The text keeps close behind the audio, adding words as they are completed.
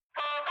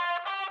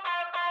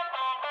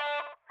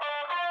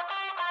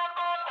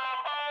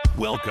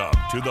Welcome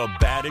to the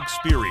B.A.D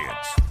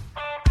Experience.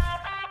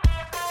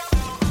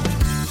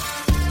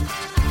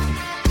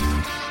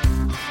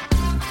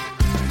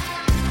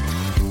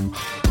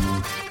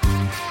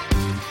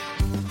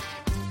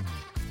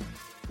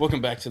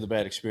 Welcome back to the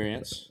B.A.D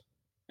Experience,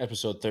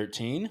 episode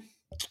 13.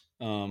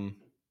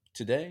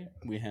 Today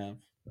we have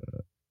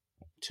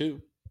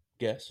two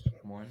guests.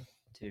 1,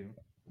 2.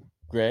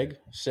 Greg,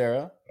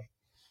 Sarah.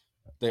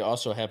 They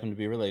also happen to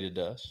be related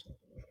to us.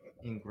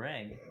 And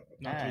Greg,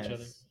 Not to each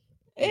other.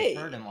 We've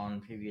heard him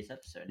on previous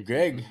episodes.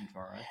 Greg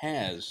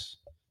has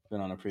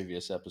been on a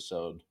previous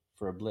episode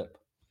for a blip.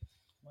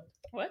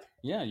 What?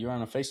 Yeah, you were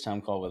on a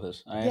FaceTime call with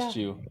us. I asked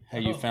you how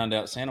you found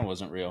out Santa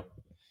wasn't real.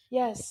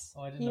 Yes.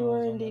 Oh, I didn't you know I were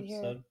was on indeed the here.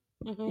 episode.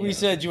 Mm-hmm. We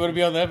said you want to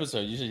be on the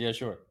episode. You said, yeah,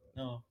 sure.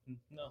 No,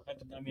 I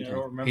didn't. I mean, I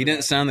don't remember. He didn't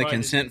that. sign the Probably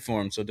consent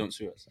form, so don't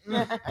sue us.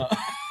 I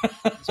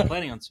was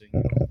planning on suing.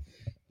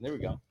 There we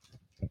go.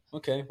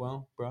 Okay,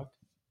 well, Brock,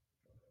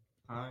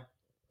 Huh?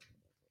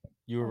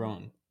 you were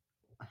wrong.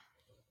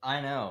 I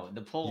know.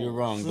 The poll. You're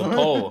wrong. The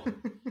poll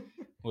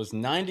was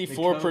The Coke and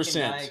 94%.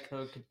 Diet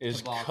Coke Is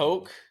debacle.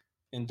 Coke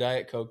and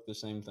Diet Coke the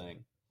same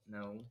thing?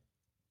 No.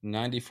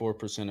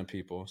 94% of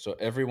people, so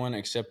everyone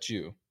except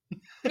you,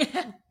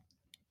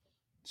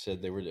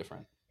 said they were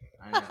different.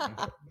 I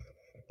know.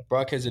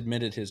 Brock has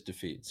admitted his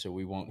defeat, so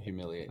we won't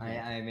humiliate him.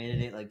 I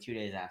made it like 2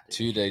 days after.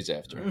 2 days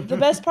after. The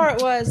best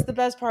part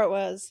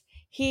was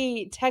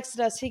he texted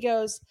us. He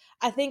goes,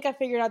 I think I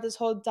figured out this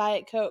whole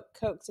Diet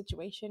Coke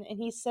situation. And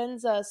he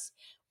sends us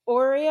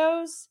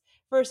Oreos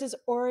versus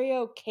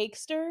Oreo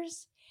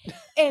Cakesters.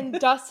 And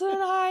Dustin and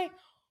I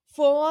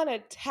full on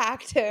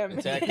attacked him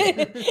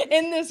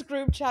in this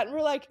group chat. And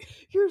we're like,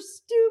 you're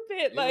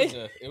stupid.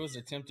 It was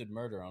attempted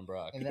murder on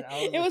Brock. And then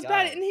I was It was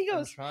bad, and he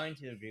goes, I'm trying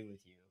to agree with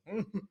you.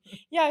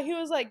 yeah, he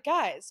was like,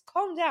 guys,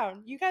 calm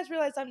down. You guys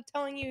realize I'm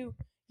telling you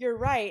you're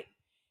right.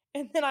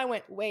 And then I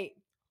went, wait,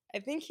 I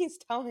think he's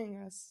telling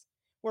us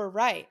we're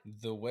right.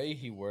 The way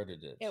he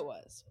worded it. It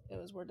was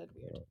worded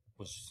weird.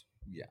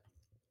 Yeah.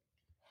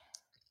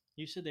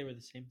 You said they were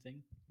the same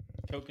thing.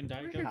 Coke and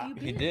Diet Where Coke. have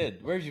you He been?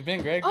 did. Where have you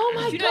been, Greg? Oh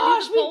my Did you not do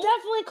gosh, the we poll?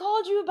 definitely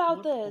called you about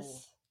What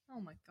this.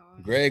 Oh my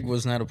god. Greg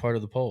was not a part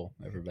of the poll,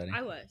 everybody.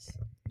 I was.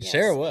 Yes.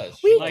 Sarah was.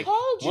 We Like,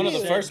 called you. One of the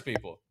said- first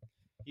people.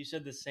 You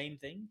said the same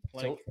thing.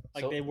 So-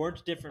 Like they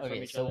weren't different from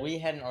Okay, each so other. we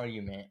had an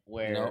argument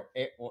where No.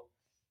 it.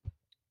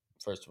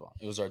 First of all,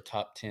 it was our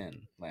top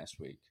 10 last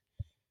week.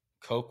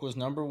 Coke was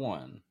number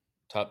 1.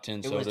 Top 10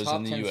 It was sodas top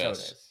in the 10 U.S.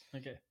 sodas.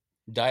 Okay.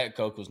 Diet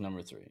Coke was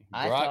number 3.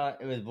 I Brock, thought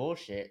it was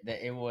bullshit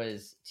that it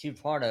was two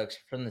products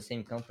from the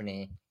same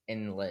company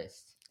in the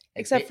list,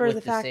 Except for with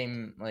the fact-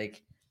 same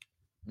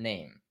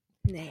name.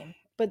 name.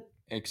 But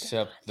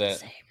except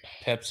that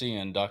Pepsi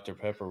and Dr.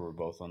 Pepper were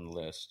both on the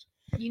list,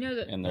 You know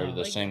that and they're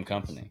the like, same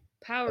company.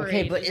 Powerade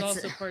Okay, but is it's-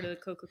 also part of the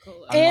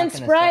Coca-Cola. I'm and not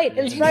gonna Sprite. stop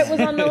And you. Sprite was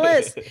on the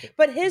list.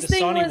 But his the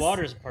thing Sony was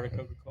water is part of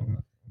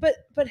Coca-Cola.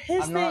 but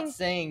his I'm thing not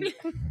saying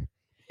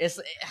it's.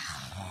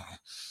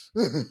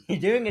 You're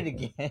doing it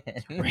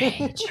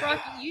again. Brock,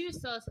 you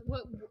just tell us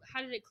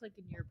how did it click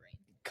in your brain?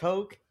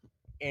 Coke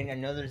and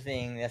another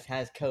thing that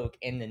has Coke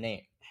in the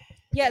name.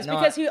 yes, not-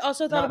 because he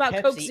also thought not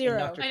about Coke Pepsi and Zero.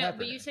 Dr. I know, but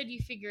Pepper. you said you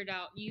figured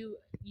out. You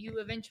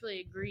eventually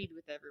agreed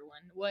with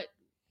everyone. What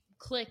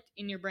clicked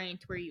in your brain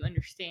to where you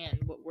understand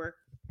where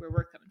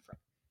we're coming from,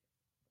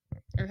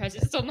 or has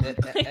it still not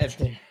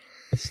clicked?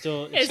 It's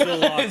still It's still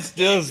not- locked. It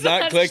still is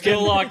not It's clicking.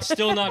 Still locked.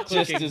 Still not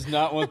Just clicking. does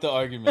not want the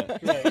argument.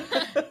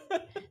 Right.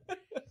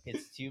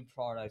 It's two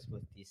products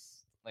with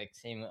these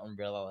same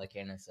umbrella, like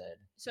Anna said.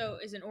 So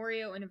is an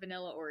Oreo and a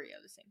vanilla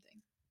Oreo the same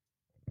thing?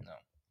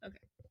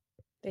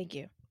 Thank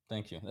you.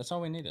 Thank you. That's all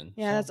we needed.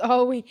 Yeah, So, that's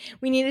all we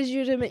needed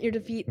you to admit your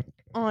defeat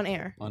on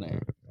air. on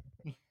air.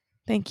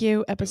 Thank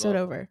you. Episode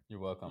welcome. over. You're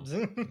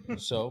welcome.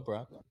 So,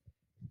 Brock,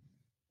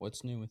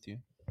 what's new with you?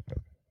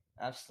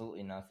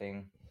 Absolutely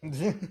nothing. No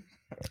you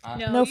talked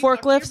to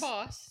forklifts? Your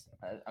boss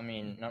I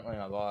mean, not really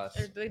my boss.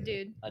 or the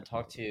dude. I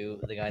talked to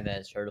the guy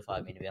that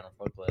certified me to be on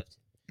a forklift,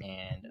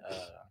 and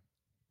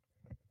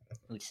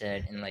he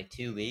said in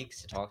 2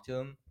 weeks to talk to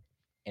him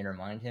and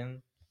remind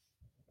him,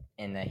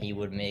 and that he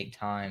would make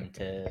time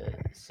to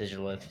scissor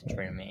lift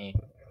train me.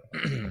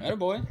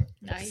 Attaboy.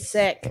 Nice.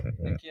 Sick.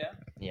 Heck yeah.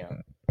 Yeah,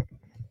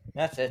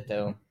 that's it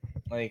though.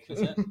 That's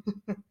it?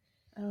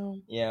 Oh,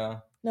 Yeah,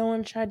 no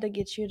one tried to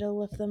get you to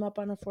lift them up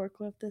on a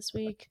forklift this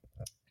week.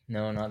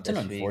 no, not It's an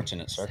this week.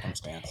 unfortunate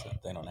circumstance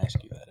that they don't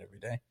ask you that every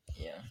day.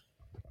 Yeah,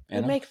 It would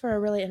Anna? make for a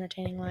really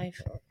entertaining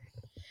life.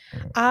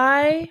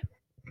 I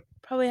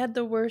probably had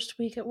the worst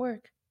week at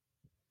work.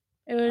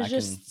 It was I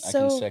just can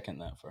so. second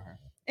that for her.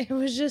 It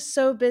was just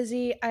so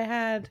busy. I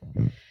had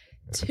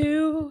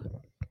two.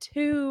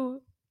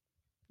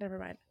 Never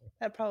mind.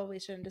 I probably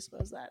shouldn't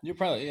disclose that. You're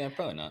probably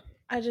not.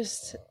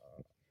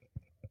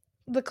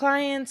 The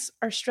clients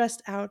are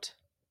stressed out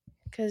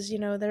because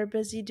they're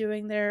busy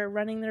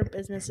running their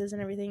businesses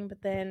and everything,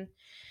 but then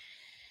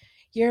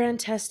year-end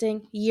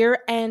testing,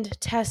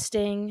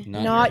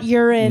 not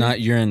urine,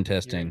 Not urine Urine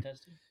testing.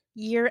 testing?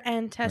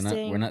 year-end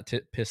testing We're not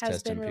piss has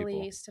testing been people.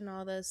 released and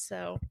all this.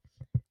 So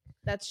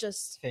That's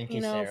just Thank you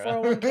you, know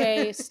Sarah.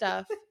 401k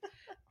stuff.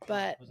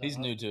 But Was that He's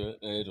loud? new to it.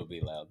 It'll be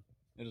loud.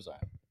 It was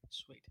alright.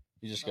 Sweet.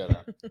 You just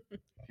gotta.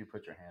 If you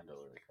put your hand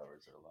over it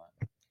covers it a lot.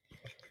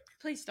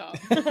 Please stop.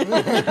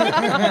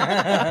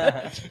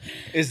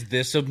 Is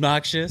this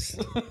obnoxious?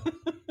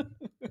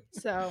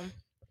 so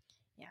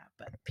yeah,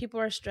 but people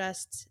are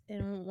stressed,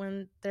 and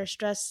when they're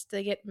stressed,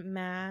 they get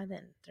mad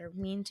and they're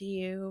mean to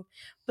you.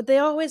 But they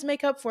always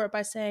make up for it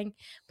by saying,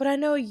 "But I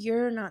know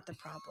you're not the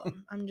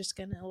problem. I'm just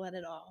gonna let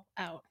it all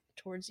out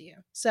towards you."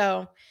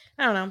 So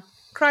I don't know.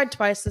 Cried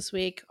twice this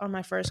week on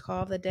my first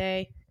call of the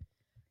day.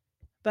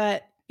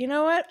 But you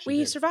know what? She We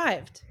did.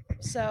 survived.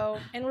 So,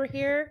 and we're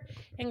here,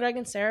 and Greg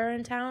and Sarah are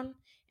in town,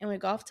 and we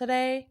golf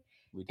today,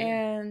 We did.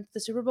 and the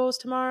Super Bowl is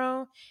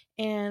tomorrow,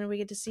 and we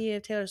get to see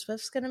if Taylor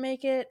Swift's going to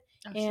make it,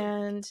 Oh, sure.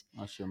 and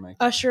I'll sure make it.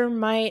 Usher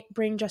might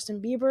bring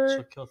Justin Bieber.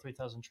 She'll kill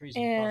 3,000 trees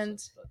in the And-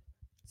 process. But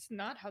It's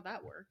not how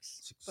that works.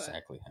 It's But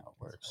exactly how it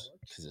works. That's how it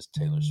works. Because it's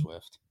Taylor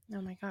Swift.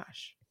 Oh my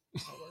gosh.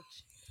 that's how it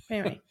works.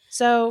 Anyway,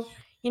 so,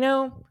 you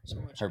know,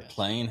 So much Her gas.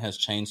 plane has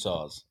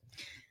chainsaws.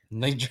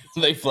 And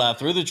they fly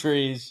through the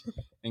trees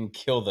and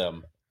kill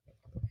them.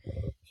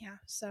 yeah,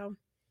 so,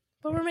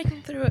 but we're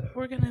making through it.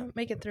 We're going to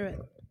make it through it.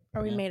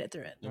 Or we Yeah. made it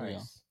through it. There we go.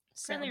 Nice.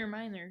 So, friendly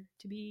reminder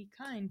to be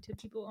kind to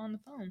people on the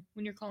phone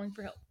when you're calling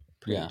for help.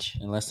 Yeah,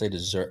 unless they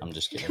deserve. I'm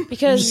just kidding.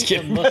 Because- I'm just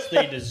kidding. Unless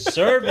they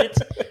deserve it.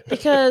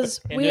 because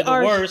And we they're the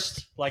are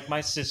worst, like my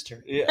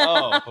sister. Yeah.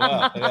 Oh,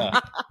 wow. Yeah.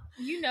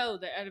 You know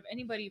that out of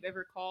anybody you've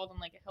ever called on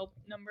like a help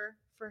number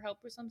for help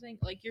or something,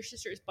 like your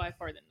sister is by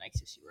far the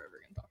nicest you were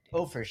ever gonna talk to.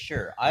 Oh, for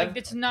sure. Like,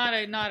 it's not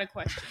a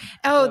question.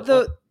 Oh, So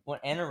the when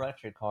Anna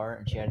wrecked her car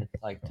and she had to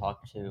like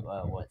talk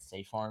to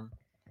State Farm.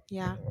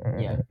 yeah,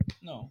 Yeah.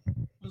 No, it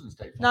wasn't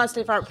State Farm. not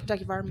State Farm,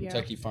 Kentucky Farm Bureau.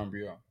 Kentucky Farm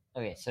Bureau.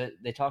 Okay, so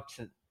they talked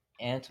to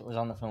Anna was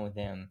on the phone with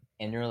them,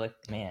 and they're like,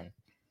 man,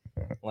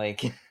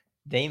 like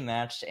they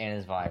matched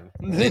Anna's vibe.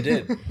 They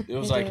did. It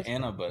was They like did.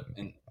 Anna, but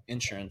an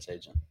insurance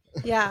agent.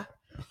 Yeah,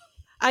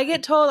 I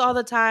get told all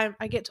the time.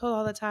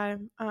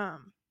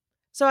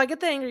 So I get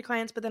the angry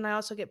clients, but then I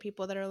also get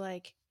people that are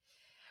like,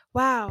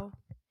 "Wow,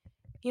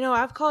 you know,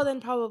 I've called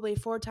in probably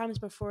 4 times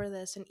before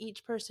this, and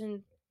each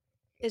person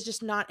is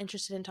just not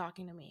interested in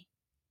talking to me."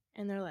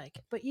 And they're like,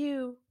 "But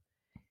you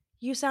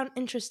sound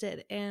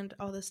interested," and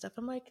all this stuff.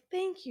 I'm like,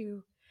 "Thank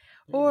you."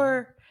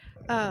 Or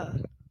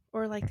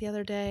like the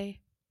other day,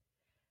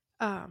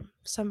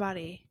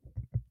 somebody,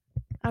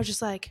 I was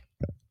just like,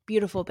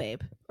 "Beautiful,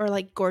 babe," or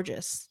like,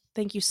 "Gorgeous.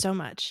 Thank you so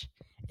much."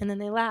 And then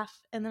they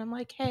laugh, and then I'm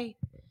like, "Hey,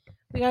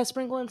 we gotta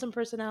sprinkle in some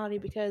personality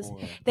because Or-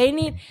 they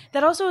need."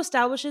 That also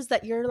establishes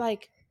that you're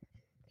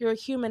a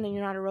human and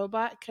you're not a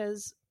robot.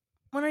 Because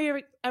when are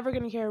you ever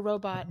gonna hear a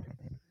robot,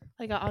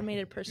 like an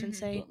automated person, Mhm.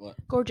 say But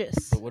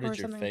 "gorgeous"? But what or is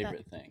your something like that?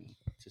 favorite thing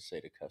to say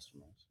to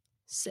customers?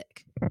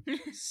 Sick.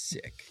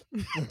 Sick.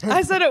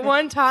 I said it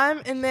one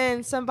time, and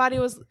then somebody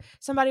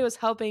was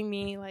helping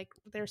me, like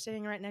they were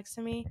sitting right next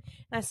to me,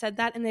 and I said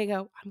that, and they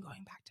go, "I'm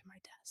going back to my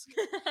desk,"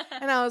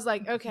 and I was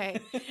like, "Okay."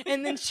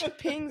 And then she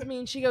pings me,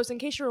 and she goes, "In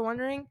case you were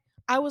wondering,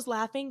 I was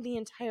laughing the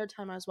entire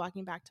time I was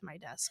walking back to my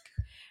desk,"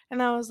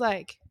 and I was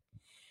like,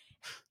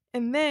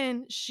 and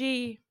then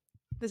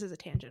this is a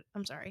tangent.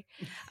 I'm sorry.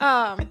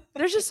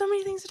 There's just so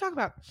many things to talk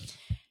about.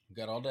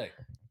 Got all day.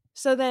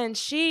 So then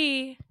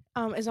she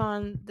is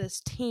on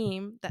this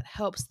team that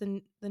helps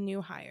the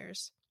new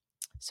hires.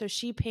 So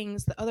she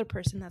pings the other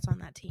person that's on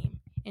that team,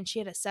 and she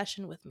had a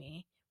session with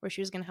me where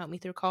she was going to help me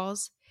through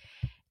calls.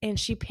 And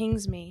she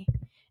pings me,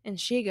 and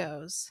she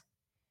goes,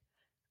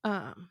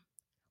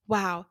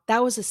 "Wow,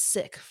 that was a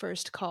sick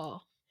first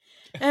call."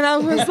 And I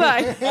was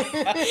like,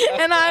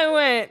 and I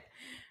went,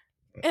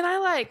 and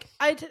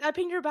I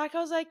pinged her back. I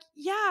was like,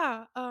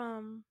 "Yeah,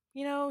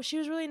 you know, she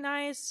was really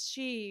nice.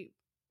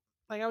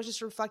 I was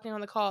just reflecting on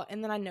the call,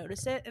 and then I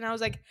noticed it, and I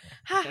was like,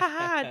 ha ha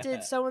ha,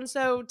 did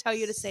so-and-so tell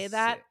you to say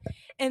that?" Sick.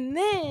 And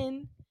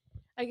then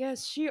I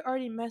guess she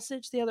already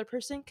messaged the other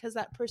person because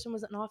that person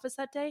was in office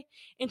that day,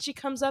 and she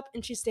comes up,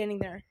 and she's standing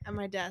there at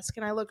my desk,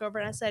 and I look over,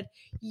 and I said,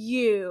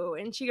 "You,"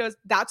 and she goes,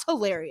 "That's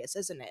hilarious,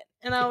 isn't it?"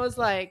 And I was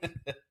like,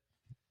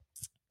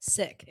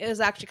 sick. It was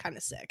actually kind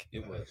of sick.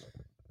 It was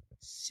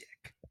sick.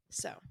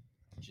 So,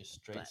 Just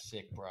straight But-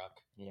 sick, Brock.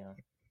 Yeah.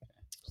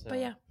 So, but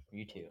yeah,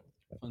 you too.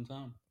 Fun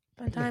time.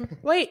 fun time.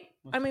 Wait,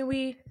 I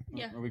mean,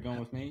 Yeah. Are we going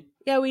with me?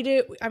 yeah, we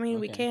do. I mean,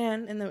 we Okay.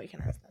 can, and then we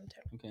can ask them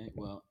too. Okay.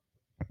 Well,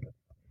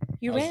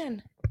 You I was-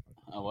 ran.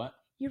 what?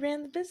 You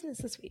ran the business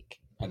this week.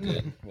 I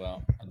did.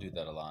 Well, I do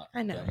that a lot.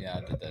 I know. But yeah,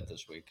 I did that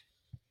this week.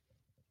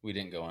 We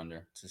didn't go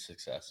under. It's a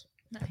success.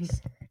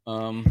 Nice.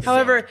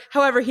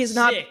 However, he's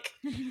not. Sick.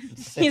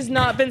 He's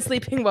not been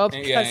sleeping well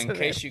because Yeah, in of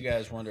case it. you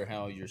guys wonder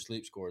how your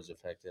sleep score is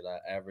affected, I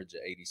average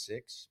a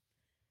 86.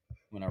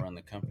 When I run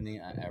the company,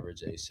 I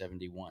average a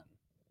 71.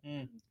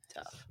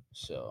 Tough.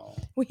 So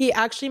We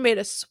actually made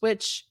a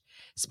switch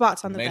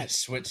spots on the made bed, it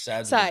switch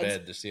sides Sides. of the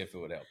bed to see if it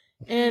would help.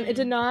 and it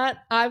did not.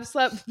 I've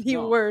slept the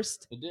No.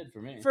 worst It did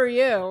for me. for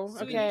you. So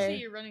when you say Okay,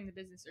 you're running the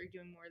business, are you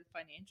doing more of the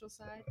financial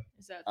side?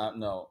 Is that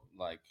No,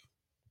 like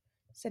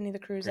sending the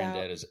crews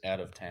Granddad out. is out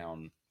of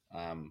town.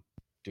 I'm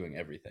doing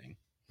everything.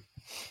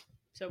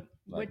 So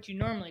what you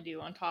normally do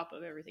on top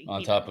of everything?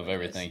 On he top of normally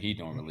everything does. he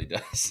normally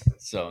does.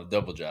 So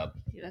double job.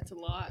 Yeah, that's a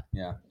lot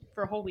Yeah.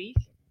 for a whole week.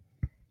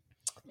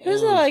 It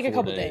was, like, a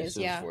couple days, It was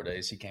yeah. 4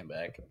 days. He came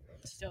back.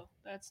 Still,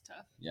 that's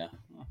tough. Yeah.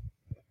 Well,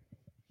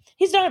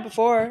 He's done it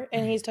before,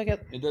 and he's took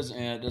it. it doesn't.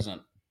 Yeah, it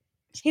doesn't.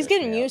 He's stress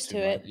getting me out used too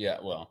to it. much. Yeah.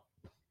 Well.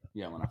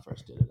 Yeah. When I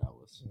first did it, I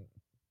was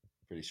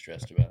pretty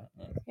stressed about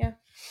it. Yeah.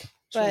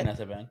 It's really But- not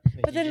that bad.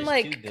 But then,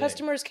 like,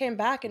 customers came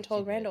back and He's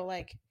told too good. Randall,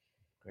 like,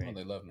 Well,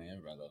 they love me.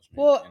 Everybody loves me.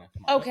 well, You know,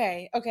 come on.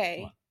 okay.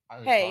 Come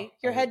on. Hey,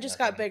 your head just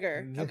got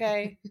bigger,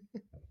 okay?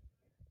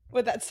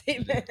 With that You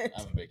do. statement. I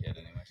have a big head,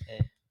 anyways.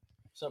 Hey,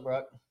 What's up,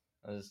 Brock?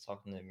 I was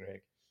talking to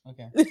Greg.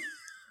 Okay.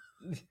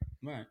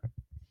 All right.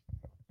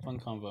 Fun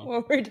convo.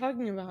 What were we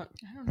talking about?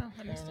 I don't know.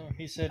 I I missed don't it. know.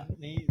 He said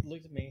he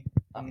looked at me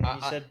and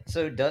he said,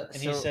 So,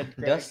 he said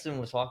Greg. Dustin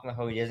was talking about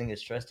how he doesn't get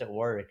stressed at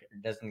work,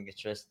 doesn't get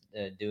stressed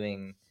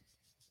doing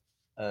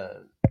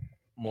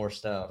more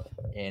stuff,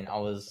 and I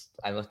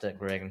looked at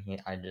Greg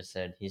and I just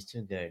said he's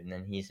too good, and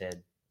then he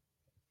said,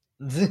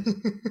 I'm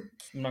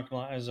not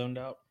gonna lie, I zoned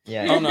out.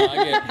 yeah, Oh, no,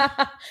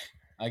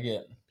 I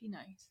Be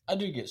nice. I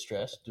do get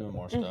stressed doing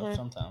more stuff Mhm.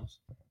 sometimes.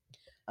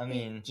 I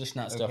mean, Just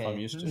not stuff I'm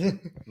okay. used to.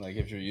 Like,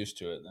 if you're used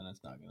to it, then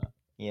it's not gonna.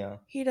 Yeah,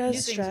 He New does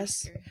things are stress.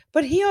 scary.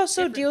 But he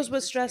also Different deals things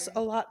with are stress scary.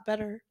 a lot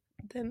better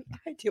than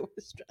I deal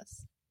with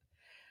stress.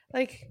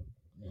 Like,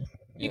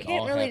 You It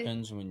can't all really-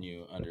 happens when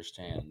you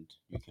understand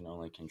you can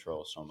only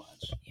control so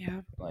much.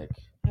 yeah, Like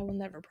I will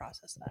never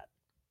process that.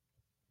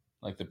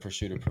 the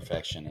pursuit of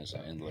perfection is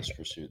an endless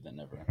pursuit that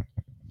never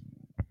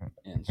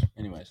ends.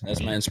 Anyways,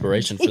 that's my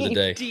inspiration for the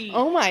day. Deep.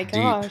 Oh my Deep.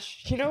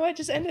 gosh. You know what?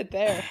 Just end it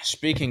there.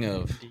 Speaking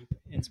of Deep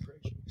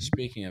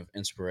inspiration.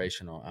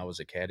 inspirational, I was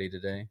a caddy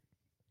today.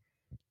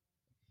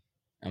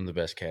 I'm the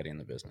best caddy in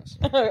the business.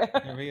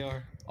 Here we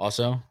are.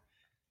 Also,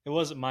 It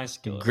wasn't my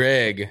skill.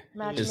 Greg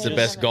Match is made the in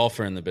best heaven.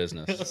 golfer in the It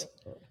business.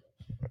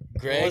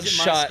 wasn't my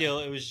shot. skill.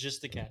 It was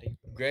just the caddy.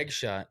 Greg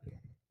shot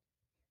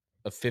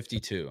a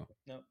 52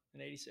 No,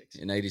 an 86.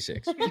 in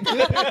 86. That's good.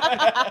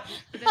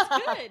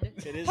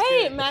 It is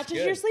Hey, it good. matches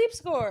good. your sleep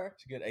score.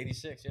 It's a good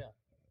 86. Yeah,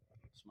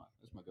 that's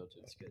my go-to.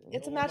 It's good.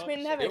 It's a Roll match them made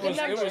in up, heaven. It Good was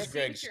number. Greg's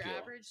What's your skill.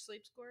 average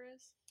sleep score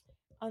is?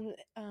 On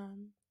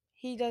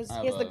he does. I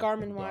He has have the a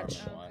Garmin watch.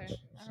 Garmin. Oh, okay. watch,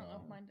 I don't know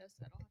so- if mine does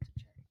that.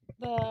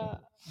 I'll have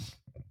to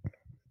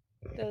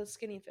check. The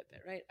skinny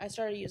Fitbit, right? I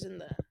started using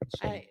the.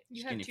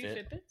 You Skinny have two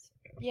fit. Fitbits?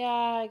 Yeah,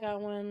 I got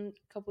one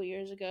a couple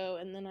years ago,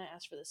 and then I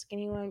asked for the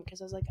skinny one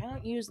because I was like, I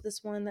don't use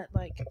this one that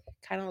like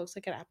kind of looks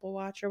like an Apple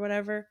Watch or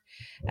whatever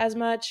as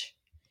much.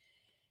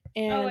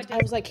 And I I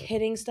did. was like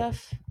hitting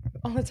stuff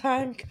all the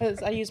time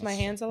because I use my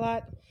hands a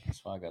lot.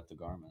 That's why I got the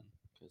Garmin,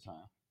 because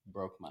I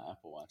broke my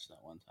Apple Watch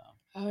that one time.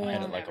 Oh I yeah.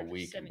 had it An like a average of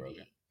week and broke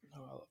it. 78.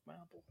 Oh, I love my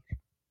Apple.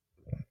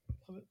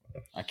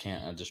 I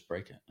can't. I just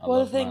break it. I Well,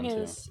 the love thing mine,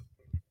 too. is,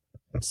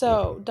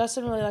 so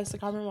Dustin really likes the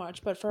Garmin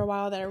watch, but for a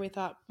while there, we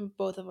thought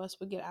both of us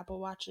would get Apple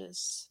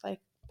Watches, like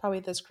probably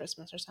this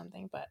Christmas or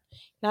something. But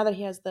now that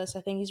he has this,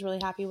 I think he's really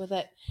happy with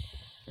it.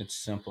 It's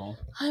simple.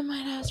 I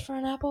might ask for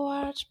an Apple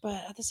Watch,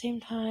 but at the same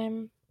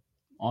time,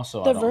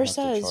 Also, The I don't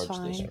Versa have to is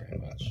charge this fine. very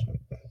much.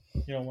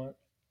 You know what?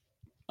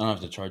 I don't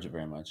have to charge it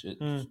very much. It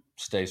Hmm.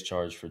 stays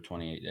charged for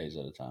 28 days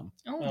at a time.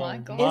 Oh Oh, my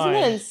god. isn't Mine-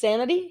 it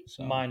insanity?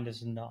 So, Mine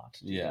does not.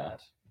 Do Yeah.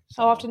 that.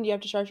 so- How often do you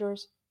have to charge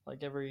yours?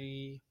 Like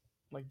every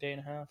day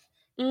and a half.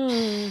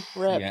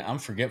 Rip. Yeah, I'm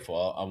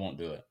forgetful. I won't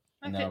do it.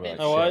 My And then I'll be Fitbit. like,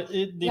 Oh,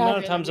 shit. the Yeah. amount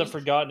of Every times other I've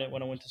week. forgotten it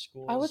when I went to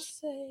school. I would is-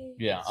 say.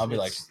 Yeah, I'll be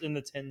like, it's in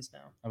the tens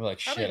now. I'll be like,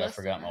 Probably shit, I less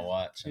than forgot my that.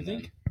 watch. You And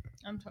think?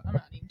 I'm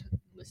not even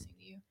listening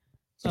to you.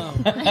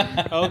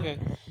 Oh, okay.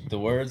 then the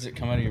words that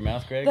come out of your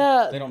mouth, Greg,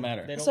 The- they don't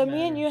matter. They don't So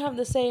me and matter. you have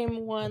the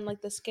same one,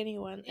 like the skinny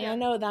one, and Yeah. I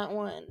know that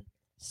one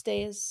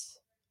stays,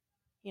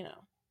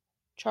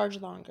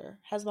 charged longer,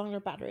 has longer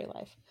battery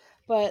life.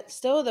 But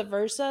still, the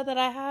Versa that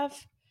I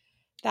have,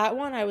 that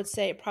one I would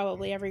say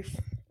probably every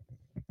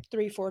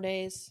 3-4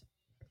 days.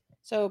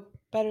 So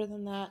better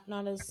than that.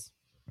 Not as.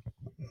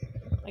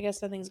 I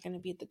guess nothing's gonna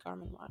beat the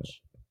Garmin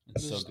watch.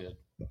 It's so good.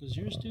 Does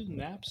yours do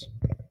naps?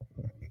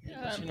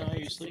 Does you know how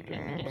you sleep?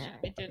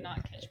 It did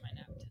not catch my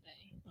nap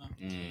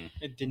today. Mm.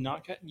 It did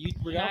not cut. You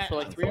were Yeah, out for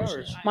like 3 hours.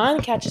 unfortunately.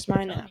 Mine catches my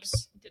Telling you,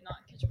 naps. it did not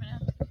catch my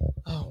nap.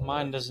 Oh,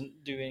 mine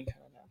doesn't do any kind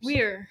of naps.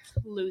 We're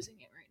losing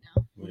it right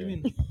now. What do you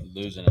We're mean?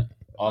 losing it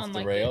off On, the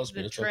like, rails,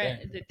 but it's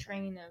okay. the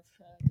train of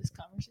this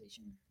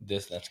conversation.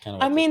 That's kind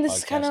of. I What mean, this this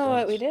is kind of podcast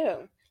what we does.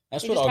 do.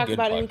 That's We what just all talk good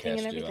about podcasts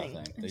anything and do. I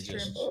everything. think they It's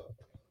just true.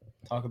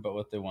 talk about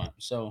what they want.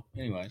 So,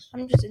 anyways,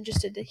 I'm just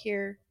interested to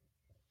hear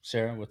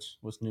Sarah,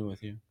 what's new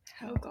with you?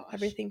 how Oh, gosh.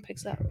 everything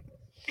picks up.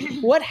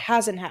 What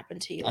hasn't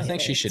happened to you? I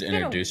think she lately? should It's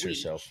been a introduce week.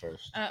 herself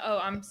first.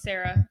 I'm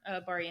Sarah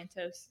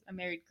Barrientos. I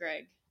married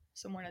Greg,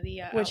 so one of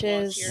the Which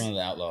outlaws is- here. One of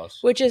the outlaws.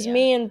 Which is Yeah.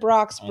 me and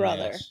Brock's Only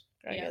brother. us.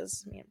 Greg Yeah.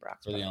 is me and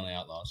Brock's We're the brother. only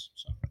outlaws.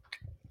 So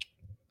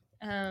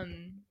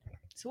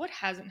So what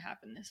hasn't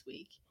happened this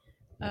week?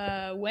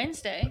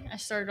 Wednesday, I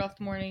started off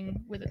the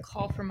morning with a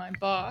call from my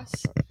boss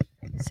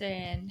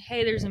saying,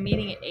 "Hey, there's a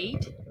meeting at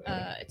 8.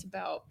 It's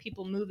about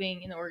people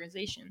moving in the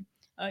organization.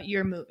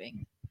 You're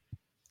moving."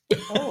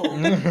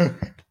 Oh.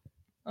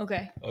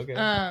 Okay.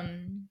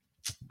 Okay.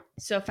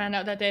 So found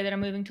out that day that I'm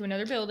moving to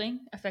another building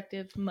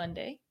effective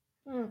Monday.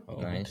 Oh,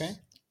 Nice. Okay.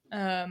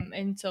 And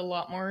it's a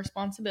lot more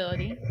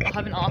responsibility. I'll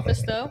have an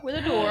office though with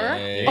a door.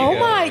 There you Oh go.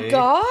 my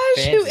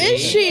gosh, who Fancy.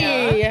 is she?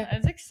 Yeah,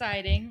 that's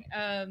exciting.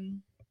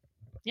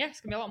 Yeah,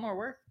 it's gonna be a lot more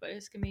work, but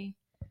it's gonna be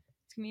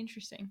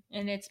interesting,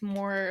 and it's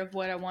more of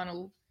what I want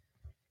to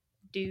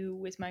do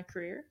with my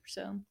career.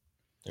 So There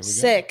we go.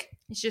 Sick.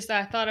 it's just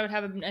I thought I would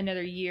have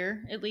another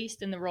year at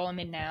least in the role I'm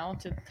in now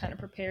to kind of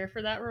prepare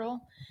for that role,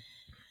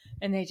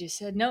 and they just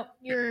said, nope,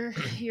 you're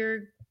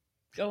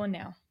going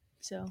now.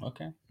 So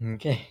Okay.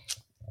 Okay.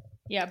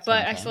 yeah, but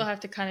I Sometime. still have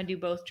to kind of do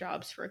both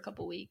jobs for a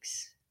couple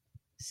weeks.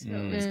 So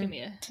it's gonna be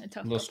a tough. A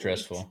little couple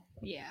stressful.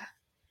 weeks. Yeah,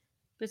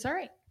 but it's all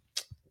right.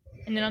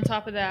 And then on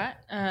top of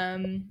that,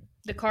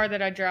 the car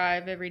that I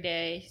drive every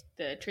day,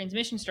 the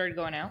transmission started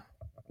going out.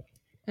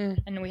 And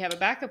then we have a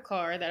backup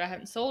car that I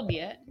haven't sold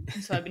yet.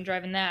 And so I've been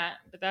driving that,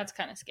 but that's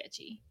kind of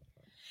sketchy.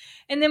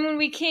 And then when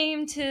we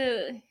came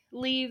to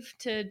leave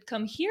to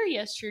come here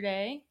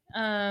yesterday,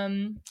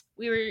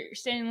 we were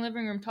standing in the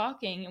living room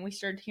talking, and we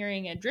started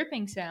hearing a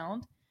dripping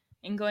sound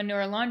and going to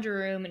our laundry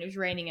room, and it was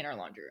raining in our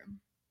laundry room.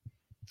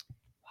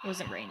 It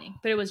wasn't raining,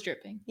 but it was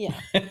dripping. Yeah.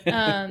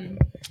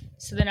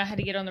 So then I had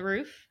to get on the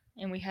roof,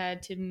 and we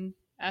had to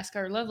ask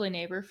our lovely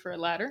neighbor for a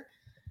ladder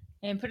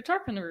and put a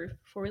tarp on the roof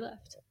before we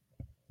left.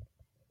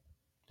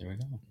 There we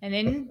go. And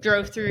then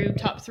drove through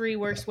top 3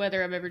 worst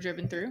weather I've ever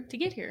driven through to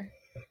get here.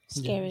 Yeah,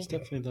 Scary. it's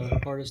definitely the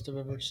hardest I've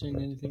ever seen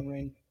anything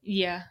rain.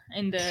 Yeah,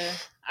 and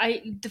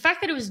the fact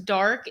that it was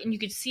dark and you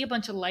could see a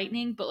bunch of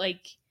lightning, but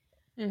like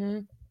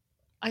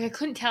I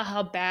couldn't tell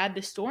how bad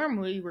the storm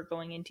we were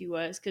going into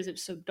was because it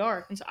was so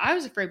dark, and so I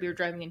was afraid we were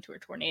driving into a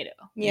tornado.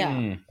 Yeah.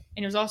 And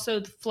it was also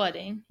the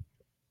flooding,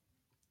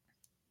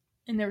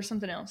 and there was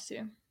something else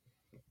too.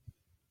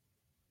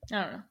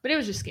 I don't know, but it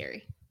was just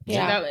scary.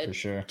 Yeah. So For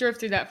sure. drove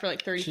through that for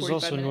like 30, She's 45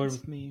 also annoyed minutes.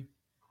 with me,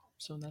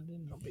 so that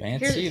didn't help.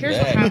 Fancy Here's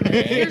that. what happened.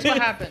 man. Here's what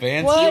happened.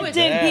 Fancy What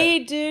did that. he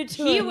do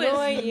to He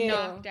annoy was you?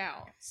 knocked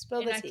out. Spill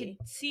And the I tea.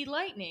 could see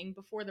lightning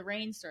before the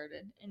rain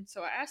started. And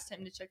so I asked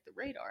him to check the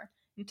radar.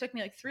 And it took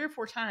me like 3 or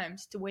 4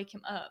 times to wake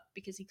him up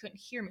because he couldn't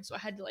hear me. So I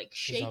had to like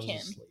shake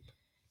him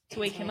to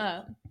wake him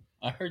up.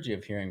 I heard you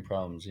have hearing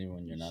problems even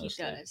when you're not He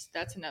asleep. does.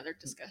 That's another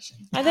discussion.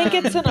 I think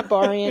it's an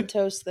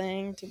Abariantos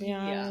thing, to be Yeah.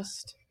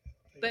 honest.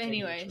 But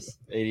anyways,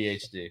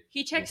 ADHD.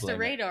 he checks the We'll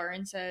blame it. radar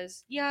and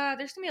says, yeah,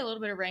 there's going to be a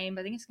little bit of rain,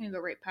 but I think it's going to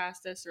go right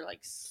past us or like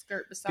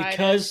skirt beside us.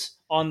 Because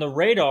on the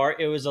radar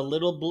it was a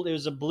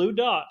blue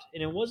dot,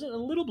 and it wasn't a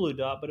little blue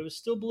dot, but it was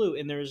still blue,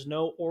 and there was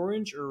no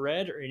orange or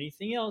red or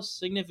anything else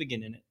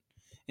significant in it,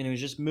 and it was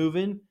just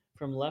moving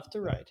from left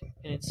to right,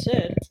 and it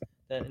said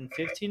that in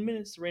 15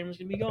 minutes the rain was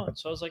going to be gone.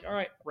 So I was like, all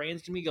right,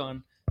 rain's going to be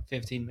gone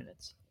 15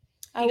 minutes.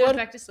 I He goes would.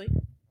 back to sleep.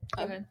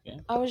 Go ahead.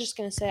 I was just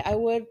gonna say I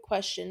would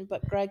question,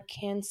 but Greg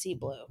can see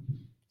blue,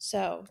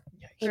 so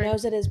he Greg-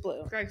 knows it is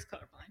blue. Greg's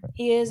colorblind.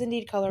 He is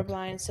indeed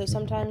colorblind, so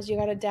sometimes you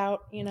gotta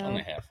doubt. You know.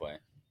 Only halfway.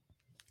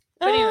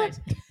 But anyways,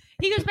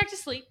 he goes back to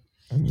sleep,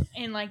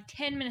 and like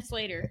 10 minutes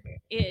later,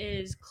 it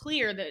is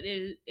clear that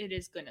it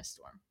is gonna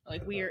storm.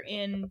 Like we are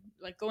in,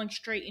 like going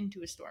straight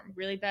into a storm.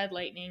 Really bad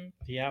lightning,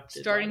 The app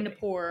did starting lie to me.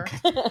 pour.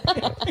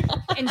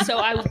 And so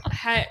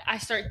I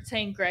start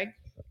saying, Greg,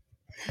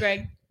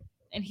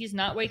 and he's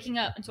not waking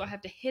up, and so I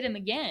have to hit him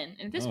again.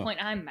 And at this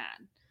point, I'm mad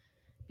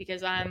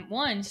because I'm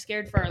 1,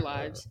 scared for our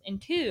lives,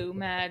 and 2,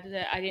 mad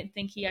that I didn't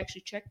think he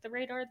actually checked the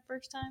radar the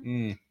first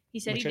time. He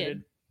said Which he I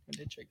did. I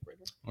did check the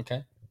radar.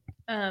 Okay.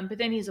 But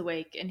then he's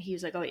awake, and he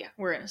was like, "Oh yeah,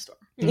 we're in a storm."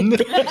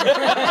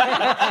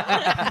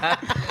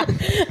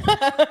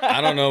 I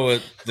don't know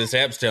what this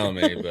app's telling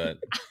me, but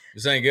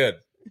this ain't good.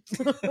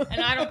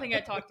 And I don't think I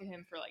talked to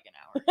him for like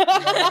an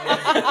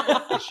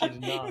hour. She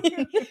did not.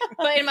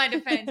 But in my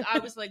defense, I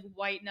was like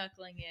white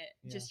knuckling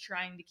it, just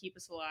trying to keep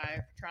us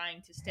alive,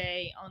 trying to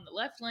stay on the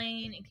left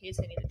lane in case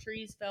any of the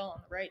trees fell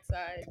on the right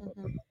side.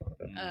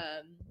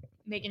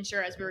 Making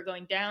sure as we were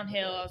going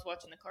downhill, I was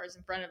watching the cars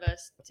in front of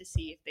us to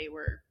see if they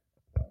were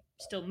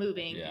still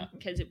moving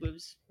because it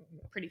was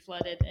pretty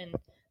flooded and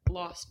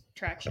lost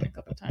traction a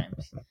couple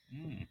times.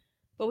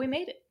 But we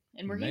made it,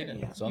 and we're here.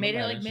 It. Made it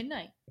at like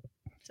midnight.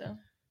 So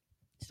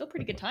still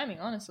pretty good timing,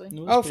 honestly. It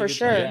was Oh, pretty for good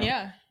sure. time.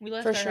 Yeah, we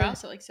left For our sure.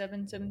 house at like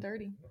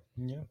 7:30.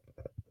 Yeah.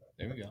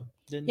 There we go.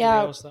 Didn't Yeah.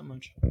 derail us that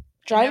much.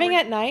 Driving we're-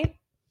 at night,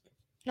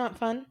 not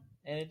fun.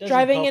 And it doesn't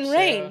Driving help in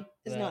rain Sarah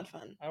is that- not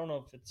fun. I don't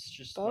know if it's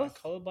just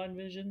Both? my colorblind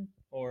vision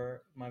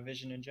or my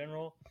vision in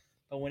general,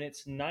 but when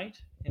it's night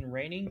and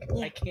raining,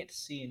 Yeah. I can't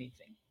see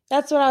anything.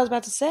 That's what I was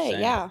about to say.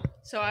 Same. Yeah.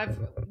 So I've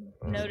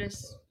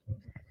noticed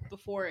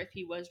before if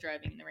he was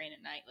driving in the rain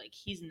at night, like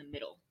he's in the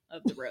middle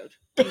of the road.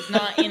 He's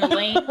not in a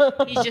lane.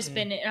 He's just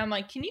been. And I'm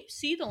like, can you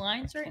see the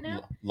lines right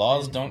now?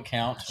 Laws don't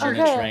count when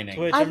Okay. it's raining.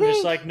 To which I I'm just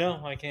think- like,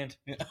 no, I can't.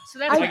 So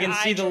that's I what can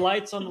see the did.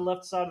 lights on the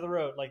left side of the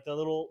road, like the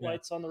little Yeah.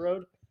 lights on the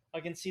road. I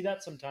can see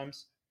that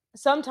sometimes.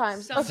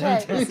 Sometimes.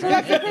 Sometimes. Okay. So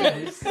that's the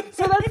thing.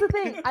 So that's the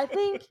thing. I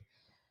think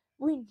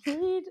we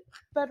need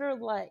better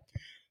like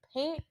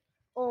paint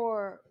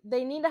or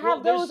they need to Well,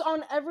 have those there's-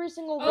 on every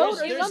single Oh, road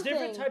or There's something.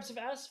 different types of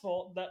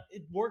asphalt that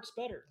it works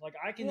better. Like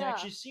I can Yeah.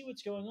 actually see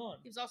what's going on.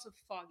 It was also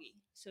foggy,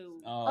 so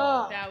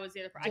Oh, that was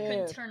the other part. Dude. I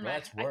couldn't turn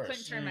That's my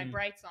worse.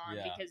 brights on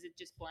Yeah. because it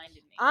just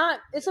blinded me.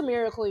 It's a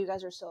miracle you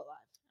guys are still alive.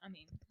 I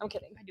mean, I'm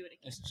kidding. I do it again.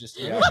 it's just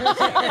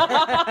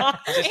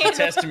just a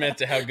testament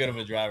to how good of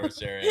a driver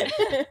Sarah is.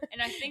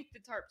 And I think the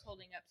tarp's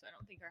holding up, so I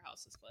don't think our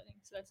house is flooding.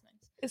 So that's nice.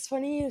 It's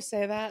funny you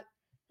say that.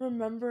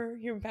 Remember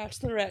your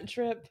bachelorette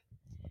trip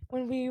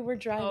when we were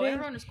driving? Oh,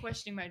 everyone was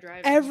questioning my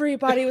driving.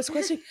 Everybody was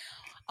questioning.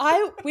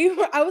 I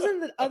was in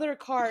the other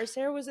car.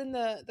 Sarah was in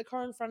the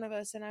car in front of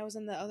us, and I was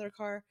in the other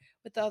car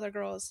with the other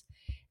girls.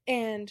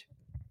 And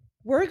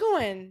we're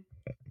going.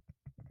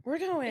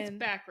 It's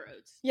back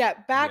roads. Yeah,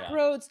 back Yeah.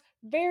 roads,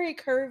 very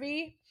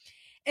curvy.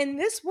 And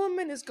this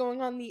woman is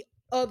going on the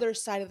other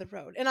side of the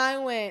road. And I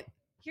went,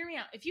 Hear me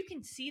out. If you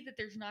can see that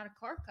there's not a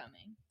car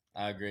coming,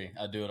 I agree.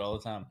 I do it all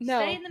the time. no.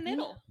 stay in the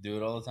middle. Do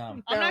it all the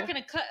time. I'm not No.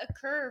 going to cut a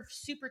curve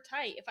super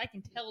tight if I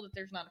can tell that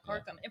there's not a car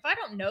Yeah. coming. If I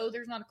don't know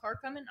there's not a car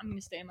coming, I'm going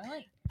to stay in my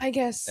lane. I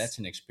guess. That's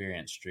an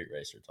experienced street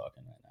racer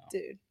talking right now.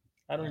 Dude.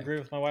 I don't agree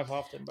with my wife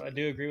often, but I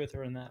do agree with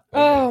her in that.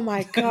 Oh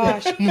my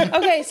gosh.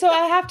 Okay, so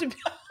I have to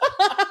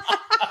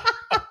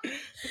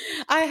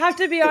I have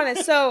to be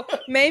honest. So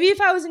maybe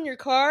if I was in your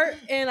car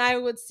and I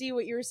would see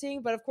what you were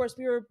seeing, but of course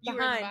we were You were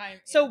behind.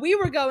 behind, So yeah. we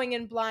were going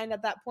in blind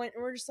at that point,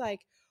 and we're just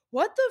like,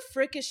 what the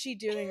frick is she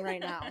doing right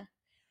now?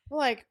 We're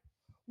like,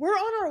 we're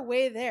on our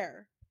way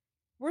there.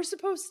 We're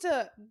supposed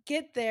to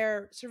get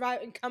there,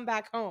 survive, and come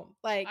back home.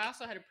 Like, I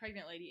also had a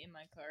pregnant lady in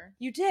my car.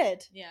 you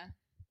did. Yeah.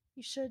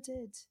 You sure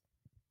did.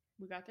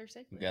 We got there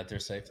safely. We got there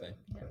safely.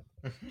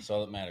 That's all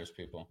that matters,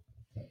 people.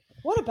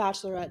 What a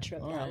bachelorette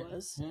trip All that right.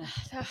 was. Yeah.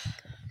 That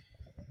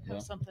Well.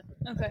 was something.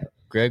 Okay.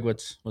 Greg,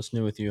 what's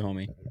new with you,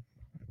 homie?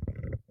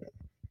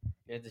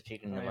 You have to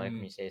speak in the mic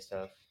when you say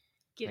stuff.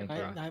 Get him,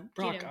 Thank bro. you.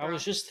 Brock, Get him, I was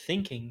Brock. just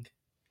thinking.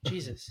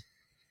 Jesus.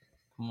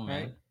 Come on,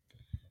 Right.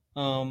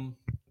 man.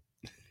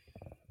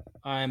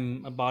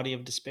 I'm a body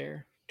of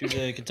despair due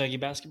to Kentucky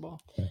basketball.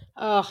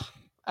 Oh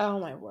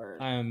my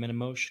word. I am an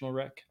emotional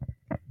wreck.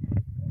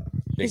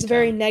 Big He's a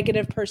very time.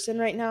 negative person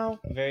right now.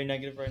 Very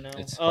negative right now.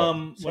 It's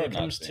hard- it's when hard it not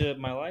comes to be. to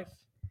my life,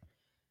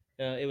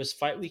 it was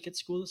fight week at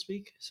school this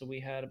week, so we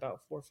had about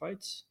 4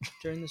 fights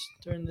during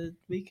the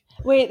week.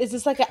 Wait, is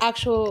this like an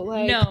actual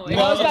like? No, I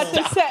was about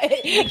to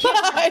say. no,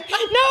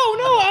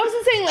 I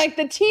wasn't saying like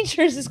the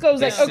teachers just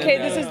goes like, No, okay,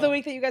 no, this is no. the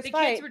week that you guys The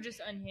fight. kids were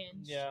just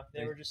unhinged. Yeah,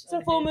 they were just. It's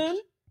a full unhinged.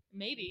 moon?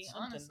 Maybe,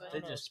 Something. honestly. I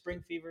don't know, They just-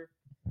 spring fever.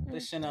 They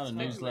sent out a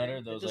February. newsletter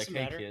It that was like, doesn't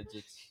 "Hey matter. kids,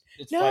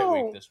 it's No.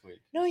 fight week this week."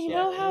 No, you So-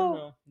 know I how don't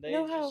know. They you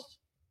know how- just-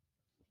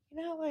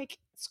 you know like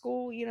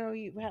school, you know,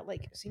 you had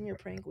like senior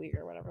prank week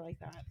or whatever like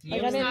that. Yeah. Like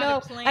It I was didn't not a know.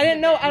 planned I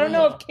didn't know. I don't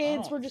know No, if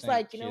kids I were don't just think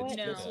like, you know kids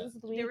what, do this that. is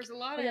the week. There was a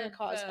lot we're gonna of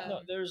cause fun.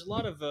 No, there's a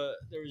lot of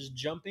there was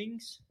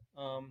jumpings.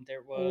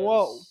 There was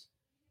Whoa.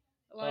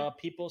 a lot of-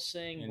 people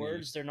saying Any-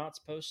 words they're not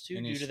supposed to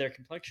any due to their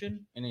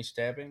complexion. Any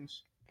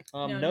stabbings?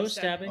 No, No, no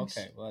stabbings.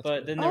 Okay, well, that's but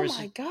good. then there Oh was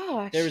my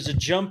gosh. there was a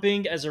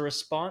jumping as a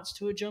response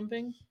to a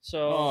jumping.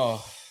 So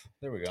Oh,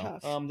 there we go.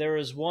 tough. there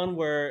was one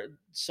where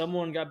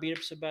someone got beat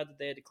up so bad that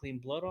they had to clean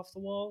blood off the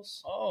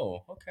walls.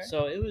 Oh, okay.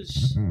 So it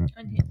was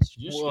unhinged.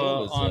 Your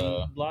school was,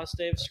 on last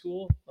day of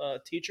school.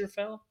 Teacher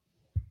fell.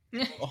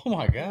 oh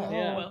my god.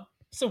 Yeah. Well,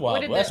 It's a what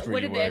wild did west the where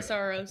what you did the work.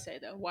 SRO say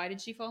though? Why did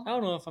she fall? I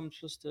don't know if I'm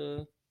supposed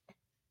to.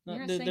 No, You're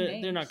not they're,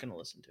 saying they're not names. going to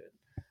listen to it.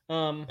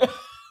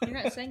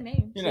 You're not saying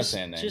names. You're not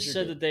saying names. Just You're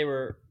said good. that they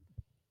were.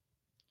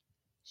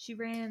 She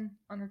ran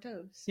on her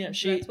toes. Yeah, and so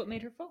she- that's what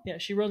made her fall. Yeah,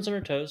 she runs on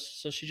her toes,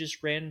 so she just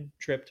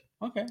tripped.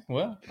 Okay,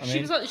 well, I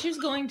she mean, was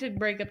going to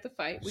break up the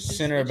fight, which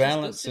center is of what she's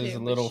balance supposed to is a do,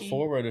 but little she-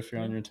 forward if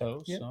you're on your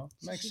toes, Yeah. so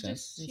makes she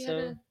sense. Just, she So-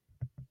 had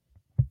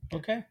a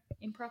Okay,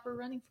 improper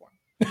running form.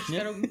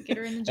 Yeah. Gotta get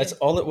her in the gym. that's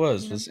all it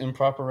was. You know? Was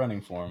improper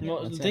running form. Well,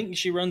 I That's it. think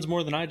she runs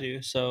more than I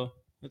do, so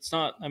it's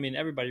not. I mean,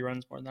 everybody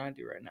runs more than I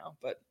do right now,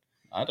 but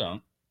I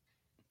don't.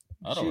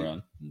 I don't She-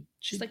 run.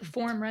 she. It's like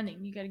form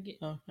running. You got to get.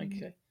 Oh,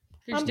 okay.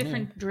 There's I'm-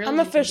 different drills. I'm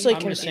you can officially do.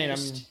 I'm just saying,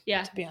 confused.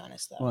 Yeah. To be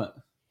honest though. What?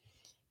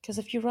 Because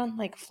if you run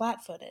like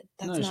flat-footed,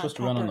 that's No, not you're supposed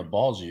to run on the proper.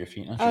 balls of your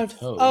feet, not Oh, your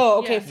toes.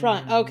 okay, Yeah.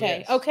 front. Okay,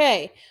 Yes.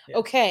 okay, Yes.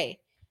 okay.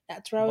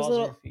 That's where I was a Balls of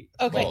little. your feet.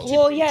 Okay, Balls.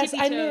 well, Tippy- yes, I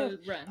tippy-toe knew.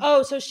 Run.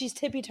 Oh, so she's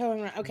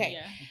tippy-toeing around. Okay,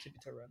 Yeah. Tippy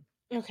toe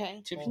run.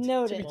 okay, Tippy-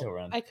 noted. tippy-toe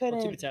run. I Or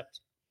couldn't. tippy tapped.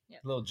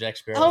 Little Jack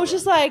Sparrow. I was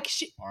just run. like,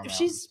 Arm if out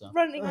she's and stuff.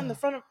 running on the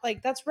front of,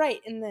 like, that's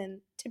right, and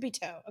then tippy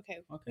toe. Okay,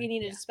 Okay. we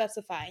needed Yeah. to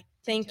specify.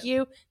 Thank Tippy-toe.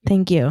 you.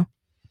 Thank you.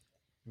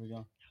 Here we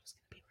go.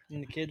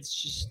 And the kids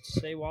just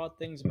say wild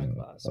things in my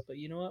class, but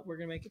you know what? We're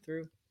gonna make it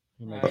through.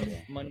 We'll I make it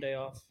have through. Monday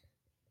off,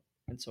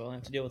 and so I'll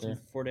have to deal with them There.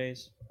 for 4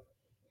 days.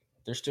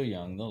 They're still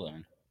young. They'll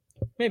learn.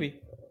 Maybe.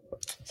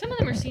 Some of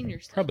them are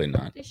seniors. though. Probably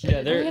not. They should.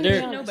 Yeah, they're- I'm They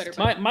gonna should be know honest.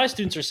 better. My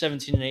students are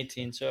 17 and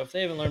 18, so if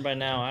they haven't learned by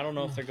now, I don't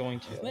know if they're going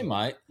to. They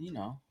might, you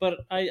know.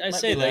 But I Might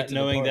say be late that to the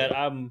knowing party. that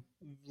I'm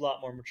a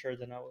lot more mature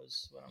than I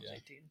was when I was Yeah.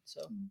 18.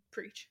 So, are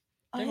Preach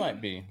They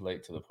might be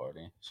late to the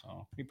party.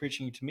 So you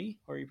preaching to me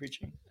or are you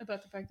preaching?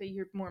 about the fact that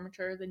you're more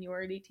mature than you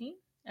are at 18.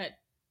 At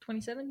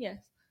 27, yes.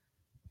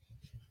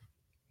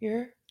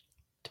 You're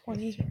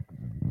 27.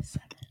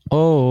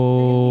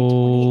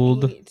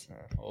 Old. 28.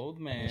 Old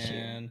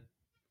man.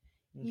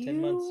 In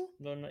 10 months.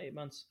 You- No, 8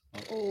 months.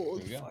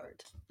 Old There you go.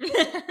 fart.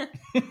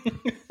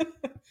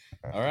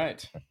 All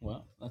right.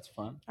 Well, that's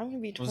fun. I'm gonna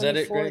be 24 Was that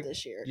it, Greg?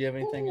 this year. Do you have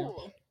anything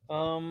else?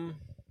 Ooh.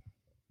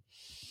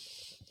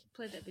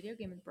 Played that video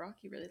game with Brock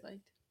you really liked.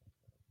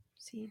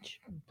 Siege.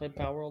 Played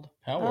Power World.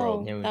 Power Oh,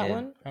 World. Yeah, we that did.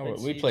 one. Power Played World.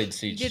 We Siege. played You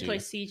Siege did too. play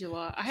Siege a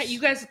lot. You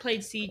guys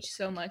played Siege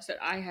so much that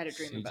I had a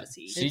dream Siege- about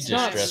Siege. Siege It's is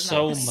not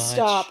stressful. so much.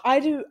 Stop. I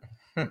do.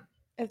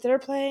 If they're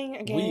playing a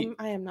We- game,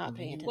 I am not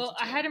paying attention. Well,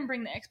 I to had it. him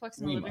bring the Xbox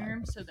in the We living might.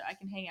 room so that I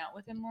can hang out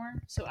with him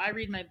more. So I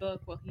read my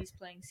book while he's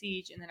playing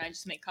Siege, and then I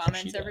just make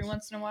comments every does.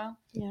 once in a while.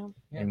 Yeah.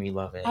 And we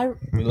love it.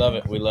 We love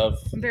it. We love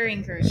I'm very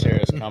encouraged.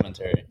 Sarah's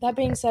commentary. That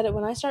being said,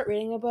 when I start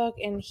reading a book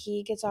and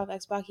he gets off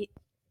Xbox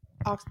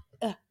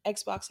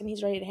and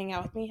he's ready to hang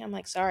out with me, I'm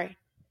like, sorry,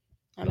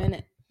 I'm in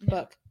it. Yeah.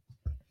 Book.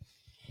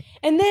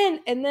 And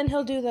then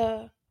he'll do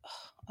the.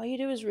 All you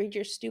do is read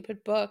your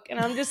stupid book, and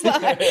I'm just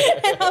like,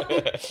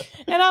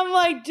 and I'm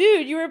like,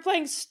 dude, you were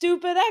playing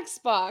stupid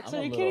Xbox.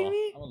 Are you kidding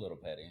me? I'm a little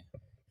petty.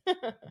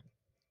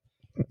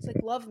 It's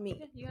like, love Yeah,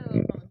 me. you had a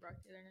little fun with Brock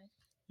the other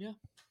night.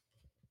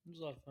 It was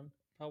a lot of fun.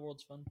 Power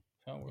World's fun.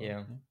 Power World.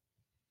 Yeah.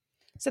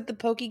 Is that the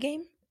Pokey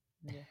game?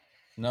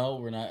 No,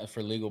 we're not.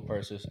 For legal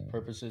purposes,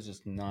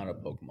 it's not a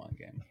Pokemon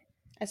game.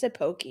 I said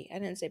Pokey. I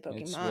didn't say It's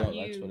Pokemon.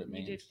 real. that's what it You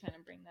means. did kind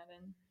of bring that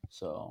in.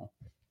 So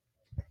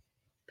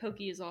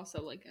Pokey is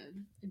also like a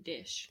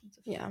dish. It's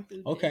a Yeah.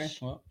 food okay,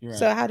 dish. well you're right.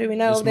 So how do we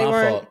know It's they my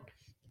weren't fault.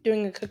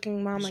 doing a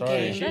Cooking Mama Sorry.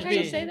 game? Is that how Should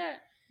you be- say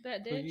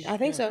that dish? I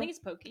think so. I think it's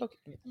Pokey. Pokey.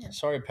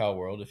 Sorry, Pal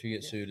World. If you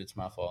get sued, it's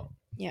my fault.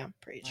 Yeah,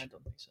 preach. I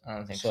don't think so. I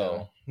don't think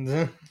So-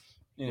 so.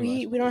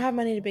 Anyways, We don't have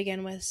money to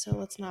begin with, so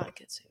let's not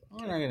get sued.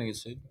 we're not gonna get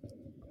sued.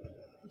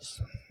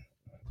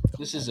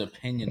 This is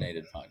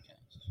opinionated podcast.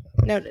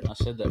 Noted. I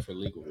said that for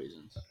legal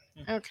reasons.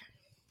 Okay.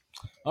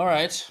 All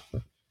right,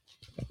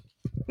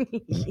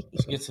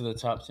 let's get to the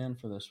top 10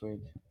 for this week.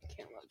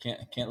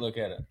 Can't look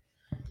at it.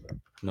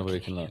 Nobody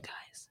can look.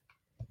 Guys.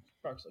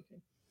 Brock's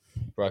looking.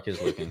 Brock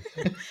is looking.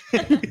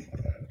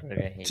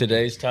 Okay,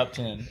 Today's top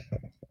 10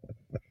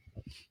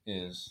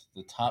 is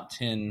the top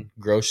 10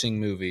 grossing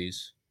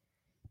movies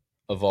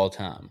of all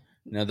time.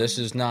 Now, this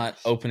is not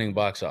opening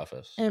box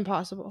office.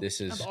 Impossible.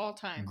 This is Of all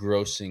time.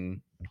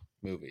 grossing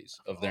movies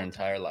of their all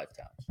entire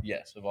lifetimes.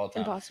 Yes, of all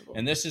time. Impossible.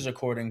 And this is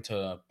according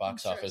to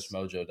stressed.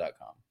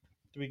 boxofficemojo.com.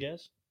 Do we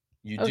guess?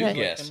 You Okay. do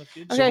guess.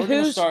 Okay, So we're gonna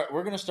who's- start.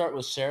 We're gonna start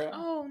with Sarah,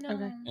 Oh no.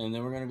 Okay. and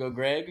then we're gonna go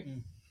Greg,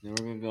 Mm. then we're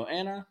gonna go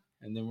Anna,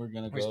 and then we're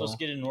gonna Are we go. supposed to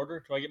get it in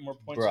order? Do I get more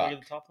points if I get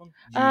the top one?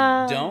 You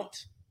Um,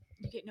 don't.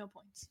 You get no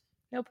points.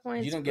 No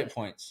points. You don't get but-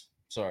 points.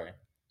 Sorry.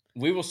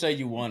 We will say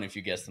you won if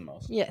you guess the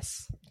most.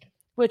 Yes.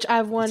 Which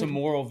I've won. It's a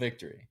moral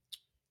victory.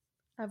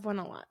 I've won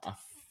a lot.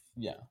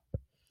 Yeah.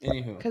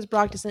 Anywho, Because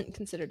Brock doesn't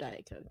consider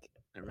Diet Coke.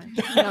 Never mind.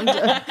 No, I'm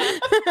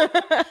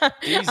joking.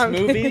 these I'm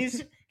kidding.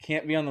 movies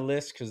can't be on the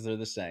list because they're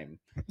the same.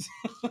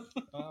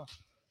 Oh,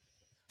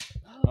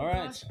 Oh, All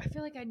right. gosh, I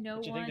feel like I know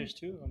but you one. think there's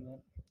two on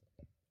that?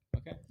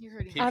 Okay. You're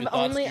hurting. Keep me. your I'm thoughts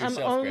only to I'm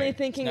yourself, only Greg.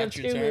 thinking It's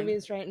of not two your turn.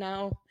 movies right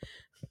now.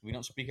 We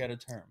don't speak out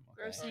of term.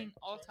 Okay? Grossing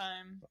all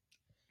time.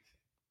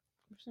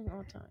 I'm saying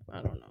all the time.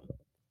 I don't know.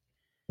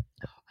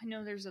 Oh, I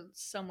know there's a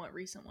somewhat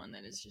recent one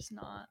that is just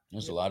not.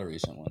 There's a lot of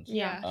recent ones.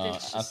 Yeah.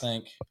 that's I just-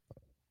 think.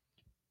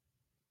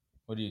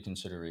 What do you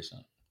consider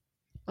recent?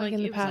 Like in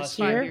the it was past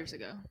 5 year? years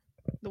ago.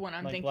 The one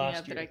I'm Like thinking last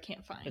of that year. I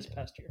can't find. This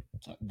past year.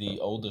 The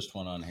oldest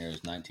one on here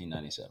is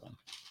 1997.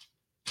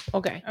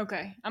 Okay.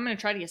 Okay, I'm gonna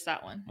try to guess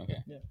that one Okay.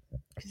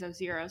 because that was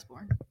the year I was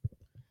born.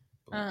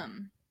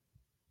 And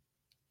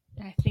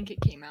I think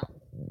it came out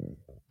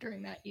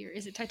during that year.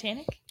 Is it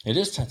Titanic? It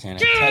is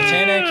Titanic.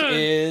 Titanic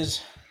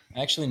is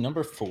actually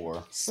number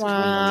 4.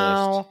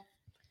 Wow.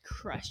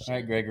 Crushed. All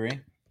right, it. Gregory.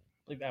 I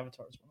believe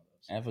Avatar is one of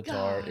those.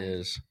 Avatar God.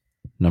 is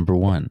number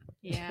 1.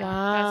 Yeah,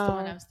 that's the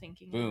one Wow. I was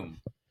thinking. of.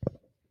 Boom.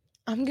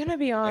 I'm gonna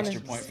be honest.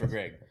 Extra point for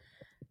Greg.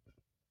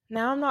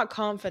 Now I'm not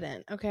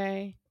confident.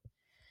 Okay.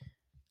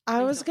 I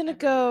Please was don't gonna ever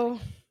do go.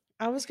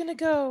 I was gonna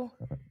go.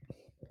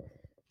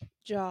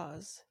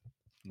 Jaws.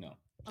 No.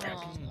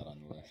 Jaws is Oh. not on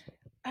the list.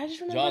 I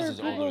just remember. Jaws is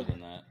people- older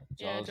than that.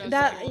 Yeah, Jaws Jaws is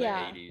That- like the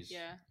yeah. 80s.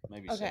 Yeah.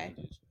 Maybe Okay.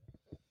 70s.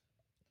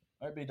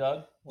 All right,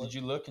 B-Dog. Did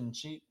you look and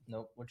cheat?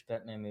 Nope. Which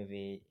Batman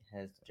movie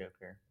has the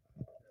Joker?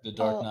 The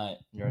Dark Oh. Knight.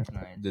 Dark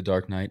Knight. The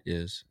Dark Knight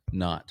is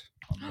not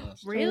on the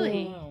list.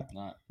 Really? Oh.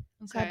 Not.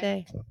 Sad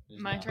Okay. day. Is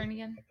My not. turn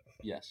again.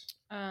 Yes.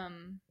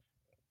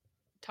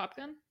 Top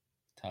Gun.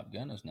 Top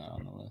Gun is not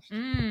on the list.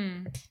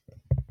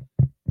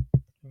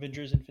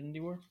 Avengers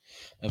Infinity War.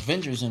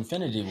 Avengers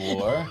Infinity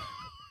War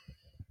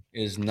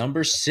is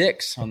number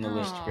 6 on the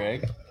list, Aw.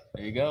 Greg.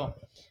 There you go.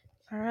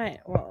 All right.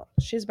 Well,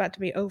 she's about to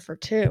be 0 for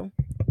 2.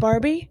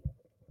 Barbie.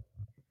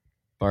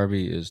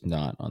 Barbie is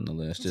not on the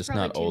list. It's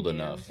probably not too old new.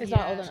 enough. It's Yeah,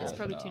 not old It's enough.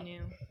 probably No. too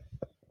new.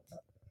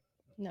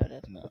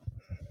 Noted. No.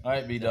 All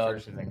right, The B-Dog.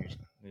 first Avengers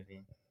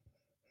movie.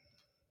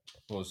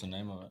 What was the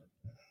name of it?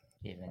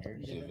 The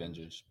Avengers. The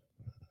Avengers.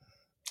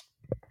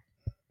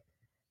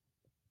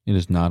 It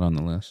is not on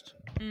the list.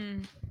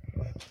 Mm.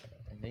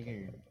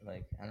 bigger,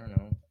 like, I don't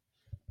know.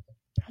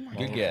 Oh my Good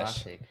Marvel guess.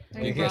 classic.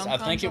 Any Good guess. I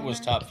rom-coms think it on was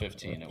there? top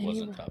 15. It Any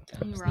wasn't top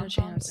 10. Any No rom-coms?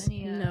 chance.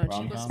 Any No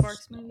Nicholas chance.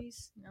 Sparks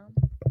movies? No.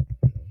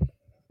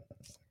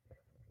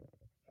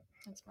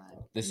 That's my.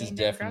 This is main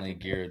definitely demographic.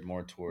 geared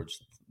more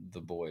towards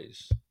the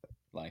boys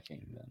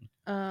liking than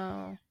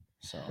Oh.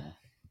 so.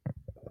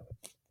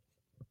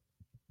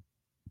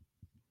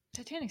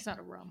 Titanic's not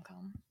a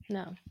rom-com.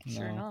 No.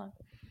 Sure No. not.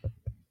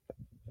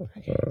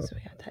 Okay, so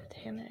we got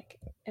Titanic,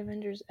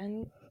 Avengers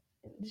End.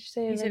 Did you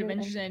say He said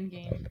Avengers Avengers End?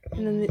 Endgame.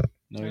 And then the,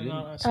 No, he No, didn't.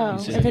 I said oh, You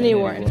said Infinity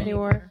War. Infinity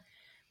War.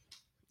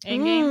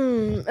 Infinity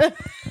War. Endgame.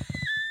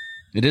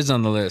 It is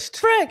on the list.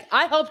 Frick!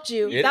 I helped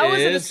you. It that was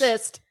an is.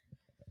 assist.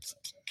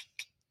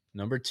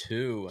 Number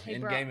 2. Hey,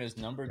 Endgame bro, is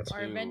number 2.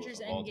 Are Avengers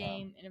of all time.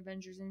 Endgame and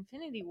Avengers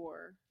Infinity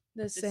War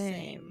The the same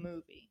same.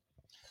 movie?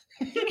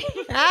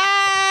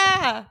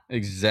 Ah!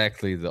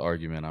 Exactly the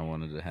argument I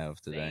wanted to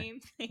have today.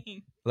 Same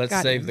thing. Let's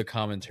Got save him. the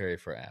commentary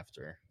for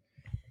after.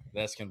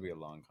 That's going to be a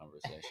long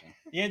conversation.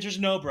 The answer's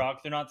no,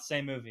 Brock. They're not the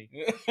same movie.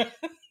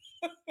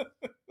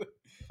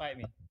 Fight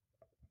me.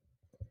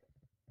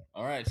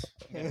 All right.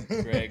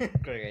 Greg.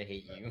 Greg, I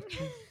hate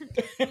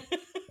you.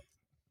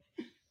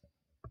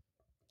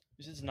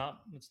 It's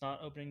not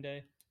opening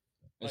day.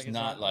 It's Like,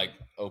 not like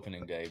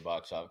opening day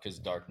box office because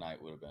Dark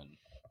Knight would have been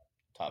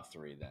top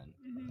 3 then.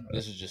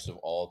 This is just of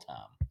all time.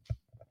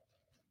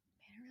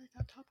 Man, I really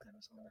thought Top Gun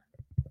was on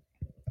that.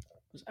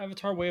 Was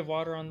Avatar: Way of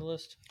Water on the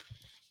list?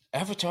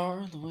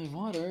 Avatar: The Way of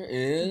Water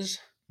is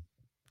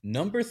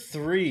number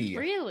 3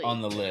 Really?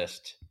 on the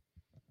list.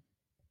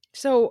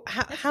 So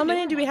That's how the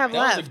many new do we one. have That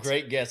left? was a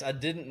great guess. I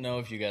didn't know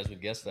if you guys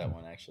would guess that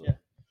one actually. Yeah.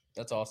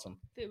 That's awesome.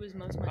 It was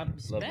most money love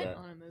spent that.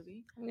 on a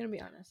movie. I'm gonna be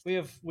honest. We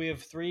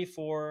have 3,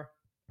 4,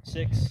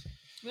 6.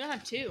 We don't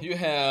have 2. You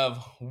have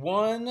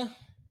 1,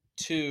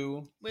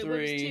 2, Wait, what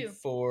was 3, 2?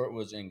 4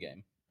 was in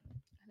game.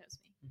 That's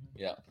me.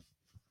 Yeah.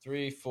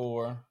 3,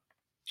 4,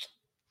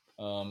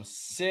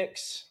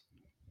 6,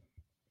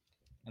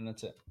 and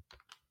that's it.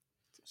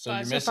 So Five.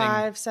 you're So missing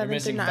 5, 7, you're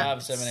missing through 5,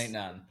 9. 7, 8,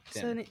 9,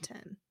 10. 7, 8,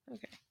 10.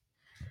 Okay.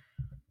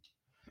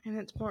 And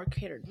it's more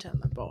catered to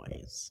the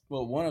boys.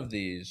 Well, one of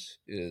these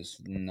is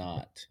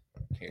not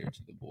catered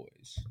to the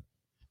boys.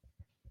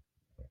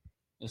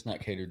 It's not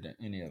catered to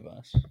any of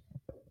us.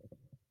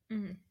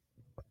 Mhm.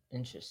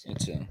 Interesting.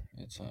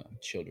 It's a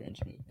children's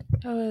movie.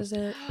 Oh, is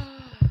it?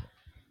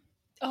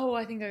 Oh,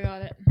 I think I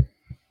got it.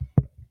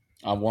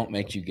 I won't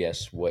make you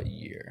guess what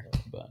year,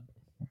 but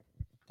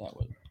that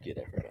would get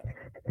everybody.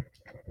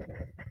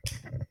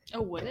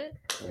 Oh, would it?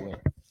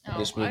 What? Oh,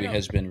 This I movie don't-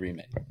 has been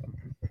remade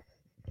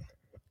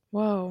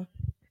Whoa.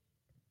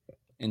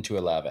 into a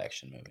live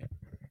action movie.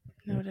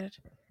 Noted.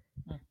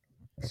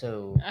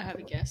 So, I have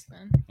a guess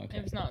then. Okay.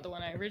 It was not the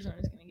one I originally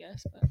was going to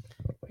guess, but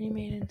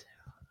Remade into.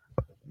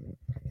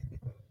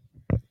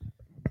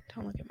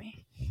 Don't look at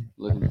me.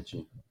 Looking at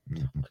you.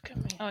 Look at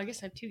me. oh, I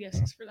guess I have 2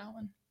 guesses for that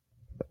one.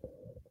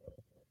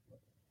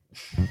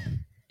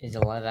 is the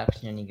live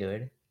action any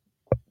good?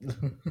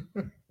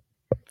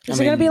 Is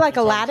it gonna be like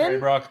Aladdin?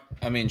 Brock.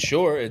 I mean,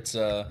 sure, it's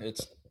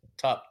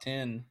top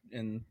 10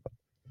 in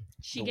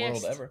She the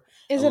guessed. world ever.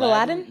 Is it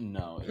Aladdin?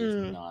 No, it is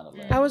Mm. not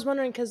Aladdin. I was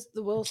wondering because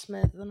the Will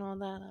Smith and all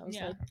that. I was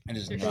Yeah. like, It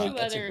is There's not. 2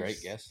 That's others. a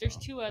great guess. There's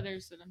though. 2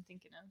 others that I'm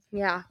thinking of.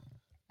 yeah.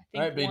 I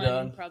think Alright, be one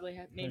done. probably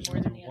made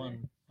more than the other.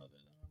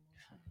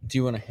 Do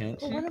you want a hint?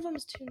 But one of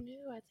them's too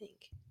new, I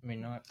think. I mean,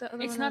 not The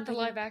other It's one not I'm the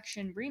thinking- live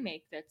action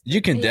remake. That's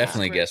You can Yeah.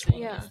 definitely guess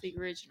one. Yeah. of It's the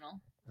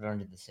original.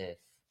 Revenge of the Sith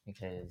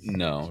because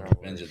No, Star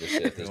Revenge Wars. of the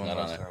Sith is Everyone not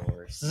loves on Star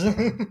Wars.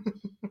 those.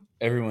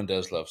 Everyone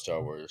does love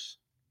Star Wars.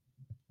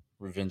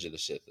 Revenge of the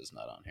Sith is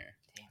not on here.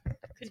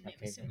 Couldn't my name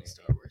a single favorite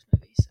Star Wars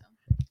movie. So,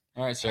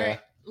 All right, all Sarah.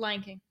 right,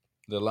 Lion King.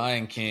 The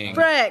Lion King,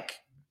 Frick!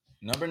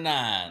 number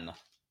 9,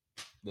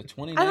 the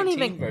 2019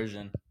 even-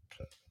 version.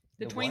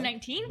 The The what?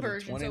 2019 The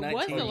version. So it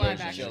was 2019 the live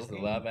version action. is the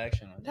live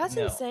action one. That's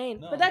No. insane.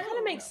 No. But that kind No.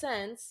 of makes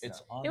sense.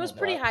 It's on It was the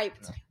pretty live-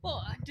 hyped.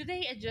 Well, do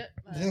they adjust?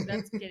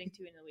 That's getting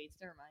too in the weeds.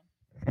 Never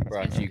mind.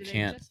 Brock, Do you they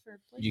can't. adjust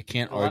for You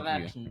can't The live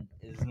argue. action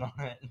is not.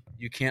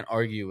 You can't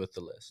argue with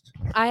the list.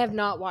 I have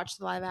not watched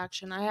the live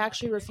action. I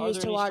actually Are refuse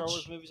there to any watch. Star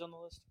Wars movies on the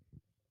list?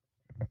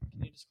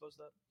 Can you disclose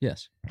that?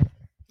 Yes.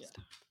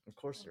 Of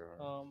course there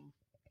are.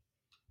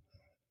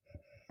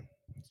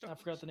 I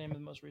forgot the name of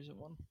the most recent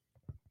one.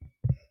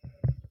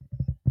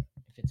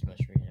 If it's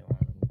most recent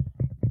one,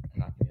 I'm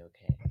not gonna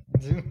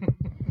be okay.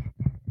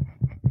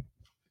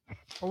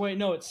 Or wait,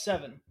 no, it's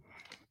 7.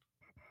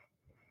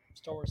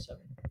 Star Wars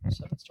 7.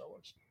 7 Star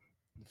Wars.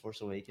 The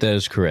Force Awakens. That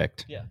is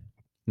correct. Yeah.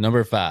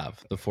 Number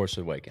 5, The Force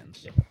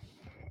Awakens. Yeah.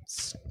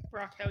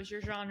 Brock, that was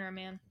your genre,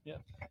 man.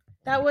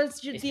 That was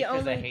It's the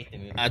because I only. hate the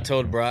movie. I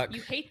told Brock.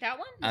 You hate that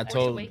one? I Force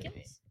told-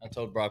 Awakens? I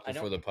told Brock I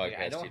before the don't- yeah,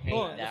 I podcast. don't he- hate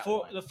Hold on, that the,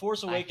 one. the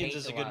Force I Awakens hate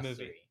is a the good last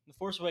movie. 3. The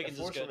Force The Awakens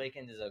Force is good.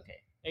 Awakens is okay.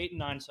 8 and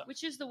 9 suck.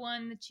 Which is the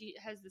one that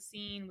has the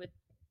scene with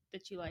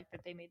that you like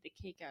that they made the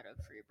cake out of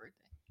for your birthday?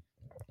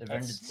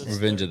 Revenge That's- of the that's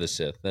Sith. Revenge of the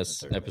Sith. That's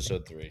The third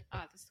episode 3.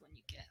 Ah, that's the one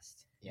you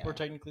guessed. Yeah. Or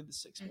technically the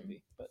 6th Mhm.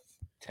 movie, but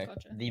Tech-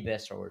 Gotcha. The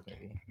best Star Wars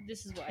movie.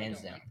 This is why Hands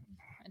I don't down. like them.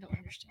 I don't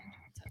understand.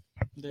 what's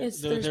happening.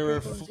 There's There were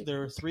prequels and there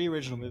were 3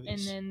 original And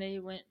movies, then they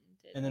went.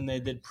 and then they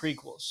did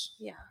prequels,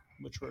 Yeah.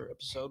 which were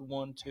episode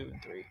 1, 2,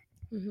 and 3,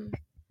 Mm-hmm.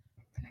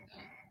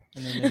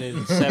 and then they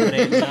did 7,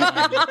 8, and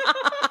 9.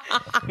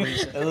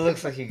 It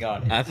looks like you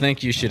got it. I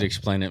think you should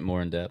explain it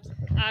more in depth.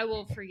 I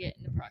will forget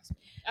in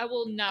approximately. I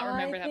will not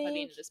remember that by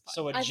the end of this podcast.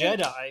 So a I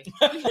think-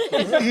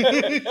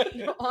 Jedi.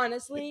 No,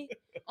 honestly,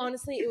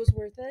 it was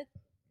worth it.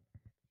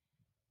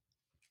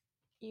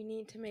 You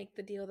need to make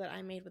the deal that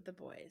I made with the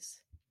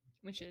boys.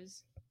 Which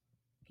is.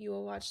 You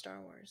will watch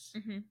Star Wars.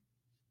 Mm-hmm.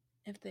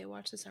 If they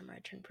watch The Summer I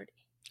Turned Pretty.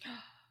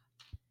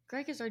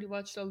 Greg has already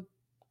watched a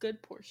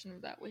good portion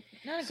of that with me.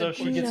 Not a So good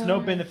she portion. gets no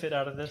benefit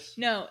out of this.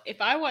 No,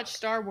 if I watch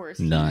Star Wars,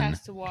 None. he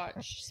has to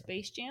watch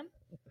Space Jam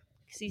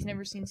because he's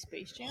never seen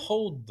Space Jam.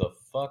 Hold the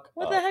fuck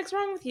What up. the heck's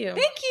wrong with you?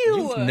 Thank you.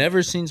 You've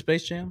never seen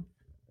Space Jam?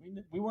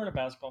 We weren't a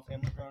basketball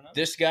family growing up.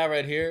 This guy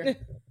right here,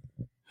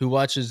 who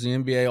watches the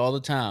NBA all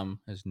the time,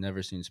 has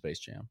never seen Space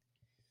Jam.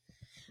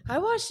 I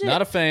watched it.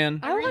 Not a fan.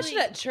 I watched it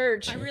at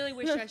church. I really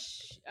wish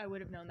I would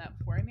have known that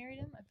before I married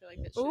him. I feel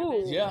like that should Ooh.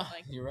 have been Yeah,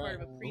 like you're part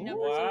right. of a prenup Ooh,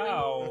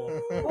 or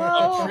something. wow.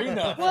 Well, A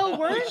prenup. well, Holy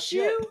weren't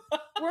shit.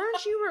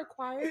 you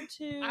required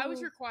to? I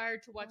was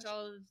required to watch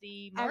all of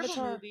the Marvel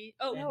Avatar. movies.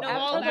 Oh, No, no,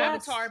 all of Avatar.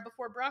 Avatar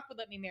before Brock would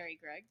let me marry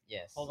Greg.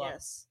 Yes. Hold on.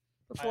 Yes.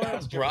 I Before.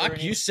 asked if Brock, there were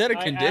any- you set a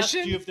I condition?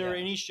 asked you if there were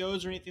Yeah. any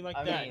shows or anything like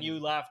I that, and mean- you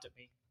laughed at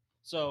me.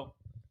 So,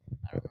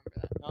 I don't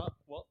remember that.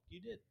 well,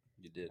 you did.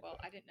 You did. Well,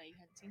 I didn't know you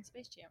hadn't seen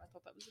Space Jam. I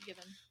thought that was a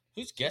given.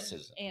 Whose guess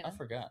is it? Anna. I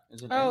forgot.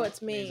 Is it Oh, Anna? it's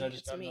me. Means I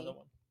just It's got me. another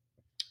one.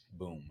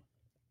 Boom.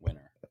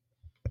 Winner.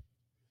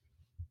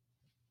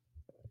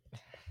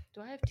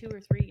 Do I have 2 or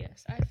 3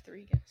 guesses? I have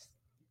 3 guesses.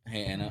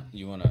 Hey Anna,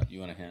 you wanna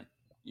hint?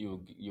 You'll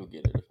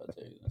get it if I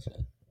tell you that's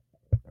it.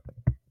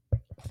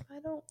 I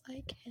don't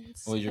like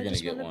hints. Well, you're I gonna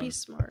just get want to be one.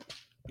 smart.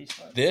 Be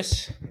smart.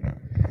 This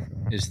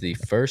is the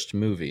first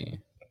movie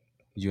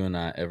you and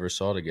I ever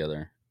saw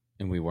together,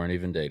 and we weren't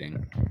even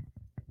dating.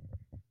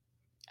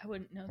 I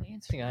wouldn't know the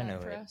answer think to I that know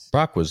for it. us.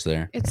 Brock was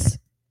there. It's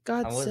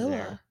was Godzilla.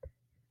 there.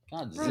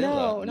 Godzilla.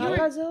 No, not Nope.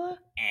 Godzilla.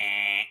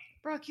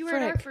 Brock, you were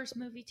at our Frick. first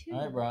movie too.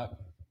 All right, Brock.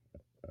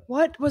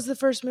 What was the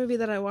first movie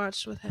that I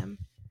watched with him?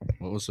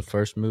 What was the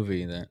first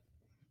movie that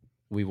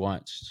we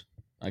watched?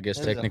 I guess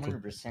There's technically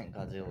 100%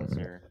 Godzilla,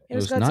 sir. It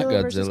was was not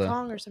Godzilla versus Godzilla.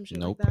 Kong or some shit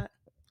Nope. like that.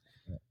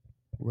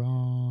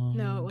 wrong.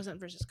 No, it wasn't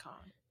versus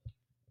Kong.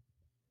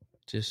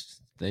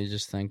 They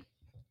just think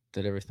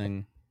that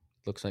everything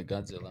looks like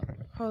Godzilla.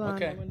 Hold on.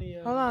 Okay.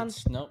 Hold on.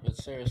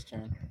 It's Sarah's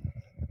turn.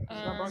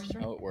 Um,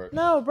 Oh, it worked.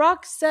 No,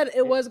 Brock said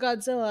it was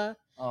Godzilla.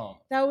 Oh,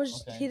 That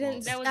was Okay, he well-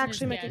 didn't That wasn't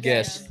actually his make a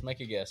guess. guess. guess. Make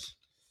a guess.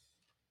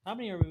 How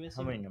many are we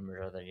missing? How many numbers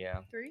are there? Yeah.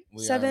 3?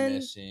 We are 7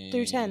 missing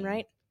through 10,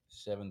 right?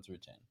 7 through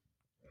 10.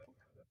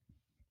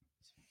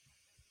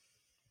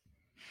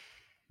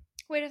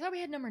 Wait, I thought we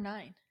had number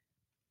 9.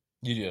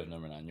 You do have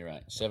number 9. You're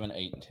right. 7,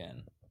 8, and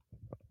 10.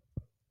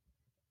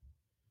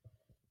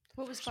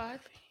 What was 5?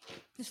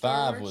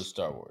 5 was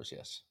Star Wars.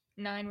 Yes.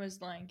 9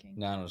 was Lion King.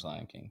 9 was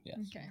Lion King. Yes.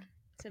 Okay.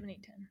 7,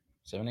 8, 10.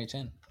 7, 8,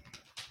 10. Here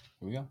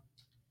we go.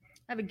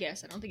 I have a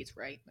guess. I don't think it's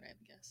right, but I have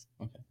a guess.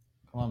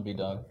 Come on, B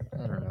Dog. I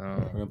don't We're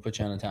know. gonna put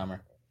you on a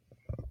timer.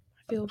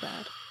 I feel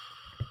bad.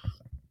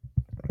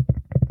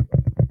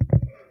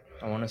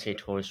 I want to say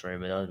Toy Story,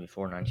 but that was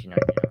before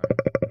 1999.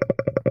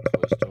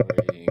 Toy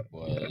Story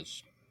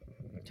was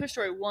Toy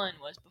Story 1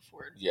 was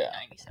before Yeah.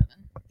 97.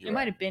 You're It might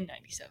right. have been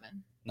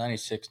 97.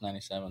 96,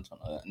 97,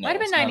 something like that. No, might have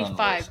been it's not on the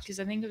 95 list. because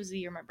I think it was the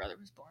year my brother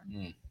was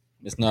born.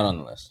 It's not on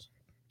the list.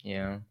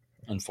 Yeah.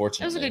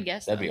 Unfortunately, That was a good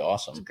guess. That'd though. be It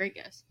was a awesome. great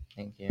guess.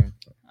 Thank you.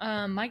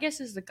 My guess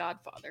is The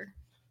Godfather.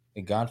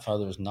 The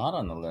Godfather is not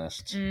on the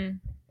list.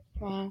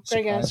 Wow.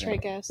 Great guess. Surprising.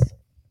 Great guess.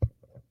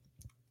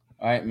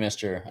 All right,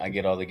 Mister. I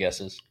get all the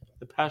guesses.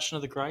 The Passion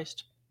of the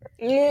Christ.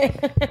 I'm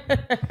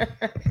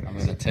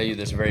going to tell you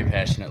this very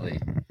passionately.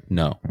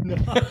 No. No,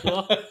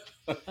 well,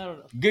 I don't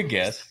know. Good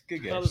guess.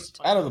 Good That was guess. a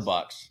tough Out of the guess.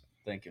 box.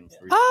 Thinking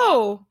for you.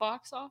 Oh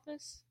Box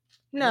office?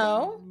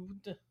 no!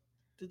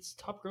 It's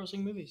top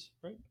grossing movies,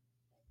 right?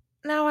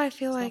 Now I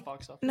feel It's not like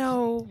box office.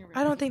 no. You're right.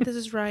 I don't think this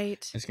is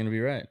right. It's going to be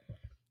right.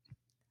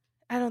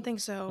 I don't think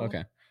so.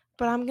 Okay.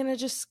 But I'm gonna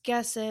just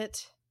guess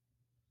it.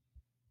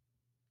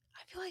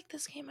 I feel like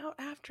this came out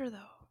after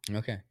though.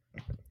 Okay.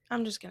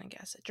 I'm just gonna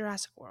guess it.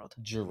 Jurassic World.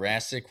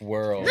 Jurassic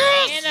World.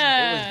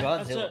 Anna! It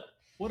was That's Godzilla. it.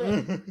 What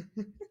a,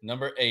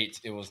 Number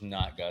 8. It was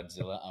not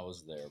Godzilla. I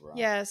was there, bro.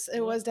 Yes,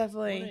 it was what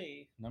definitely.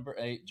 a Number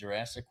 8,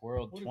 Jurassic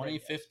World, What a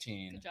great guess.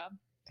 2015. Good job.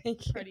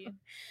 Thank you. Proud of you.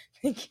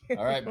 Thank you.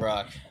 All right,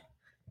 Brock.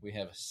 We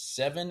have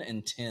 7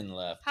 and 10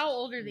 left. How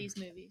old are these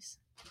movies?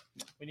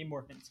 we need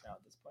more hints now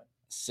at this point.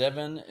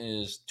 7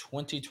 is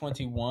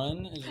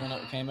 2021 is when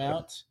it came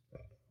out.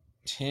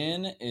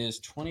 10 is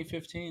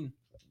 2015.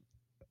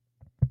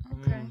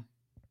 Okay. Mm.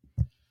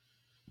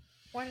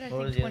 Why did I What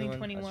was think the other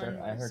one? 2021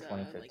 I heard was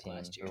 2015. like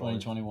last year?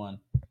 2021.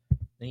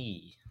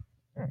 Hey.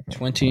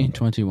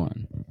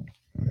 2021.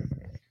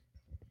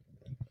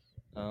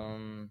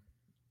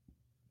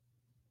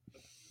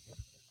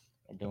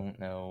 I don't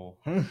know.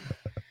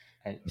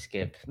 I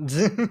skip.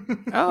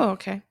 Oh,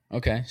 okay.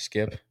 Okay,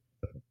 skip.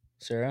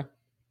 Sarah?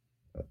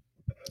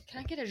 Can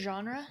I get a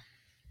genre?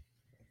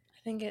 I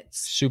think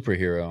it's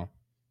Superhero.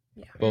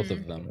 Yeah. Both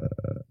of them.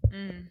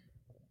 Mm.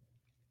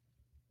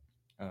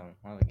 Oh,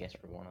 I have a guess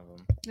for one of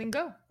them. Then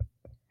go.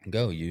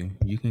 Go, you.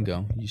 You can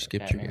go. You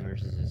skipped your Batman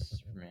guess.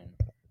 versus Superman.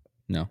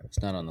 No,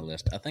 it's not on the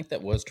list. I think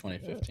that was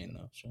 2015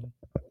 though. So,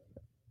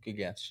 good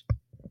guess.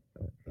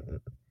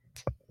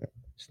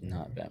 It's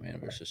not Batman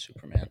versus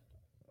Superman.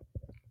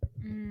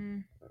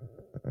 Mm.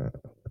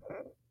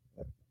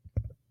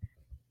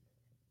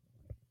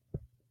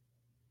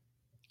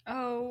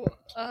 Oh,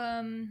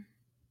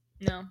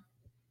 no.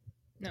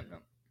 Nope,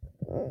 nope.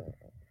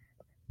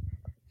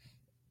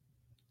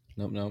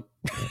 Nope.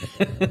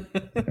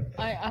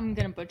 I'm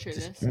gonna butcher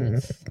this.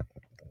 It's,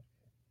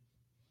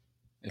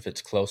 If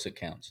it's close, it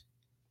counts.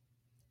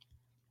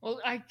 well,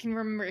 I can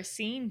remember a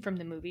scene from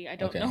the movie. I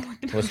don't Okay. know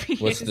what the What's-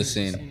 movie what's is. the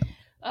scene?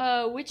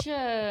 Which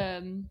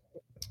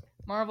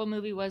Marvel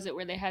movie was it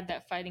where they had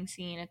that fighting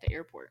scene at the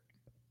airport?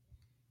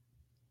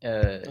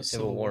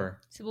 Civil War.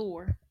 Civil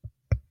War.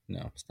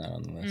 No, it's not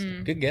on the list.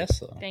 Mm. Good guess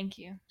though. Thank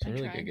you. It's a I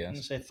really tried. good I'm gonna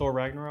guess. say Thor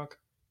Ragnarok.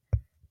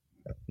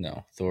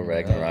 No, Thor No,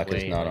 Ragnarok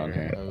is way not on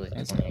later. here. That was like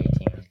That's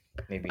 2018.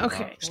 Maybe.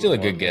 Okay. not. Still a Or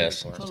good maybe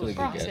guess. before. Still a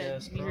Brock good guess.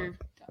 said Yes, you were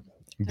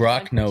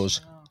Brock like knows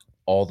this.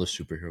 all the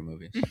superhero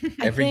movies.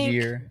 Every think-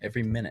 year,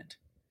 every minute.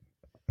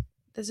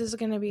 This is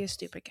gonna be a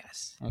stupid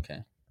guess. Okay.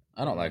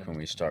 I don't like when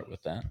we start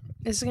with that.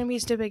 This is gonna be a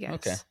stupid guess.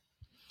 Okay.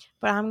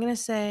 But I'm gonna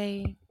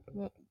say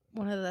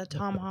one of the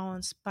Tom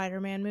Holland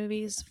Spider-Man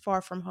movies,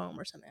 Far From Home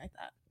or something like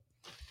that.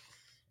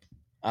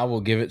 I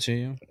will give it to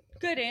you.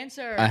 Good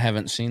answer. I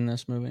haven't seen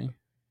this movie.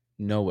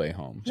 No Way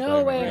Home.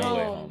 No Way No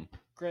Way Home. Home.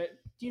 Great.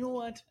 Do you know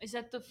what? Is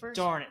that the first?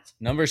 Darn it.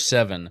 Number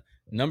 7.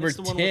 Number It's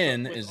the one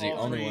 10 with is the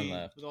all only three- one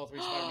left. With all three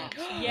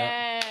Spider-Man.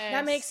 Yes.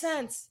 That makes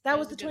sense. That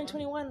was the was a good one.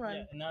 2021 run.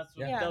 Yeah, and that's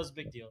Yeah. that was a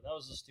big deal. That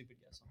was a stupid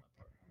guess on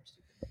my part. I'm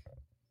stupid.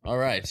 All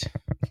right.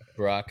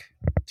 Brock,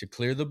 to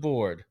clear the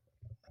board,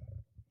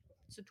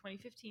 It's a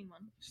 2015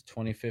 one. it's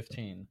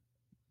 2015.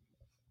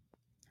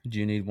 Do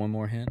you need one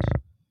more hint?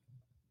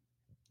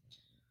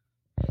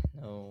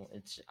 No,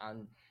 it's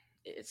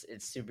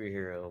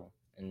superhero,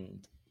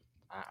 and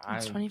I'm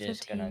It's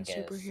just 2015 gonna guess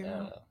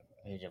superhero.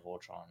 Age of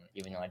Ultron,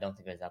 even though I don't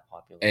think it was that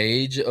popular.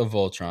 Age of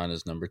Ultron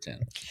is number 10.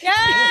 Yeah!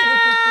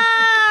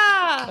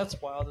 That's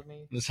wild to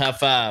me. Let's high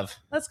five.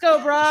 Let's go,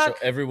 So Brock.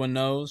 everyone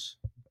knows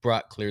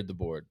Brock cleared the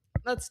board,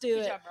 Let's do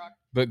Good it. job, Brock.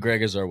 but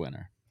Greg is our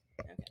winner.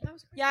 That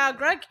was pretty Yeah, good.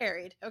 Greg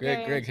carried.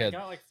 Okay. Greg I had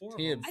got like 4 of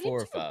he had them. I did 4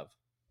 or too. 5. I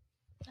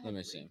Let had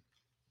me three. see.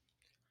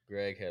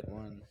 Greg had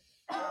 1,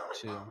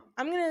 2,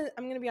 I'm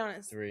gonna be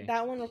honest. 3.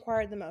 That one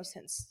required the most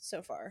hints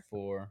so far,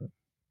 4.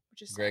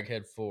 which is Greg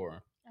had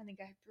 4. I think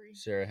I had 3.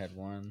 Sarah had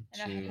 1,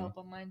 And I had 2, help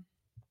on mine.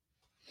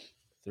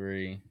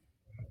 3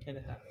 And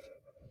a half.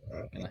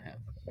 and a half.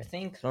 I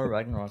think Thor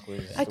Ragnarok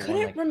was. I the one,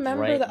 couldn't like,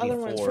 remember right the other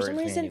ones. For before some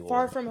reason, Infinity Far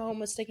War. From Home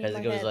was sticking in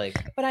Because my it was head.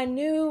 like, But I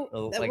knew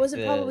oh, that like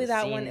wasn't the probably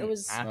that one. scene It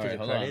was. after All right, the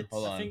hold on, credits.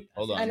 hold I on, think-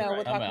 hold on. I know You're we're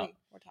right. Time talking. out.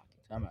 We're talking.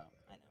 Time out.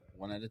 I know.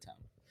 One at a time.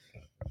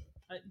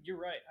 You're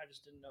right. I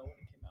just didn't know when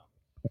it came out.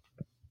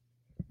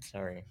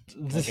 Sorry.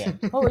 Okay.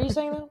 What were you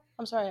saying though?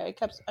 I'm sorry.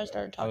 I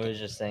started I talking. was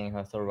just saying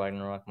how Thor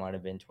Ragnarok might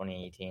have been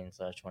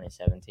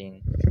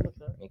 2018/2017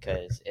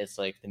 because it's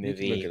like the You can look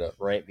movie it up.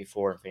 right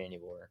before Infinity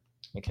War.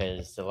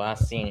 Because the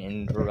last scene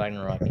in Thor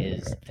Ragnarok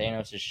is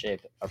Thanos'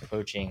 ship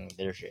approaching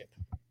their ship.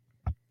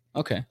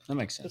 Okay, that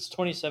makes sense. It's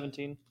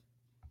 2017.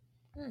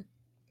 Hmm.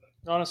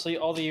 Honestly,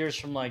 all the years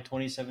from like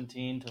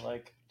 2017 to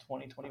like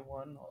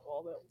 2021,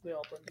 all that they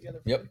all blend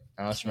together. Yep.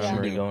 I also Yeah.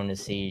 remember going to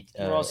see.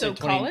 We're all So saying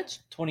 20 college?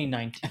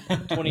 2019,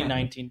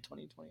 2019,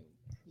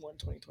 2021,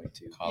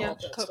 2022. College. all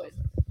that COVID. stuff.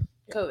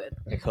 COVID.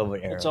 the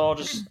COVID era. It's all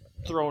just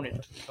thrown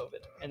into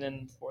COVID, and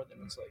then before then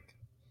it's like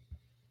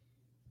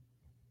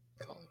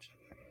college.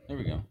 There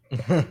we go.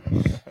 I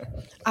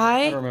don't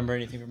I remember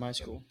anything from my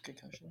school.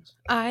 Concussions.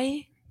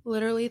 I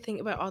literally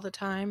think about all the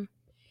time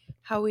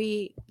how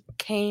we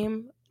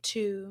came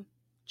to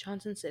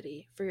Johnson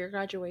City for your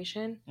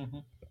graduation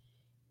Mhm.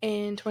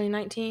 in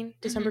 2019,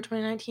 December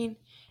 2019,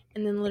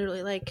 and then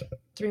literally like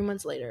 3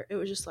 months later, it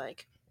was just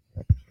like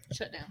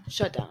Shut down.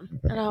 shut down,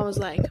 and I was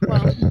like,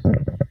 well,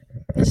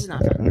 this is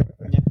not fun.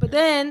 Yeah. But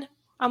then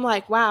I'm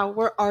like, wow,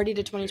 we're already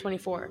to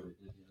 2024.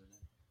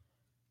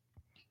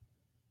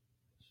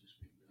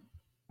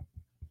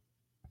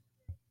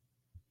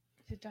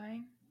 Is it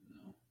dying?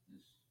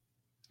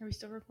 Are we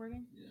still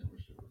recording? Yeah, we're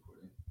still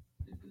recording.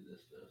 They did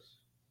this to us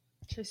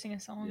Should I sing a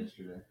song?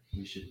 yesterday.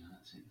 We should not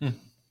see Hmm.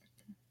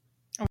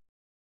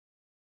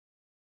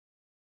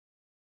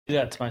 Do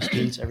that to my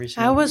students every I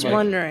single. was like,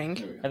 wondering.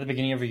 at the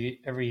beginning of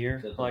every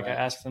year. Like I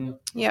ask them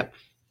Yep.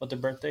 what their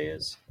birthday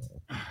is,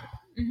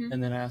 Mhm.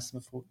 and then I ask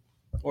them if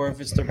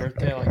it's their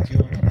birthday.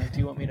 Do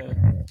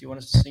you want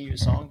us to sing you a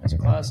song as a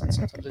class? And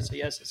sometimes they say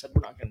yes. I said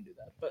we're not going to do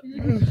that, but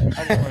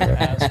I just wanted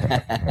to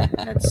ask.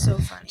 That's so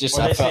funny. Just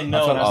Or I they felt, say no, I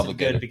felt and I said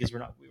obligated. good because we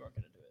weren't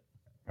going to do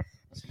it.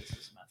 I said this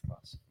is a math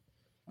class.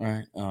 All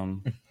right,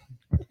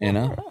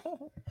 Anna,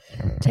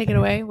 Take it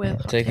away with.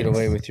 hot take it takes.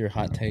 away with your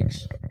hot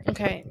takes.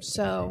 Okay,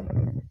 so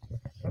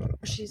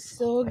she's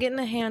still getting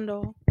a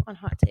handle on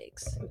hot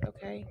takes.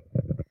 Okay,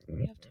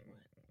 we have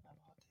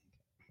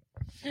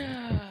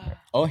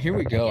Oh, here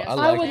we go. Yes, I I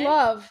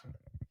like.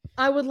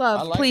 I would love.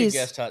 I like please. a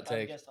guest hot I have a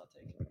take. guest hot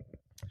take.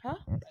 Huh?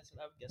 I said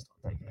I have a guest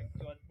hot take.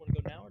 Do I want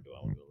to go now or do I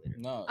want to go later?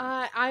 No,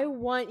 I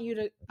want you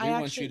to. We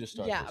want you to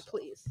start Yeah, this off.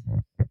 please.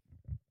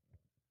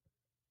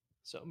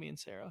 So me and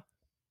Sarah,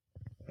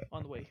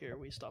 on the way here,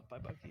 we stopped by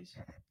Buc-ee's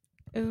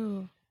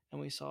Ooh. and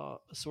we saw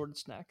assorted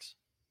snacks.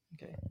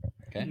 Okay.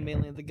 Okay.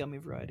 Mainly the gummy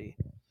variety.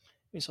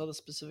 We saw the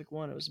specific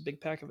one. It was a big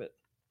pack of it.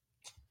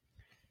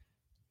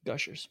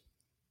 Gushers.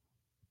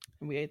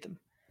 And we ate them.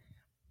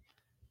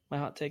 My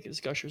hot take is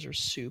Gushers are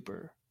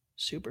super,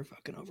 super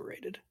fucking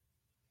overrated.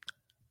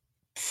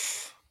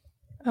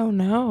 Oh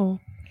no.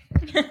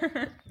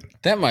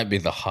 that might be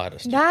the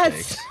hottest. of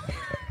That's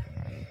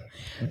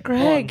takes.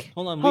 Greg.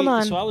 Hold on. Hold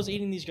on. So I was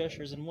eating these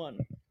Gushers in one.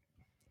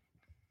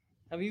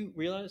 Have you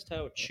realized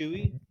how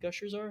chewy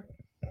Gushers are?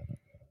 Well,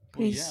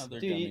 Please. yeah, they're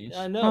Dude, gummies.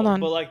 I know, Hold on.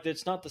 but like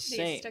it's not the They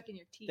same. get stuck in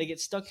your teeth. They get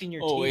stuck in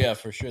your Oh teeth. yeah,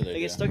 for sure They do.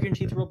 get stuck in your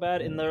teeth real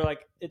bad, and they're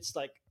like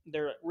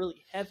they're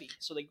really heavy,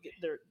 so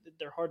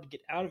they're hard to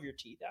get out of your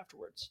teeth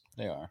afterwards.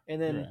 They are.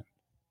 And then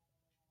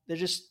You're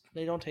right.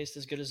 they don't taste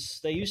as good as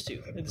they used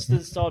to. It's the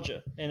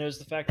nostalgia, and it was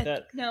the fact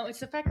that No, it's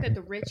the fact that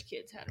the rich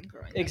kids had them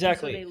growing up.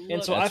 exactly.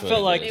 And so I That's what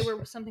felt it like is. they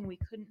were something we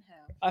couldn't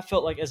have. I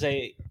felt like as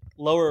a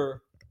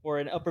lower or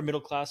an upper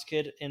middle class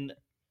kid in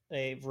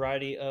a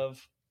variety of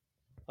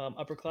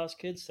upper class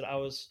kids that I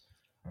was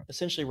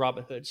essentially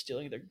Robin Hood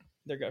stealing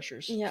their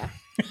Gushers. Yeah.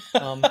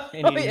 And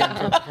eating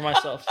them for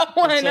myself. Oh,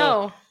 And I so-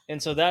 know.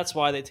 And so that's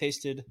why they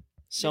tasted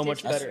so They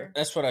much tasted better.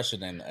 That's what I should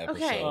name the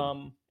episode.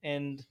 Okay.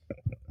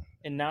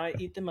 And now I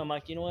eat them. I'm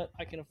like, you know what?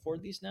 I can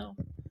afford these now.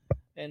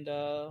 And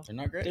They're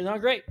not great. they're not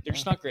great. They're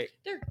just not great.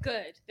 They're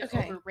good. They're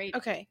Okay. overrated.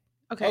 Okay.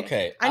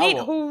 Okay, I need.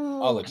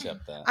 I'll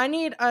accept that. I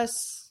need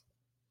us.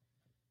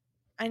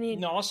 I need.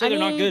 No, I'll say they're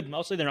not good.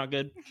 I'll say they're not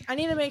good. I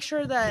need to make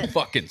sure that.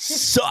 Fucking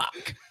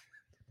suck.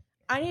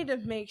 I need to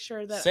make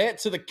sure that. Say it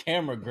to the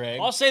camera, Greg.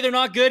 I'll say they're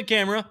not good,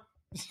 camera.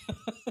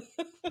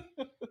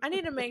 I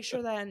need to make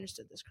sure that I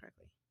understood this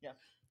correctly. Yeah.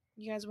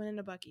 You guys went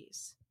into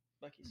Buc-ee's,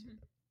 Buc-ee's.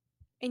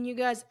 and you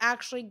guys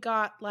actually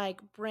got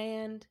like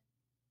brand.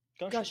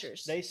 Gushers.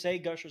 Gushers. They say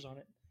Gushers on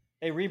it.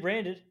 They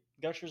rebranded.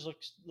 Gushers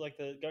looks like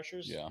the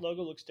Gushers Yeah.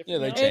 logo looks Yeah,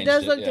 different. they now. changed It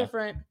does it, look yeah.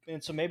 different.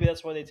 And so maybe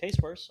that's why they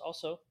taste worse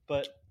also.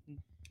 But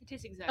It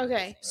tastes exactly the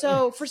Okay, same.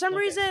 so for some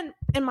Okay. reason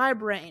in my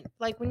brain,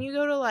 like when you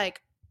go to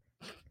like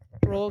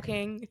Roll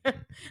King,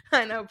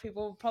 I know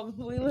people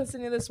probably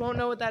listening to this won't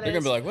know what that They're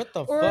is. gonna be like, "What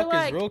the Or fuck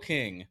like- is Roll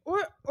King?"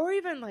 or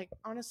even like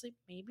honestly,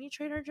 maybe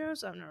Trader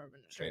Joe's. I've never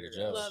been to Trader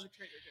Trader Joe's. Love a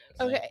Trader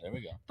Joe's. Okay. There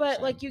we go. But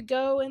Same. like you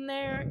go in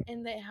there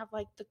and they have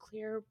like the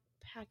clear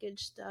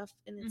package stuff,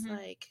 and it's Mhm.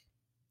 like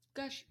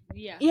Gosh,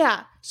 yeah.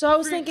 yeah. So I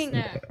was Fruit thinking.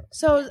 snack.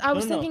 So I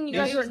was No, thinking you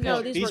guys These were were no.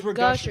 Gushers. These were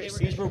Gushers. Gushers.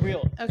 These were real.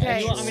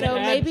 Okay, And I'm so gonna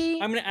add,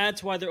 maybe- I'm gonna add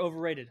to why they're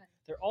overrated.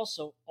 They're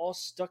also all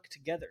stuck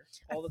together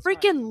I all the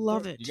freaking time.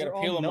 love They're- it. You gotta they're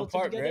all peel 'em melted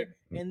apart, together,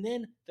 Greg. and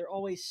then they're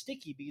always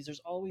sticky because there's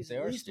always They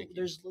at are least sticky.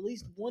 there's at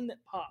least one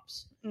that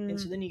pops, and Mm.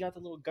 so then you got the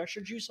little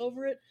Gusher juice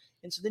over it,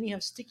 and so then you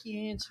have sticky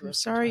hands. for the I'm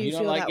rest of the sorry time. you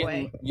don't feel like that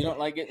getting way. you don't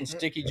like getting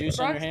sticky juice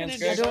on your Brock's hands,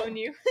 gonna Greg. disown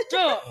you.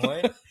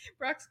 What?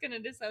 Brock's gonna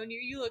disown you.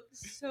 You look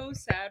so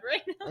sad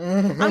right now.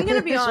 I'm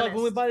gonna be So honest. like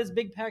when we buy this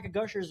big pack of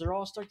Gushers, they're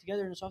all stuck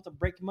together, and so I have to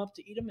break them up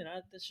to eat them, and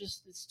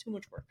it's too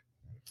much work.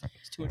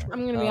 It's too much work.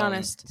 I'm gonna be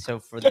honest. So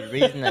for the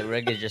reason that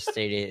Greg has just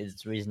stated is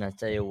the reason I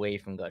stay away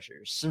from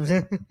Gushers.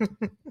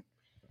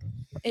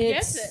 It's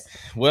Guess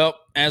it. Well,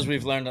 as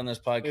we've learned on this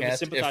We have a podcast,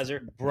 sympathizer.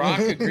 if Brock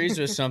agrees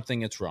with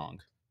something, it's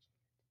wrong.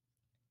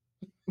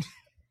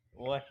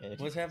 What?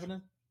 What's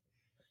happening?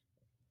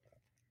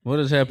 What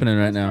is happening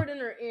right now? whispered in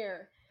her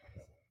ear.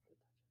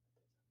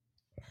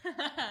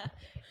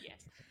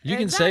 Yes. You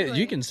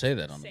Exactly. can say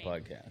that on the Same.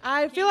 podcast.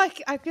 I feel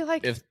like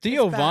If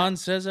Theo it's bad. Vaughn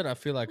says it, I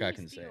feel like Who I is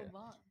can say Theo it.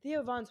 Vaughn?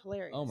 Theo Vaughn's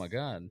hilarious. Oh my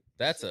god,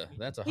 that's a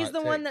He's hot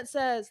the one take. that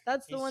says.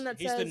 That's the one that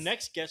He's says. the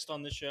next guest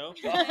on the show.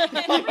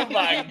 Oh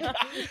my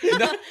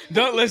god!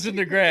 Don't listen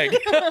to Greg.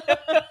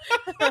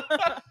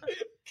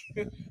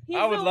 He's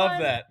I would the love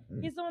one- that.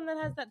 He's the one that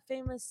has that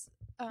famous.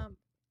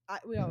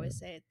 We always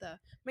say it. The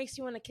makes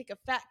you want to kick a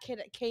fat kid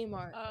at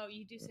Kmart. Oh,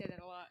 you do say that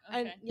a lot.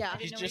 And- Okay. yeah. I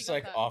didn't He's know where just you got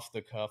like that. off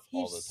the cuff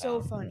all the time. He's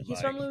so funny.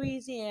 He's from Like,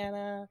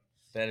 Louisiana.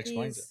 That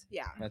explains it. He's,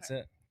 yeah, That's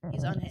it.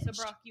 he's unhinged.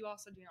 So Brock, you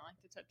also do not like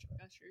to touch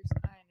Gushers.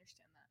 I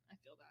understand that. I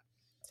feel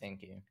that.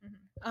 Thank you.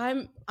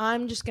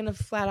 I'm just gonna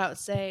flat out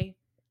say.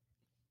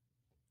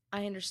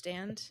 I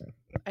understand.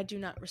 I do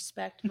not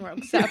respect nor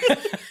accept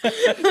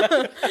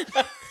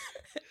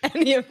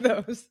any of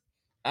those.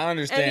 I Any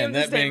understand. of the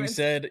That being statements.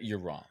 said, you're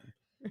wrong.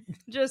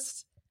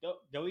 Just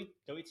Go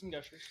eat some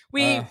Gushers.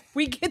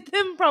 we get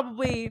them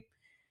probably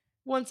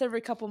once every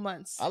couple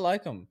months. I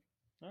like them.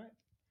 All right.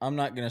 I'm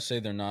not gonna say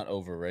they're not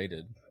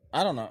overrated.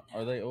 I don't know.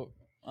 Are they? I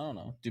don't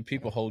know. Do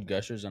people hold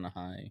Gushers in a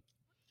high?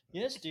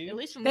 Yes, dude. At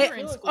least when They- we were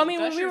in I school.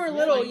 mean, when we Gushers were was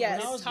little, like yes.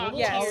 When I was top little,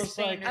 Yes. I tier was like,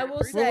 standard I will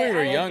fruit. say- When we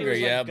were I like- younger, It was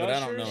yeah, like but I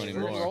don't know Gushers,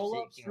 anymore.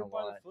 Roll-ups, Taking a fruit by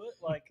the lot. foot,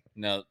 like,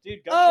 No, dude.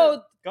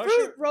 Oh, Gusher.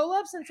 fruit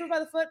roll-ups and fruit by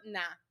the foot? Nah.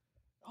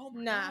 Oh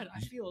my Nah. god, I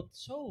feel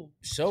so.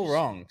 so just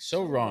wrong. So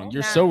so wrong. wrong.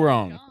 You're Nah. so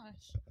wrong.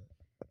 Gosh.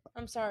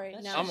 I'm sorry.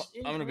 That's No. I'm just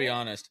going to be incorrect.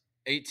 honest.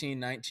 18,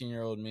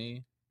 19-year-old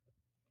me,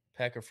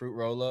 pack of fruit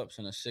roll-ups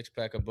and a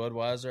 6-pack of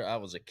Budweiser, I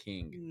was a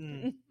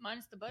king.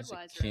 Minus the He's a Budweiser.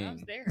 I was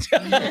king. there.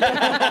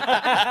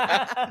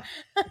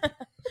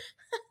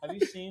 Have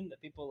you seen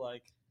that people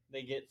like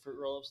they get fruit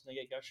roll-ups and they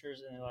get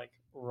gushers and they like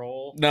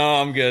roll? No,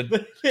 I'm good.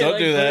 They, Don't like,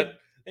 do that.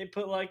 They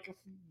put like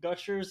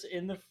gushers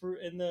in the fruit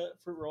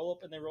roll-up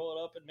and they roll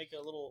it up and make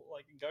a little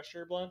like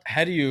gusher blunt.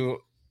 How do you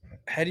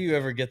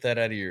ever get that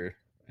out of your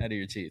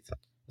teeth?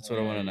 That's what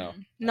I want to know.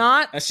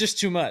 Not That's just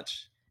too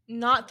much.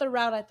 the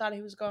route I thought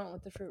he was going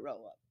with the fruit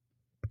roll up.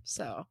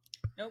 So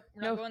Nope,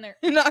 we're Nope. not going there.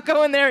 not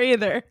going there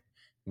either.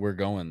 We're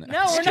going there.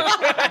 No, we're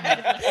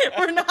not.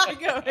 We're not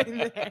going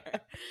there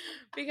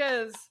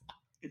because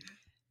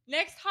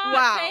Next hot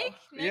Wow.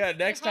 take.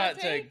 Next hot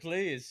take,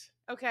 please.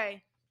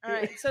 okay, all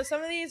right. So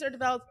some of these are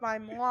developed by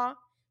moi.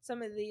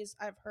 Some of these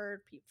I've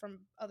heard from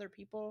other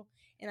people,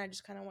 and I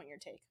just kind of want your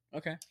take.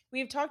 Okay.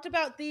 We've talked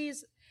about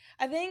these,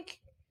 I think,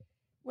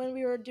 when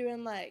we were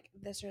doing like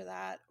this or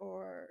that,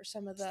 or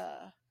some of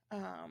the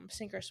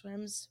sink or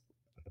swims.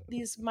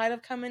 These might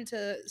have come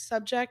into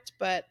subject,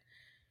 but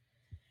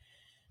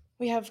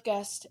we have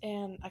guests,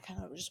 and I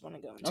kind of just want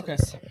to go into Okay.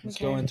 this. Let's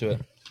go into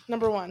it.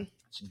 Number one.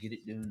 Let's get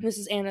it done. This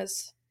is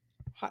Anna's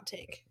hot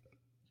take,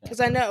 because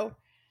I know,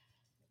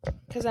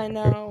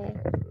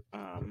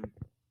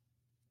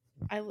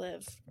 I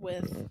live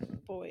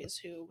with boys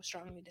who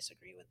strongly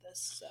disagree with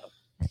this.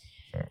 So,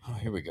 Oh,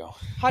 here we go.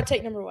 hot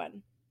take number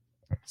one: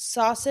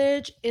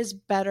 sausage is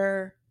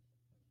better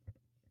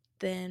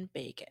than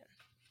bacon.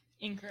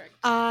 Incorrect.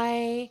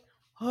 I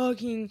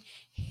fucking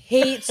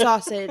hate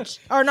sausage,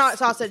 or not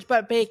sausage,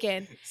 but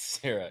bacon.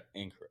 Sarah,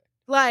 incorrect.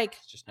 Like,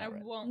 It's just I not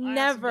right. won't. I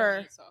Never. also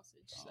don't eat sausage.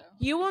 So.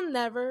 you will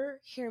never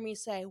hear me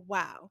say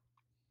 "wow,"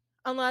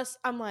 unless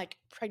I'm like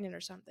pregnant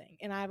or something,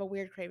 and I have a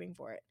weird craving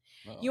for it.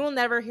 Uh-oh. You will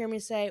never hear me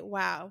say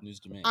 "wow." News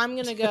to me. I'm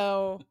gonna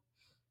go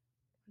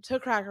to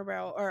Cracker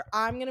Barrel, or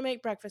I'm gonna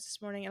make breakfast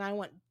this morning, and I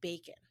want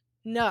bacon.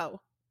 No.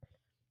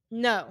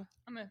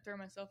 I'm gonna throw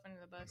myself under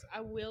the bus.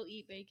 I will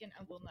eat bacon.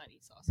 I will not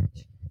eat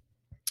sausage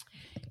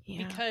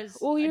Yeah. because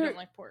Well, I you're- don't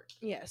like pork.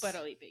 Yes. But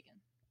I'll eat bacon.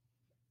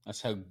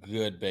 That's how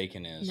good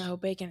bacon is. No,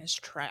 bacon is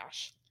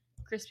trash.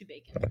 Crispy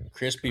bacon.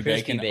 Crispy, Crispy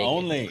bacon, bacon.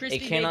 only. Crispy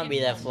It cannot be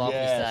bacon. that floppy,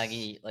 Yes.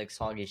 saggy, like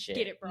soggy shit.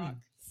 Get it, Brock.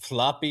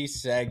 Floppy,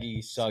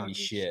 saggy, soggy Soggy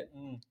shit.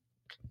 Mm.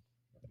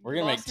 We're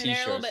going to make Lost in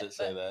there a little t-shirts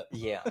bit, that say but-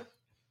 Yeah.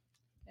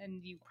 And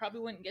you probably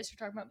wouldn't guess you're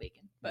talking about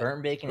bacon. But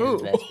Burnt bacon Ooh.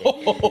 is the best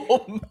bacon.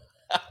 Oh, my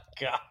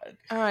God.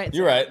 All right.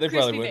 You're right. They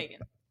probably crispy would.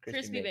 bacon.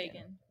 Crispy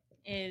bacon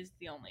is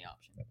the only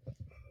option.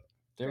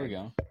 There we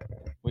go.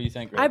 What do you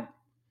think, I Ray?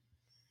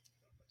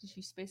 Did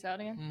you space out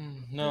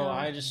again? No, No.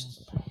 I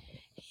just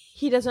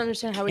He doesn't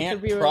understand how we Can't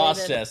could be related.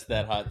 process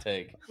that hot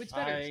take. Which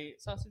better, I-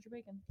 sausage or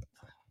bacon?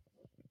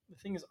 the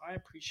thing is I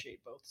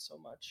appreciate both so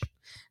much.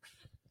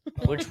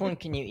 Which one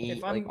can you eat?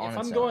 If I'm like, on if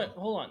its I'm going, own?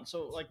 hold on.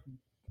 So like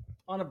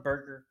on a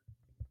burger,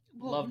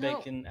 Well, love no.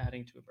 bacon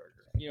adding to a burger.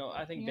 You know,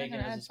 I think You're not bacon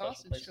gonna has add a special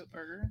sausage place. to a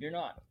burger. You're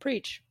not.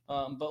 Preach.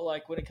 But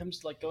like when it comes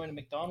to like going to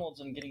McDonald's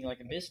and getting like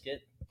a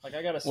biscuit, like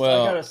I got a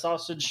Well-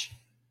 sausage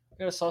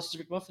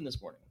McMuffin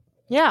this morning.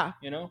 Yeah.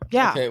 You know,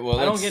 Yeah. Okay, well,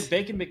 I don't let's- get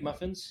bacon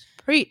McMuffins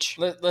Preach.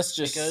 Let's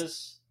just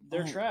because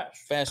they're Oh. trash.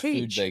 fast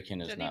Preach. food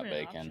bacon Is is that not even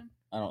an bacon. option?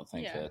 I don't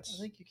think Yeah. I that's.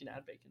 think you can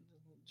add bacon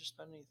to just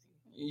about anything.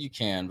 You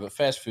can, but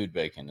fast food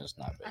bacon is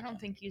not bacon. I don't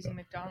think using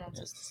McDonald's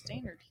is the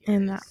standard here.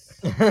 And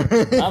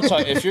that- I'm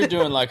sorry. If you're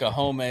doing like a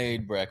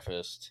homemade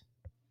breakfast,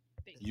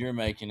 Bacon. you're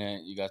making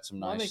it. You got some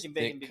Well, I'm nice making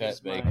bacon thick because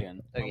cut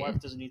bacon. My Okay. wife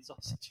doesn't eat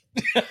sausage.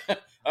 All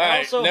right,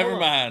 also- never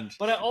hold on. mind.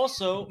 But I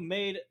also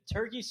made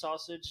turkey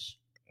sausage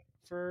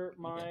for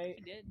my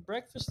You did.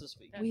 breakfast this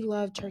week. We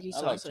love turkey I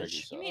like sausage. turkey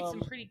He sausage. made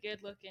some Um, pretty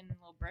good looking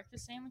little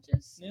breakfast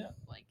sandwiches. Yeah.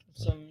 Like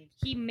Some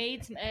he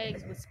made some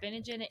eggs with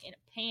spinach in it in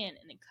a pan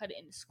and then cut it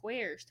into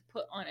squares to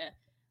put on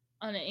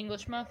an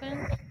English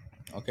muffin.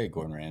 Okay,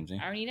 Gordon Ramsay.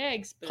 I don't eat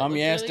eggs. But it Calm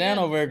looked your ass really down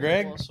good. over there,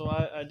 Greg. Well, so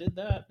I did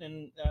that,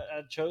 and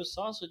I chose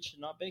sausage,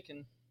 not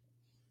bacon.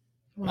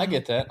 I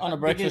get that. On a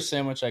breakfast Because-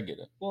 sandwich, I get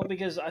it. Well,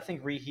 because I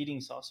think reheating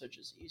sausage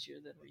is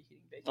easier than reheating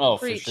bacon. Oh,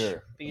 Preach. for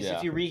sure. Because Yeah,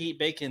 if you reheat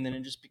bacon, then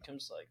it just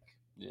becomes like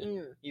yeah,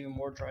 Mm. even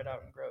more dried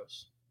out and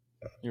gross.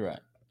 you're right.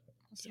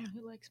 Someone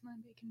who likes my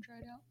bacon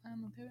dried out,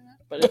 I'm okay with that.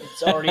 But if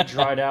it's already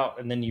dried out,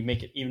 and then you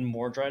make it even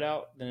more dried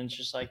out, then it's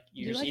just like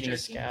you're You just like eating a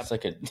jerky? scab. It's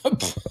like a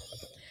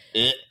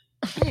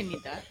I didn't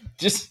need that.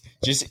 just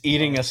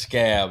eating a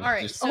scab. All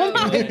right, Just- so- Oh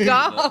my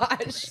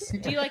gosh.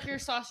 Do you like your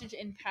sausage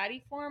in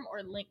patty form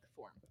or link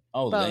form?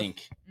 Oh, Both.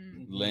 Link.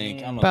 Mm,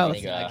 Link. I'm a Both.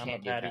 Link guy. I I'm a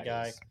can't do patty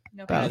patties. guy.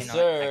 no Both. I patty. Yes,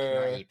 cannot, I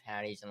sir. cannot eat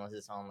patties unless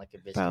it's on like a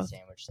biscuit Both.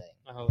 sandwich thing.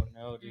 Oh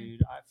no,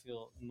 dude! I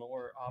feel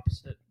more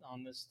opposite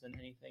on this than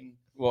anything.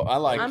 Well, I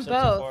like. I'm so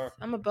both. far.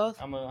 I'm a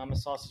both. I'm a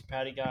sausage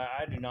patty guy.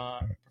 I do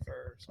not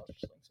prefer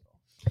sausage links at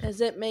all.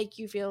 Does it make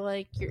you feel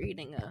like you're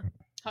eating a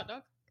Hot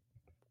dog?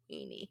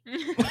 weenie?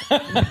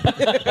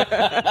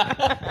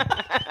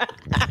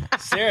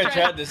 Sarah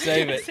tried to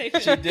save it. Save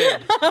it. She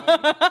did.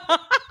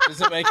 Does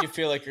it make you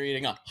feel like you're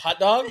eating a hot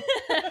dog?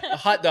 A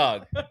hot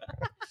dog.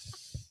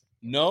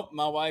 Nope,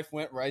 my wife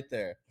went right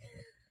there.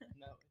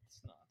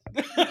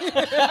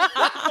 crosses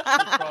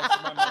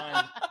my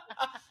mind.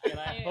 And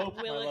I Yeah, hope,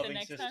 my will it the loving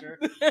next time? sister,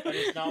 that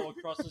is not what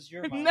crosses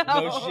your mind. No.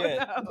 No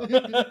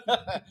shit. no.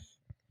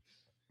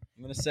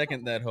 I'm gonna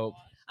second that hope.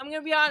 I'm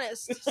gonna be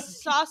honest.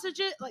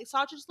 Sausages, like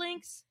sausage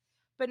links,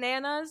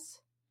 bananas,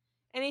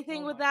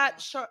 anything Oh with my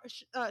that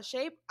gosh.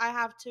 shape, I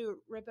have to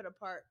rip it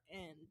apart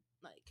and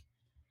like,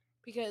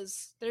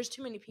 because there's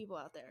too many people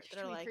out there that Too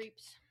are many like,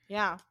 creeps.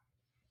 yeah,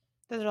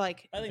 that are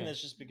like, I think Okay.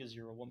 that's just because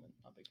you're a woman,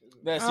 not because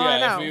of That's Oh, I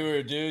yeah. If know. you were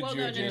a dude, Well,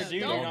 you're no, no, just no,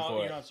 you're, going don't. for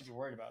you're it. not super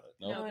worried about it.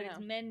 Nope. No, I but it's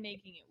know. men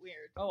making it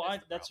weird. Oh,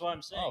 that's the what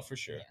I'm saying. Oh, for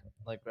sure.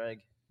 Like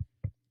Greg.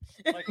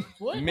 Like,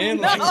 what? Men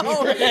No. like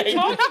What are you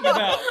talking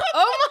about?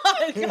 oh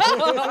my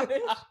god,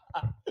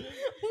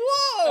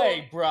 whoa,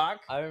 Hey,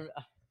 Brock.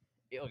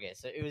 Okay,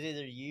 so it was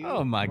either you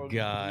Oh my or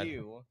God.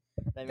 you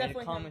that Definitely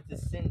made a comment to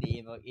Cindy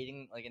about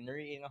eating, like, a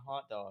nerd eating a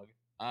hot dog.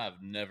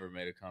 I've never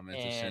made a comment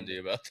to And- Cindy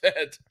about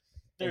that.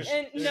 There's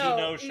and no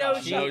no shot.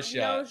 No chance.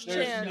 shot.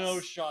 There's chance. no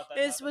shot that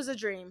This happened. was a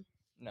dream.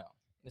 No,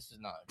 this is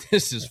not.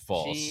 This is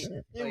false. She,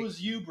 It like,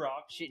 was you,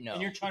 Brock. No.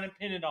 And you're trying to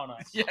pin it on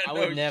us. Yeah, I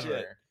no would never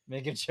shit.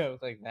 make a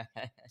joke like that.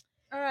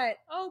 All right,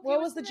 Oh, What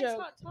give was us the next joke?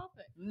 hot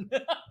topic.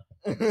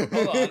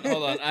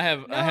 Hold on. I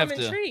have no, I have I'm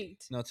to.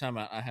 intrigued. No, time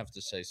out. I have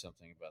to say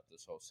something about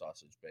this whole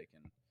sausage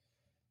bacon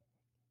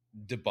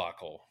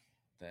debacle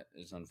that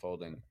is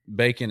unfolding.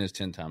 Bacon is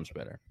 10 times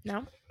better.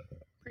 No,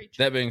 Preach.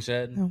 That being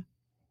said, No.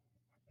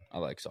 I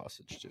like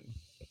sausage too.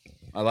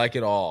 I like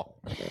it all.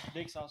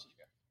 Big sausage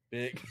guy.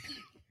 Big,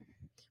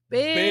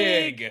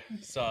 big, big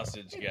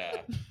sausage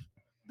guy.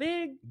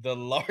 big The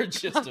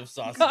largest of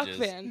cock sausages.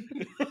 fan,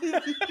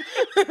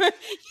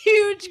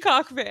 huge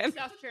cock fan.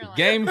 South Carolina.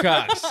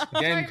 Gamecocks. Sorry,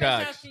 Miss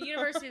Gamecocks. South-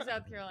 University of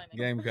South Carolina.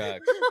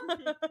 Gamecocks.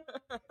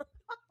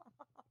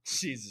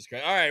 Jesus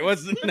Christ. All right,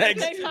 what's the next?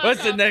 Next hot What's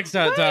the topic. next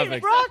hot Wait,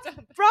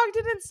 topic? Brock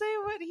didn't say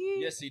what he.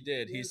 Yes, he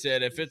did. He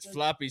said if it's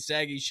floppy,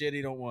 saggy shit,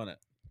 he don't want it.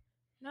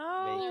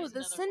 No, There's the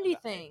another Cindy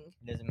one. thing.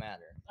 It doesn't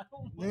matter.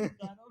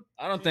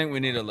 I don't think we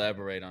need to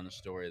elaborate on a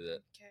story that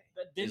Okay.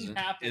 That didn't Isn't-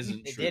 happen.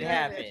 isn't It true. did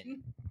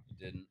happen.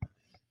 didn't.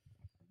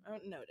 Oh,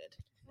 noted.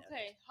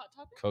 Okay, hot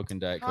topic. Coke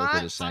and Diet Coke Hot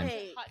are the same.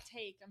 take. Hot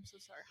take. I'm so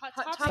sorry. Hot,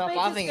 Hot topic. Stop topic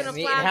laughing is at gonna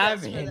me. It flag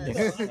us for happened.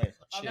 this. Hey,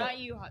 I'm chill. not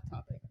you. Hot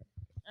topic.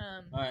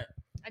 All right.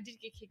 I did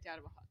get kicked out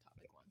of a hot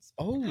topic once.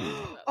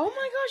 Oh, Oh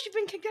my gosh, you've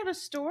been kicked out of a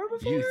store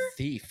before? you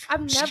thief.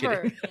 I've Just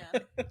never. kidding.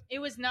 Yeah, it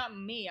was not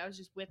me. I was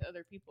just with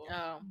other people.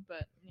 Oh.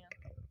 But yeah,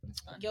 it's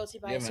fun. Guilty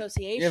by You haven't-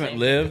 association. You haven't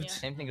lived. Yeah.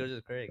 Same thing goes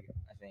with Craig,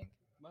 I think.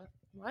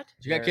 What?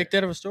 You got kicked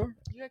out of a store?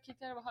 You got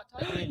kicked out of a hot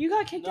topic. You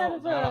got kicked out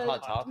of not a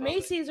Hot Topic.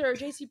 Macy's or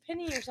J.C.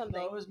 Penney or something.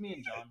 No, it was me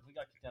and John. We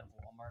got kicked out of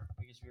Walmart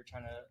because we were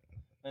trying to.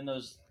 And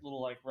those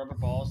little like rubber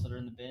balls that are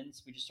in the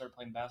bins, we just started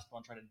playing basketball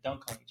and trying to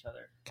dunk on each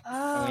other.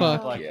 Oh. And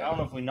Fuck we, like, yeah. I don't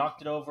know if we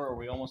knocked it over or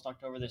we almost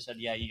knocked it over. They said,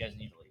 "Yeah, you guys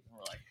need to leave." And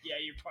we're like, "Yeah,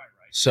 you're probably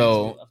right."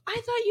 So- we left. I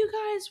thought you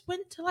guys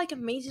went to like a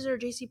Macy's or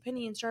J.C.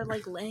 Penney and started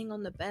like laying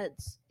on the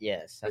beds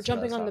Yes. or That's what I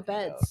jumping was on the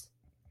talking about. beds.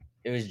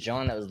 It was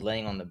John that was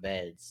laying on the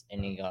beds,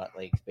 and he got,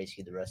 like,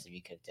 basically the rest of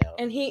you kicked out.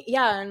 And and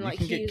You like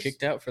can get he's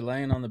kicked out for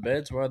laying on the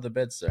beds. Why are the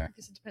beds there? I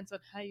guess it depends on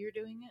how you're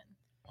doing it.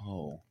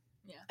 Oh,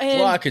 and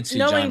well, I could see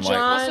knowing John White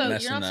Also,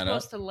 messing you're not that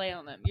supposed up. to lay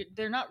on them.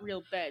 They're not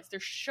real beds. They're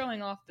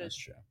showing off That's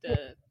true.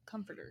 the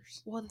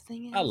comforters. Well, the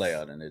thing is, I lay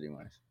out in it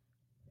anyways.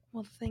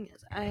 Well, the thing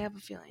is, I have a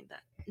feeling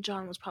that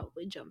John was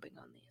probably jumping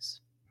on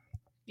these.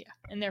 Yeah,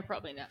 and they're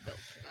probably not built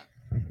for that.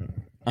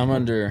 I'm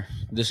under.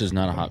 This is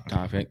not a hot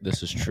topic.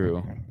 This is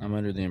true. I'm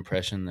under the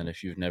impression that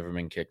if you've never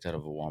been kicked out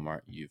of a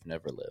Walmart, you've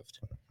never lived.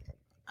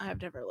 I've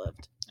never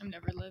lived. I've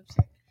never lived.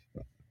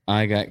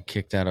 I got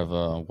kicked out of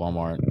a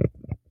Walmart.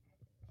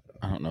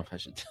 I don't know if I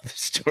should tell this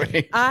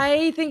story.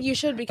 I think you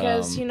should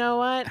because you know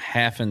what?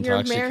 Half You're married-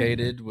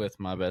 intoxicated with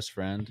my best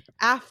friend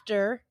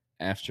After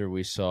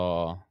we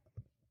saw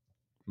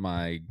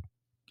my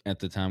at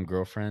the time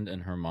girlfriend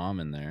and her mom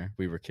in there.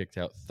 We were kicked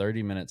out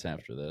 30 minutes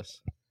after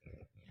this.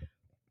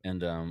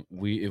 And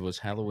it was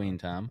Halloween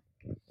time.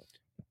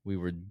 We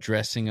were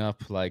dressing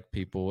up like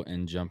people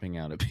and jumping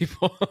out at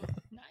people.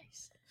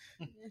 Nice.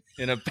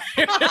 And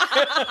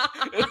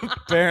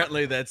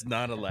apparently that's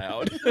not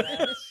allowed.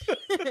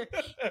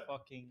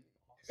 Fucking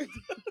awesome.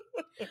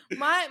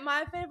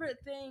 my favorite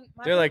thing.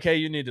 They're like, "Hey,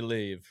 you need to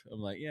leave." I'm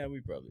like, "Yeah,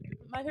 we probably do."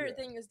 My favorite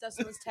thing is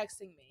Dustin was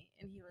texting me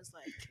and he was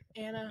like,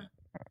 Anna,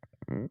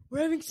 we're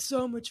having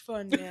so much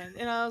fun, man.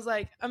 And I was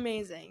like,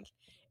 amazing.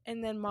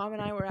 And then Mom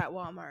and I were at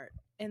Walmart.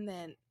 And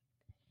then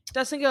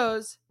Dustin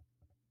goes,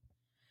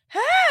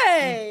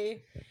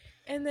 hey.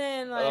 And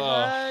then like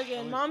hug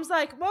and Mom's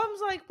like, what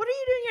are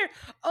you doing here?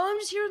 Oh, I'm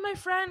just here with my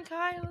friend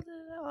Kyle.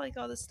 Like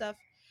all this stuff.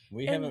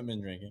 We And- haven't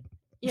been drinking.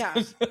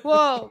 Yeah.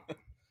 Well,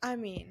 I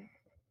mean,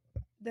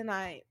 then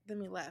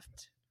we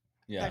left.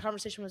 Yeah. That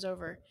conversation was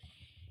over.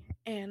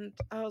 And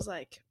I was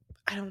like,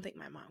 I don't think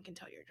my mom can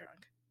tell you're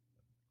drunk.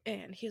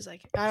 And he was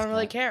like, I don't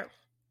really care.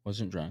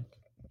 Wasn't drunk.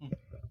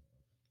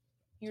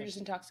 You're just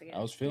intoxicated.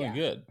 I was feeling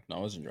good. No, I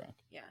wasn't drunk.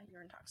 Yeah,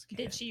 you're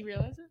intoxicated. Did she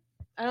realize it?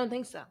 I don't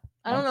think so.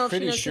 I don't know I'm if she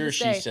pretty knows to sure this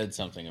she day. said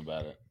something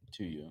about it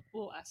to you.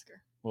 We'll ask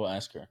her. We'll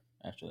ask her.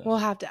 after this. We'll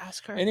have to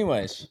ask her.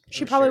 Anyways,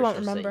 She I'm probably sure won't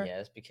she'll say remember.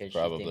 yes, because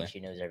Probably. she thinks she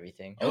knows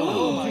everything.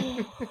 Oh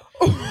my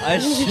I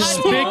Hot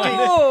speaking,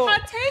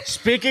 Hot take.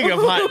 speaking of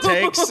hot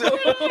takes,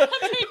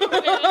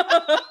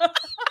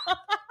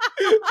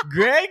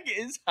 Greg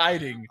is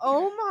hiding.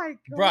 Oh my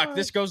god. Brock,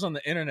 this goes on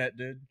the internet,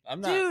 dude.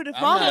 I'm not. Dude, if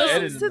I'm Mom not listens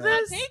editing to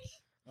that. this,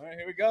 All right,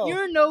 here we go.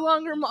 you're no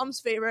longer Mom's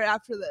favorite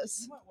after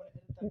this.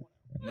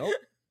 Nope,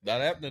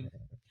 not happening.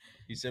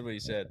 He said what he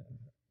said.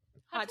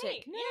 Hot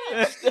take.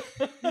 Yes.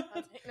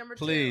 Hot take number 2.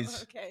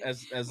 Please, Okay.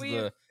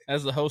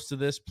 as the host of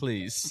this,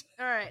 please.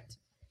 All right.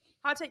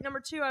 Hot take number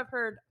 2. I've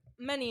heard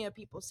many of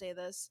people say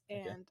this,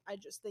 and Okay. I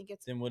just think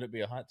it's Then would it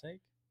be a hot take?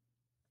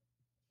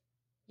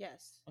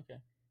 yes. Okay.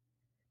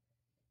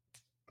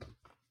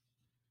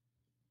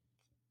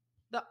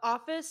 The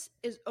Office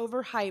is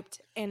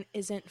overhyped and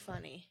isn't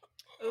funny.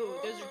 Ooh,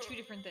 those are two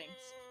different things.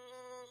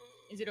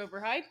 Is it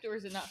overhyped or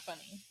is it not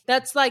funny?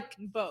 That's like,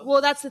 Both. well,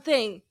 that's the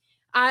thing.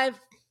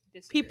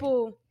 Disagree.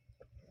 People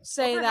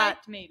say that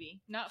Overhyped, maybe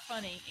not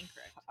funny.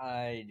 Incorrect.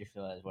 I just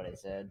realized what I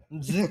said.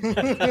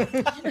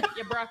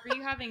 Yeah, Brock, are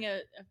you having a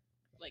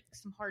like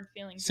some hard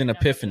feelings? It's an right now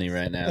about epiphany this?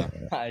 right now.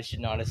 I should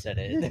not have said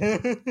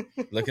it.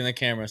 Look in the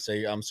camera.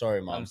 Say, "I'm sorry,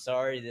 Mom." I'm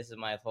sorry. This is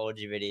my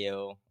apology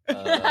video.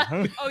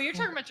 Oh, you're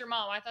talking about your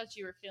mom. I thought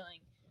you were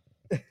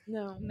feeling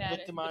no. mad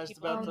Victimized at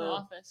the people about in the the-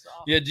 office.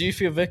 Yeah. Do you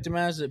feel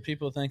victimized that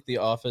people think The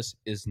Office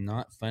is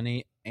not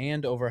funny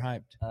and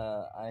overhyped?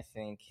 I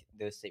think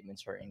those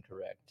statements are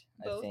incorrect.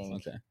 Both? I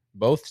think Okay.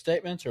 Both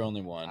statements or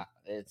only one?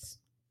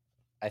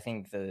 I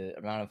think the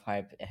amount of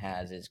hype it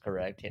has is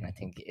correct, and I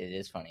think it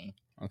is funny.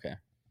 Okay.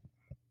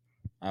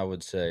 I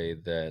would say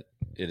that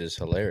it is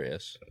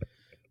hilarious.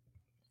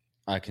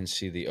 I can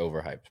see the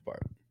overhyped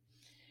part.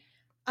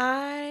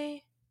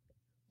 I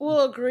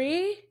will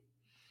agree.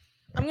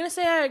 I'm going to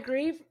say I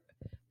agree,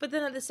 but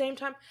then at the same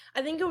time,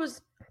 I think it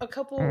was a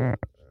couple.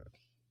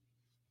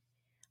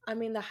 I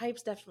mean, the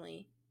hype's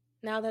definitely,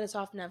 now that it's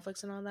off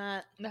Netflix and all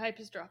that, The hype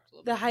has dropped a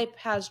little the bit. hype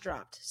has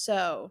dropped.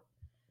 So,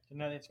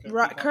 Now it's good.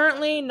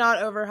 currently not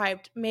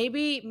overhyped.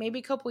 Maybe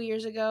a couple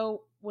years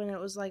ago when it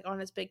was like on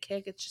its big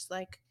kick, it's just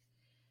like,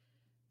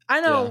 I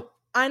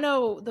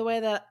know the way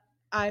that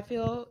I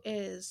feel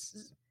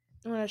is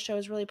when a show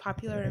is really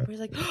popular and everybody's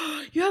like,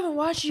 oh, you haven't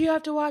watched it, you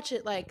have to watch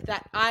it. Like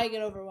that, I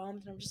get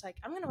overwhelmed and I'm just like,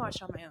 I'm gonna watch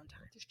it on my own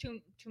time. There's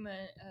too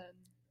many.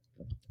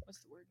 What's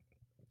the word?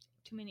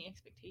 Too many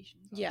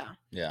expectations. on Yeah. it.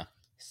 Yeah.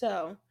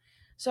 So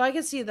I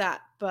can see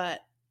that, but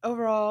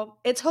overall,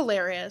 it's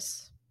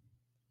hilarious.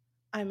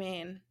 I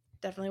mean,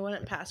 definitely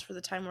wouldn't pass for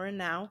the time we're in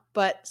now,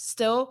 but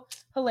still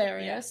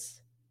hilarious.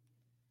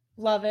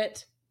 Love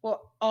it.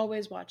 Will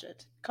always watch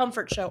it.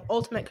 Comfort show,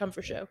 ultimate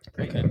comfort show.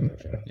 Okay.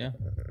 Yeah.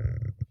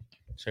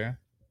 Sarah?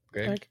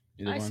 Greg? Greg?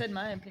 Either I one? said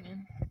my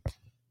opinion.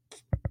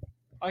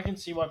 I can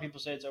see why people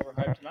say it's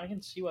overhyped, and I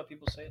can see why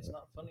people say it's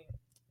not funny.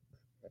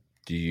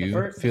 Do you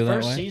the feel the that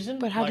first way? season,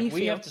 But how do like, you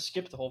we feel? have to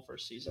skip the whole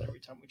first season every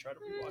time we try to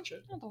rewatch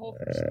it. Not the whole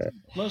first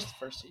season. Most of the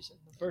first season.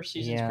 The first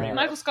season's Yeah. pretty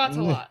Michael rough. Scott's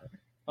a lot in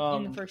the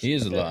Um, first He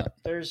is a season. lot.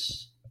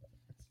 there's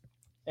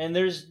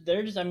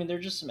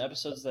just some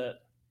episodes that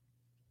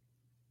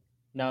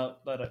now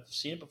that I've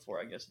seen it before,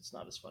 I guess it's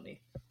not as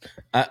funny.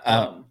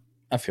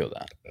 I feel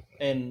that.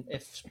 And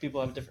if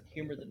people have different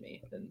humor than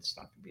me, then it's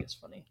not going to be as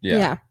funny.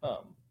 Yeah.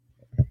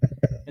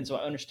 And so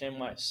I understand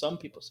why some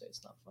people say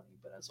it's not funny,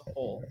 but as a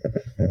whole,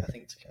 I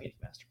think it's a comedic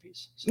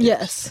masterpiece. So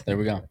Yes. There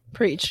we go.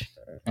 Preach.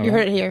 All You right.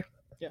 heard it here.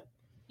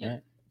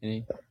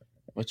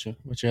 What's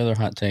your other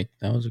hot take?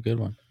 That was a good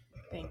one.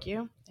 Thank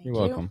you. Thank You're you.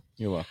 welcome.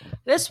 You're welcome.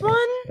 This one,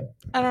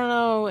 I don't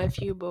know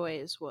if you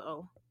boys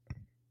will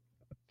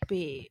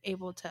be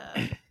able to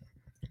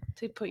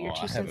put your Oh, 2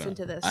 I have cents an-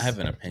 into this. I have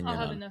an opinion I'll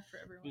have on enough for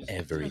everyone.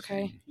 everything.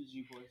 Okay. Who's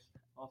you boys?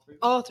 All three?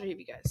 All 3 of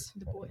you guys.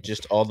 The boys.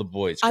 Just all the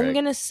boys. Greg. I'm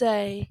gonna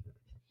say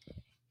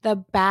the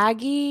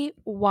baggy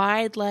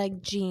wide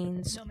leg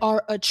jeans No, ma'am.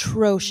 are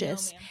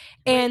atrocious, No, ma'am.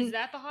 Wait, and is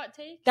that the hot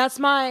take? that's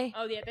my.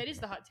 Oh yeah, that is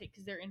the hot take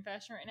because they're in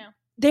fashion right now.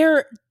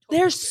 They're Totally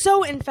agree.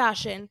 so in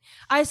fashion.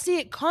 I see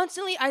it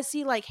constantly. I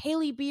see like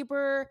Hailey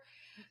Bieber,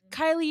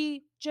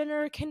 Kylie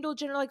Jenner, Kendall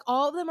Jenner, like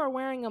all of them are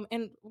wearing them,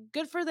 and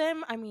good for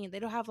them. I mean, they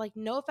don't have like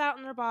no fat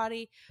in their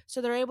body,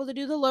 so they're able to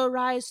do the low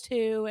rise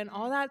too and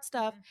all that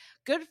stuff.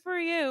 Good for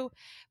you,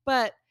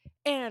 but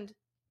and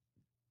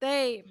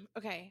they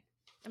okay.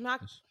 I'm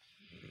not.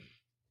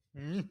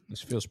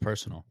 This feels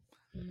personal.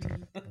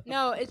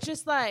 No, it's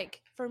just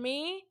like for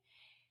me,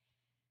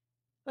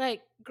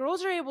 like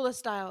girls are able to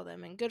style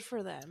them, and good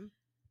for them.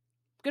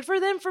 Good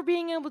for them for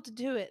being able to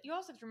do it. You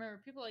also have to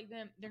remember, people like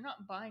them, they're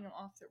not buying them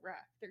off the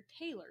rack. They're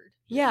tailored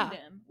Yeah. to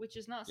them, which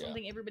is not Yeah.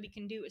 something everybody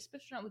can do,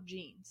 especially not with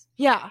jeans.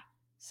 Yeah,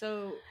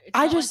 So it's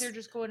I not just- like they're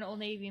just going to Old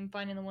Navy and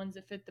finding the ones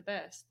that fit the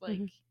best. Like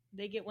Mhm.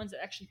 they get ones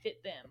that actually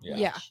fit them. Yeah.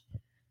 Yeah. Which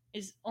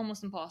is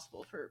almost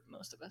impossible for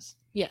most of us.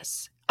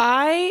 yes.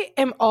 I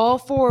am all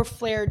for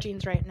flare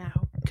jeans right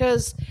now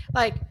because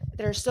like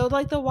they're still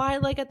like the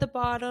wide leg at the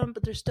bottom,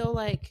 but they're still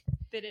like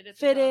Fitted at the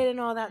fitted top. and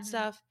all that Mhm.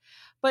 stuff.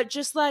 But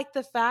just like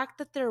the fact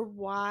that they're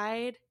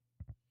wide,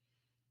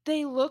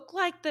 they look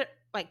like they're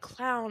like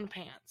clown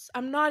pants.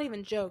 I'm not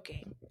even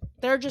joking.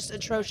 They're just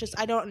atrocious.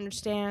 I don't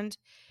understand.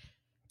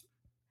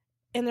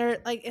 And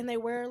they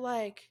wear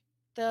like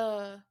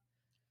the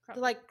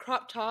like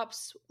crop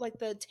tops, like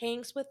the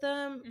tanks with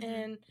them,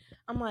 and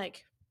I'm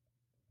like,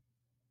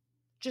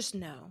 just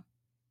no,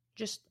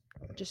 just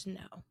no.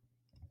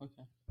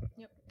 Okay.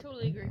 Yep,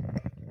 totally agree.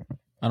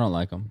 I don't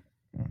like them.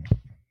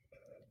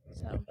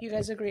 So you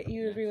guys agree?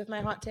 You agree with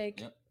my hot take?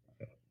 Yep.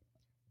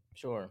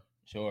 Sure.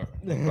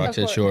 Brock Of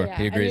said course, sure. yeah,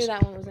 He I agrees. knew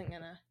that one wasn't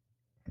gonna.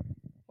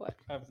 What?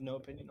 I have no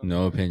opinion. On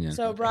No that. opinion.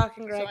 So Brock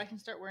and Greg. So I can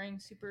start wearing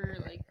super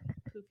like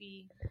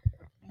poofy,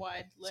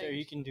 wide legs. So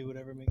you can do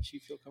whatever makes you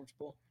feel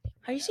comfortable.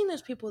 Have you seen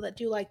those people that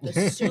do like the What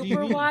do you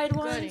super mean? wide Good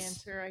ones?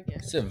 answer, I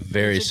guess. It's a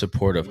very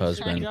supportive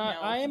husband. I God,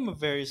 know. I am a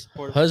very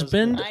supportive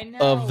Husband I know.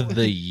 of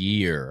the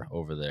year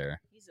over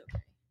there. He's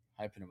okay.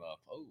 Hyping him up.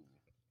 Oh.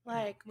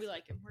 Like, We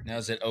like him. We're Now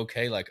is it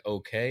okay like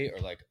okay or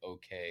like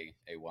okay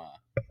AY?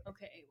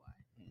 okay,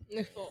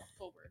 AY.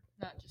 Full word,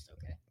 not just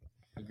okay.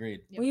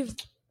 Agreed.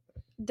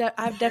 Yep.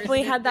 I've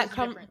definitely had that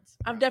I've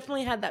I've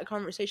definitely had that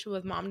conversation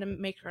with Mom to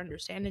make her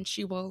understand, and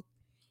she will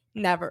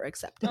never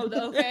accept it. Oh,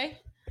 the okay.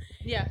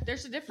 Yeah,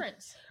 there's a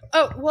difference.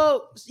 Oh,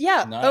 well,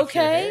 yeah, Not if you're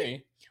okay.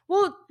 hairy.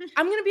 Well,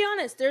 I'm gonna be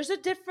honest. There's a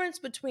difference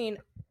between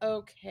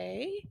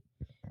okay,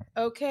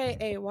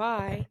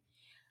 AY,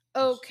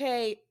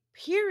 okay,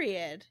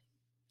 period,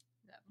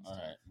 That one's All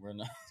right, we're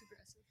not.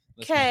 It's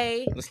aggressive.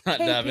 K, Let's not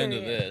K dive into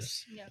period.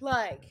 this. Yeah.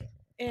 like,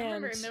 I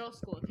remember and in middle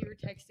school, if you were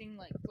texting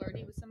like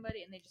flirty with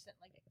somebody and they just sent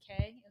like a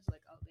K, it was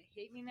like, oh, they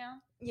hate me now.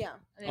 yeah,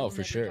 And they Oh, will for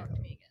never sure. Talk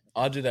to me again.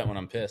 I'll do that when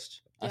I'm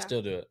pissed. I Yeah.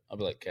 still do it. I'll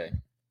be like, okay.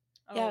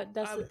 Oh, Yeah,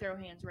 that's I the- would throw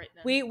hands right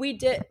then. we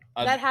did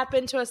that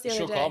happened to us the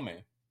She'll other day. call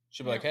me.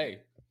 She'll be like, No. hey,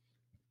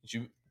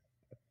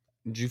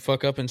 did you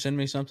fuck up and send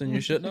me something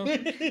you shouldn't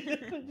have?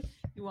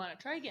 You want to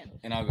try again?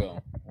 And I'll go,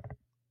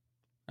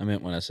 I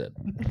meant what I said.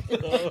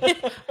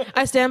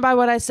 I stand by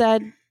what I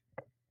said.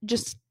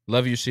 Just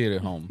Love you, see it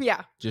at home.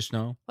 yeah, Just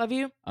know love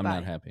you. I'm Bye.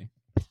 not happy.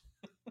 Yeah,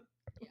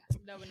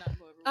 that would not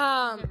go over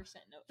well. 100%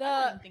 no.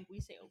 I the- don't think we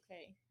say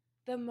okay.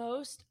 The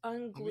most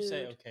unglued. We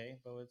say okay,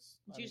 but it's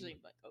It's usually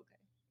like okay.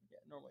 yeah.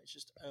 Normally it's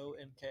just O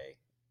and K.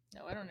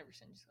 No, I don't ever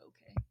say just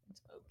okay.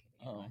 It's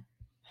okay. Oh.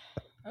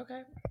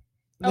 Okay.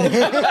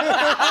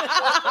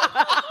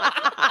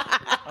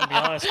 I'll be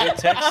honest, we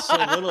text so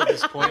little at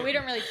this Well, point. we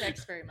don't really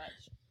text very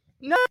much.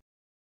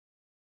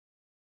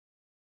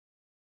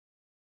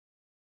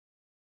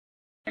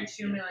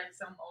 Extremely like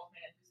some old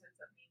man who said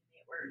something to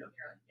me at work, and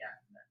you're like, yeah,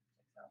 that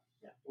checks out.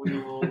 Yeah, we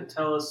will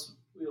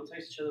we will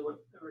text each other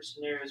whatever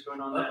scenario is going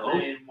on that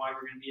day and why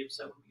we're going to be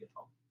upset when we get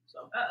home.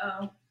 So.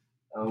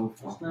 Oh,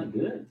 that's not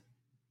good.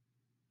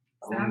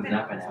 Is that been been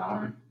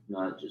off?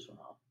 No, it just went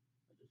off.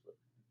 I just looked.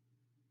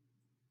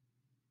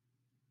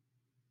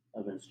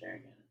 I've been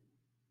staring at it.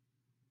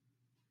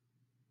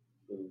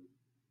 Boom.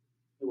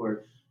 It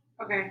works.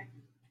 Okay.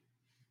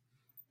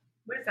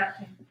 What is that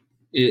thing?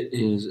 It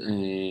is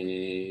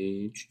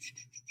a.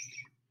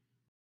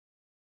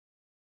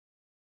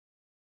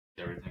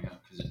 Everything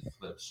up because it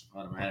flips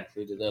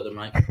automatically to the other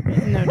mic.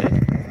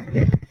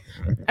 Noted.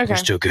 Okay. We're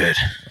still good.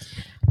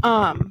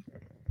 All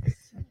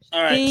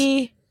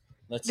right.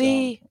 Let's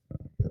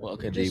well,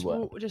 okay, just,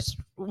 what? just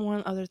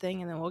one other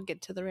thing, and then we'll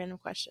get to the random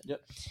question.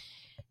 Yep.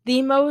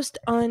 The most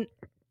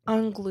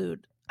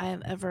unglued I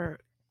have ever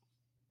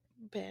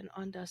been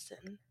on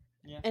Dustin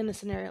in a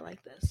scenario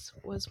like this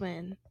was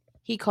when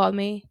he called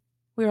me.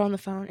 We were on the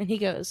phone, and he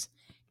goes,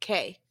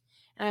 "K,"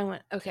 and I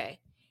went, "Okay,"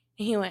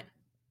 and he went,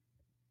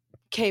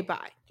 "K,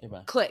 bye." Okay,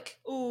 bye. Click.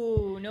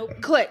 Ooh, nope.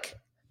 Click.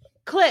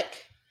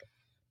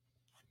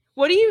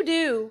 What do you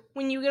do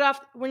when you're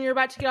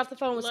about to get off the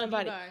phone with Love you,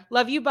 somebody? bye.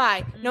 Love you,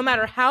 bye. No Mhm.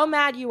 matter how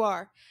mad you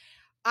are.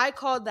 I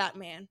called that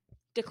man.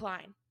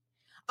 Decline.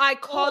 I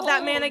called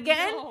that man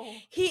again. No.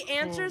 He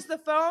answers the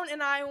phone,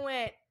 and I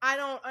went,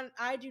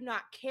 I do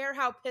not care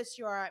how pissed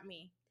you are at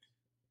me.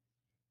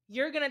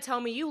 You're gonna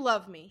tell me you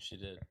love me. She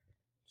did.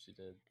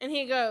 And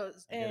he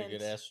goes, I got a and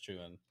good ass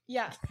chewing.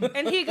 yeah.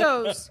 And he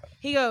goes,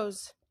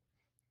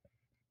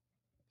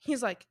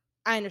 he's like,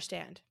 I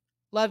understand.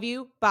 Love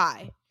you,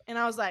 bye. And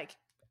I was like,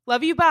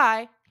 love you,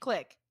 bye.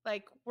 Click.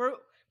 Like, we're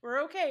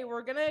okay.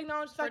 We're gonna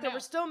acknowledge the For fact that now. we're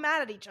still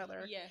mad at each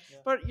other. Yes.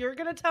 But you're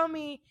gonna tell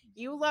me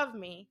you love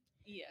me,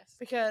 Yes.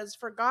 because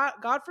for God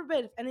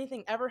forbid if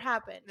anything ever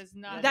happened, Does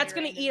not that's be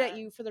gonna right to eat at that.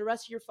 you for the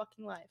rest of your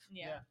fucking life.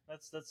 Yeah.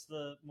 That's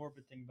the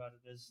morbid thing about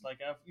it is like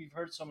we've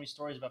heard so many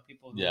stories about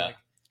people who Yeah. like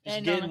just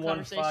End get on in a one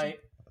conversation. fight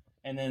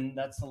and then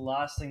that's the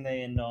last thing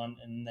they end on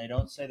and they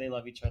don't say they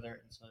love each other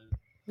and so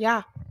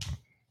Yeah.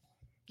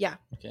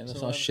 Okay, let's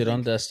So all I shit on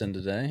think- Dustin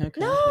today. Okay.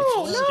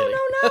 No, Just kidding.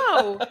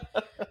 no.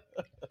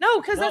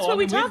 No, because that's No, what I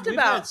we mean, talked we've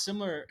about. had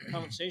similar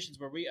conversations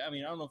where I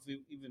don't know if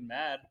we've even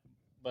mad,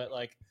 but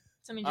like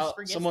Somebody just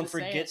forgets someone to say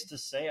forgets it. to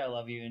say I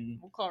love you and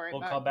We'll call right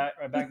we'll back. call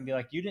right back and be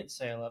like, you didn't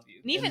say I love you.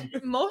 And even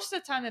most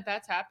of the time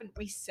that's happened,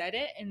 we said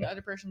it and the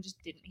other person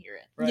just didn't hear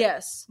it. Right.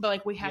 Yes. But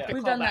like we have Yeah. to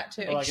We've call done back that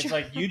to too. make Like it's sure.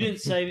 like you didn't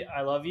say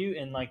I love you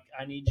and like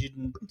I need you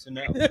to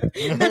know. we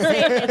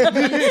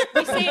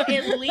say it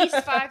at least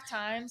 5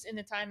 times in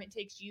the time it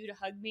takes you to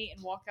hug me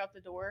and walk out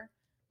the door.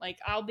 Like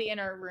I'll be in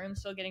our room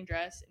still getting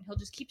dressed, and he'll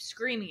just keep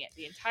screaming it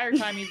the entire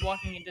time he's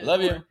walking into the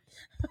Love door. you.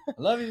 I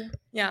love you.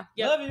 Yeah.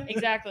 Yep, Love you.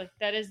 exactly.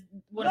 That is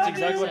what That's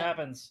exactly what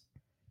happens.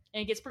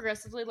 And it gets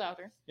progressively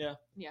louder. Yeah.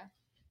 Yeah.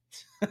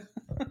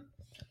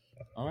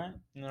 All right.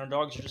 And our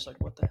dogs are just like,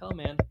 what the hell,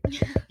 man?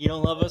 You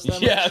don't love us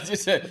that Yeah, I much?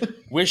 just said,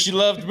 wish you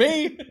loved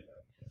me.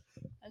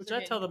 Which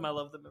I tell them I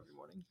love them every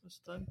morning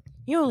most of the time.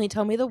 You only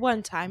told me the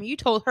one time. You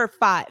told her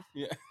 5.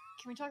 Yeah. Can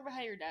we talk about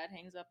how your dad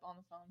hangs up on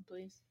the phone,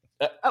 please?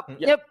 Oh,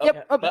 Yeah, yep, oh, yep,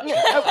 yeah, oh,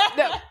 yeah, oh,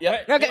 no.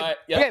 Yep. Okay, All right,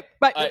 yep. okay,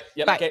 bye, All right,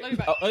 yep, bye. okay. Love you,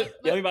 bye. Oh, Love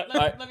yep. you, bye. Love you,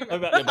 bye. Love you,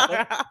 Love bye. you,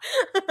 bye.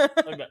 Love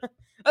you, bye.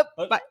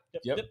 Oh, bye.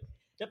 Yep.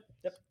 Yep.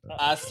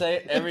 I say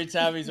it every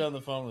time he's on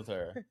the phone with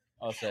her.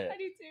 I'll say I it.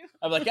 do too.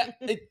 I'm like,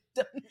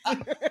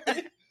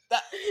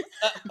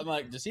 I'm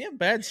like, does he have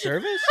bad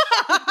service?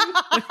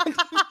 What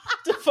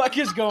the fuck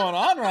is going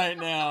on right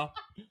now?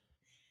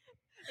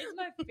 It's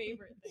my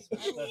favorite thing. I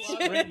That's love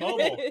Sprint it.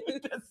 Mobile.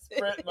 That's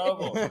Sprint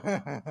Mobile.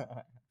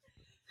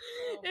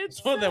 It's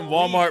It's one of them so-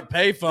 Walmart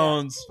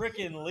payphones.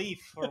 Freaking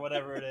Leaf or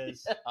whatever it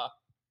is.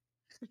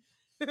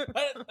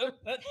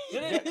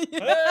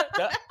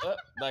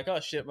 Like, oh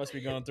shit, must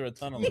be going through a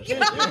tunnel or something.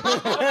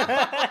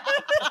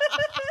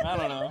 I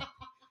don't know.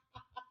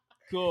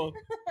 Cool.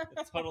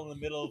 A tunnel in the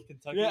middle of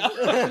Kentucky. Yeah.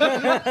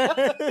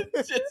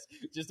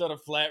 just on a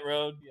flat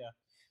road.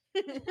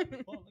 Oh, look at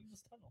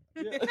this tunnel.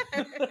 Oh,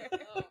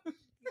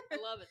 I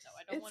love it though.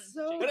 I don't want it It's to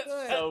so change. But it's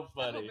good. so I hope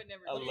funny. it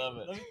never I changes. love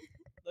it.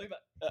 Look at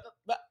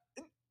that.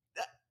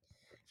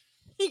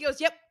 He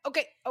goes, yep,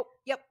 okay, oh,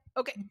 yep,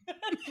 okay.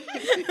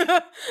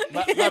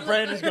 My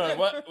brain is going,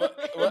 what?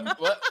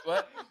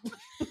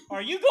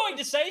 Are you going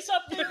to say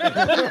something?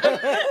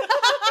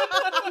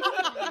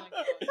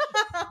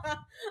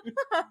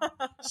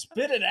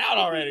 Spit it out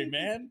already,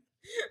 man.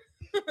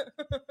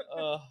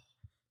 Oh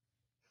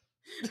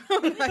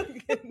my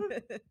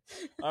goodness.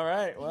 All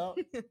right, well,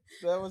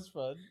 that was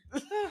fun.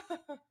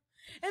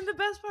 And the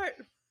best part,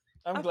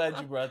 I'm glad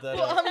you brought that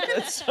well, up.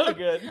 That's so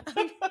good.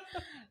 I'm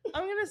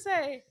gonna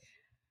say,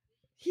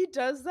 he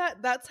does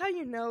that. That's how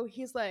you know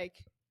he's like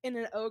in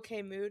an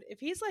okay mood. If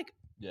he's like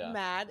Yeah.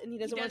 mad and he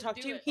doesn't want to doesn't talk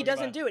do to you, it. he Okay,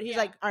 doesn't bye. do it. He's Yeah.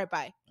 like, all right,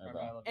 bye,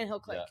 Bye. and he'll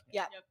click. Yeah.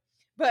 Yeah. Yep.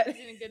 But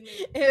He's in a good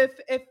mood.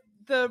 if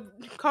the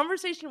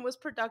conversation was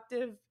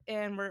productive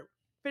and we're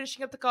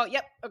finishing up the call,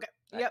 yep, okay,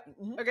 yep,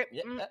 okay,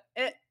 Yeah.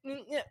 yeah,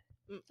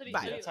 So do you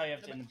bye. do? That's how you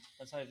have to end.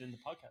 That's how you have to end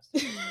the podcast.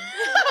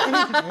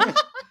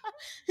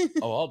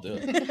 Oh, I'll do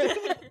it.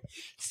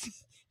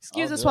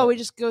 Excuse I'll us do while it. we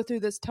just go through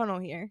this tunnel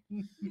here.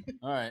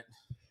 All right.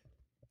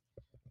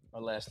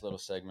 Our last little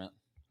segment.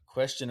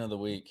 Question of the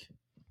week.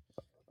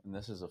 And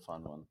this is a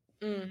fun one.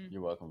 Mm.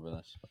 You're welcome for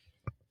this.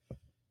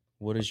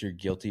 What is your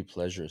guilty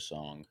pleasure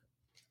song?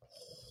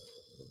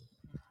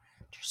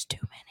 There's too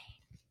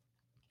many.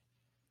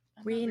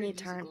 I'm We not very need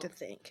time to musical.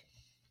 think.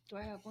 Do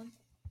I have one?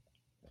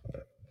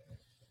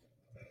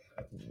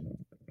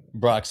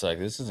 Brock's like,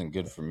 this isn't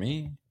good for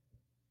me.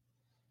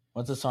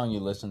 What's a song you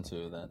listen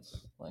to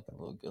that's like a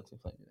little guilty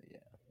pleasure? Yeah.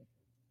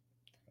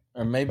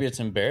 Or maybe it's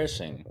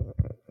embarrassing.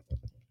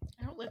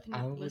 I listen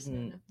to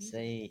wouldn't music.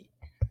 say,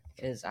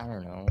 because I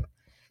don't know.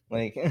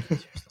 Like,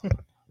 It's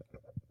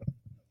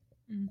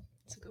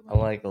a good I one.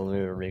 like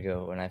Olivia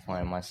Rodrigo, and I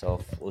find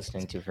myself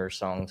listening to her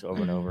songs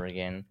over and over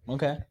again.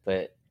 Okay.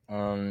 But,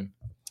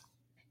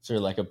 Is there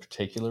like a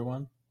particular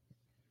one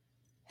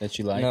that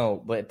you like?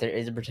 no, but there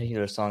is a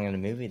particular song in the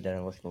movie that I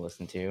like to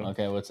listen to.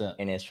 Okay, what's that?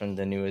 And it's from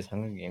the newest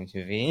Hunger Games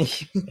movie.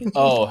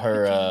 Oh,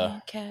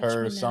 her Catch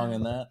her me song now.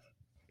 in that?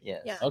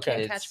 Yes. Yeah, Okay.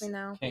 Can't It's- Catch Me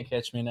Now. Can't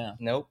Catch Me Now.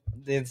 Nope,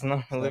 it's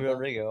not Olivia that?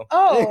 Rodrigo.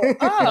 Oh,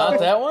 Not oh.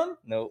 that one?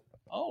 Nope,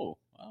 Oh,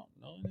 wow.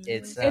 No,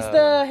 It's, It's the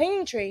Uh,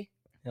 Hanging Tree.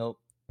 nope.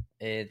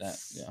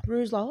 It's yeah.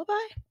 Rouge Lullaby?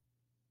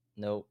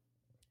 nope.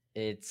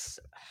 It's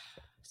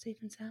Safe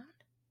and Sound?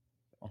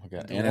 Oh my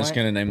god. The Anna's one-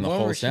 gonna name the one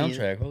whole where she's-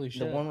 soundtrack. Holy the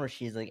shit. one where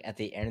she's like at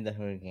the end of the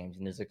Hunger Games,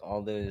 and there's like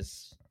all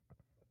those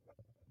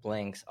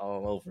blanks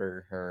all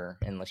over her,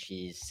 and like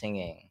she's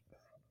singing.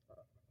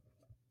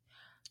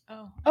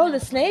 Oh, I Oh, know the which one it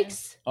is.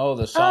 Snakes? Oh,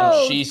 the song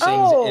Oh, she sings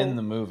oh. in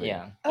the movie.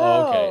 Yeah.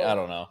 Oh, okay. Oh. I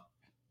don't know.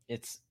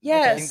 It's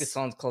Yes. I think the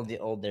song's called "The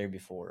Old Day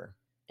Before,"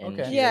 and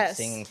Okay. she's Yes. like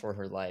singing for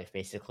her life,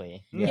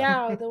 basically.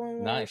 Yeah, the one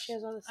where Nice. she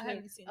has all the I haven't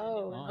snakes. seen that new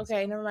Oh, one,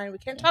 okay, so- never mind. We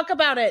can't talk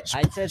about it.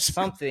 I said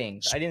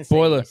something. I didn't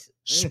Spoiler. say.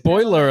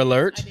 Spoiler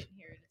alert. I didn't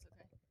hear it. It's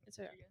okay. It's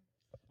okay.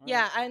 You're good.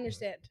 Yeah, I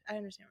understand. I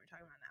understand what you're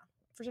talking about now.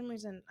 For some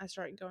reason, I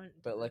started going.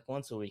 But like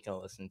once a week,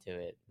 I'll listen to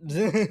it.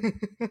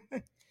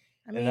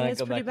 I mean, and then I it's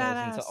go pretty back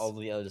and badass. listen to all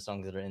the other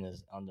songs that are in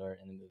this in the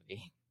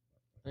movie.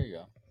 There you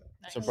go.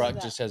 So Nice. Brock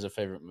that. just has a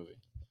favorite movie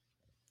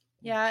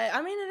Yeah,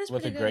 I mean, it is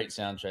with a pretty great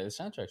good. soundtrack.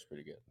 The soundtrack's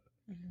pretty good.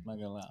 Mhm. I'm not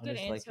gonna lie. I Good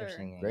just like her answer.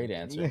 singing. Great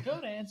answer.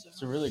 Good answer.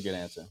 It's a really good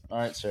answer. All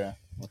right, Sarah.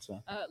 What's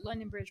up?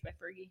 London Bridge by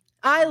Fergie.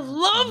 I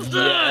love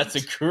that.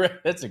 Yeah,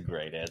 that's a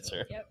great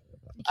answer.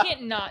 You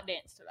can't not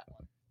dance to that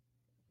one.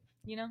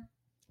 You know,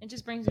 it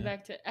just brings me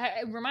back to.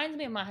 It reminds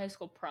me of my high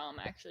school prom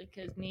actually,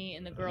 because me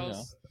and the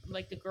girls,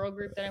 like the girl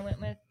group that I went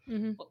with,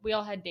 Mhm. we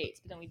all had dates,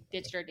 but then we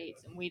ditched our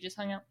dates and we just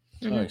hung out.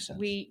 That makes sense.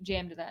 We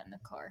jammed to that in the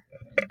car.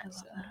 I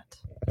love that.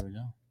 There we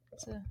go.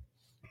 It's a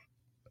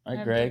All right,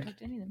 haven't Greg. talked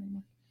to any of them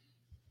anymore.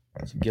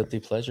 It's a guilty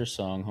pleasure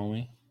song,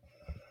 homie.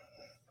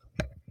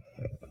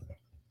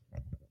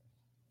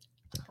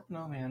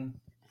 No, man.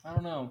 I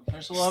don't know.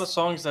 There's a lot of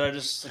songs that I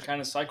just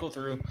kind of cycle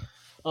through.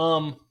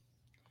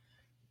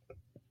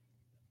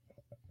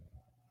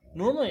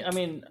 Normally, I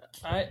mean,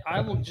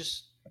 I will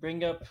just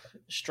bring up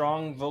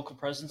strong vocal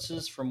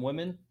presences from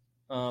women.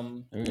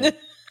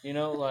 You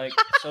know, like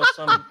so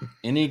some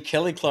Any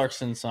Kelly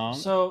Clarkson song?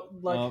 so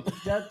like Um.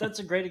 that's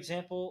a great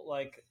example.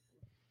 Like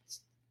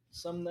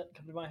some that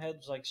come to my head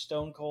was like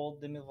Stone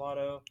Cold, Demi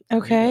Lovato,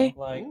 Okay.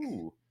 like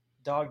Ooh.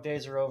 Dog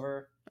Days Are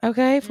Over,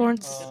 Okay. Mm,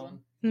 Florence that's a good um, one.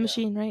 the yeah,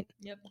 Machine, right?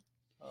 Yep.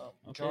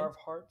 Okay. Jar of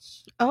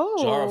Hearts.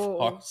 Oh. Jar of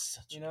Hearts.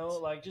 You know,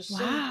 like just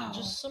Wow.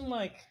 some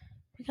like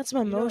We got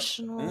some you know,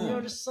 emotional. you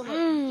know, just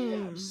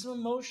some just some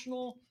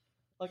emotional.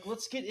 Like,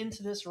 let's get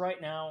into this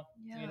right now.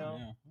 Yeah. You know,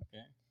 Yeah,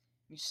 okay.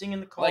 you sing in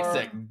the car. Like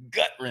that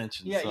gut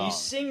wrenching Yeah, song. you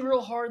sing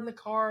real hard in the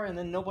car, and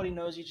then nobody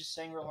knows you just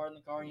sang real hard in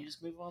the car, and you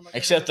just move on. Like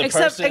Except the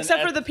Except person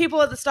except for at- the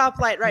people at the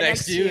stoplight right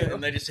next to you.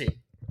 and they just see.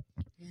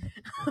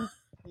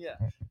 yeah,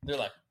 They're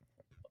like,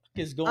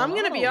 "What is going I'm on?"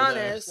 gonna be over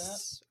there?"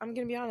 honest. I'm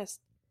gonna be honest.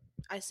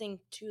 I sing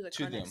to the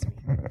To car them. next to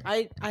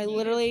me. I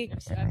literally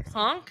I've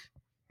honk,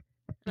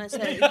 and I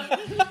say,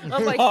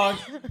 I'm like, Honk.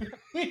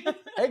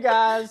 Hey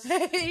guys.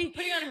 hey,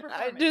 Putting on a I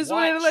performance. just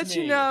wanted to Watch let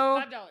you me.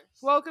 know. $5.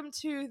 Welcome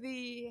to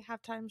the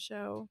halftime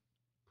show.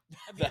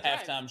 Of The your drive.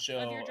 halftime show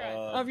Of your drive.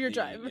 Of your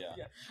drive. Yeah.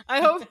 yeah.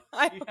 I hope.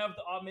 You have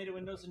the automated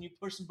windows, and you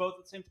push them both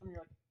at the same time.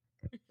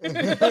 You're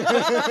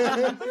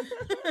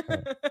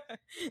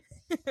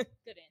Good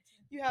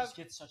answer. you like, have just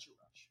get such a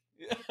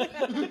rush.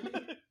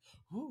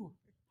 Ooh,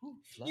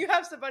 you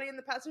have somebody in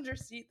the passenger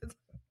seat that's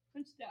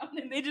punched down,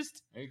 and they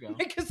just There you go.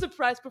 make a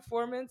surprise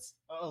performance.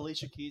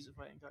 Alicia Keys, if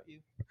I ain't got you.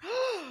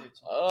 Great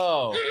song.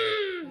 Oh,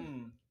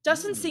 Mm.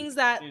 Justin Mm. sings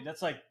that. Dude,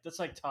 that's like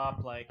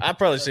top like. I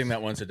probably that's- sing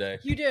that once a day.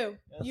 You do.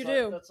 that's You like-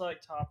 do. That's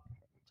like top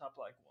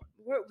like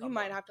one. We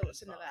might have to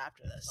listen to that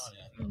after this.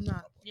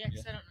 Not. Yeah,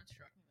 because I don't know what you're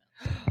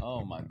talking about.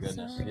 Oh my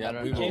goodness. So Yeah, I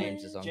don't we know will.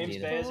 James's song James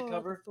either. Bay has a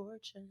cover.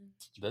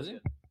 Does he? Yeah,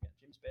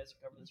 James Bay has a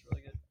cover that's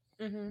really good.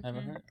 Mm-hmm.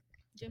 Haven't Mhm. heard.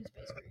 James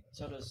Bay's great.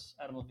 So does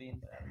Adam Levine,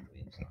 but Adam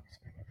Levine's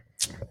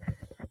songs.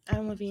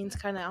 Adam Levine's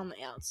kind of on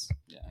the outs.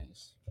 Yeah,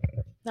 he's.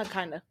 Not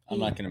kind of. I'm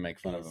not gonna make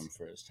fun of is. him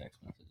for his text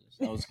messages.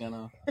 I was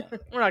gonna. Yeah.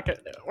 We're not gonna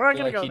do it. We're not I feel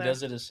gonna like go he there.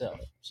 does it himself.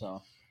 So,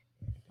 all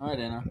right,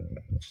 Anna.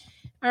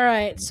 All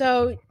right.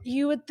 So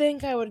you would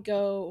think I would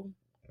go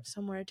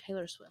somewhere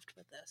Taylor Swift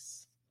with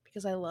this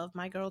because I love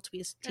my girl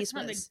T That's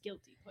not a Swift.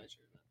 guilty pleasure.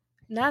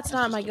 That's That's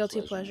not just my a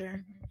guilty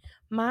pleasure. pleasure.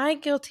 My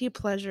guilty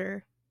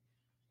pleasure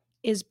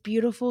is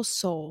 "Beautiful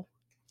Soul"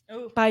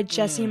 Oh, by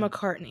Jesse Mm.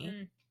 McCartney.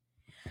 Mm.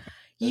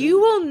 You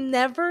will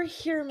never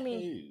hear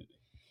me. Hey.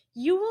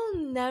 You will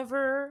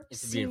never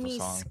It's a see beautiful me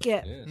song.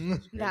 skip It is.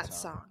 It's a great that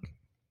song.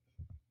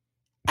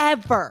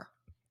 Ever.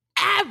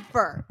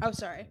 Oh,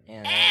 sorry.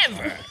 Yeah, that was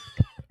Ever. fun.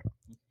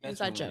 That's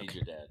Inside when we joke.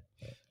 need your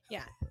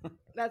dad.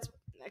 That's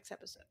next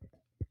episode.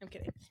 I'm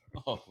kidding.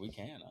 Oh, we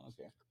can. I don't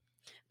care.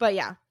 But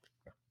yeah.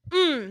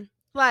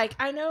 Like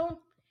I know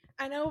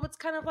it's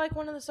kind of like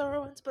one of the slower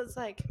ones, but it's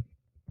like,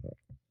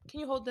 can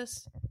you hold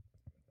this?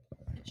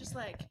 It's just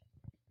like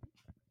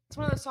it's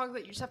one of those songs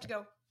that you just have to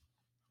go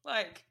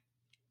like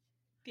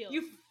feel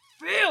you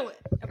feel it.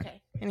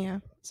 Okay.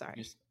 Anyhow, sorry.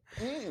 Just,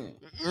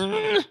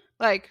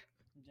 Like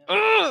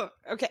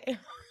okay.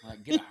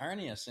 like, get a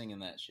hernia singing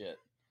that shit.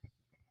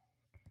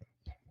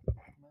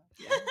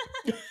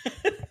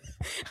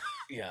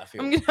 Yeah, I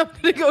feel. I'm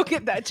gonna go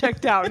get that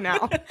checked out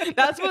now.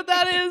 That's what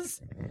that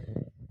is.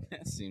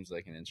 That seems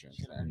like an insurance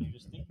Shit, I heard thing. you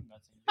just thinking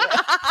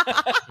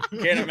about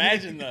something. Can't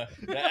imagine the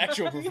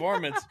actual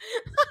performance.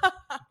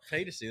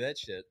 Pay to see that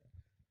shit.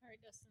 All right,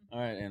 Dustin. All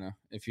right, Anna.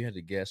 If you had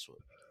to guess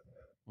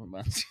what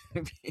mine's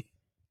gonna be,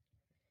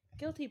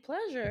 Guilty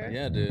pleasure.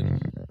 yeah, dude.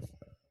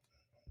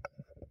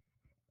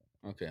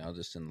 Okay, I'll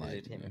just Is it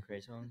enlighten Tate you.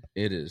 McRae song?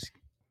 It is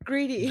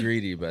Greedy.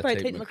 "Greedy" by By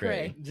Tate Tate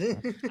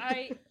McRae.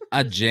 I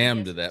I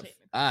jammed to Yes, that. Tate McRae.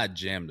 I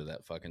jammed to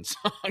that fucking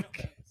song.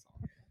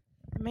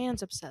 The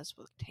man's obsessed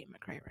with Tate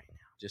McRae right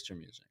now. Just her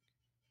music.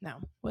 No,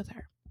 with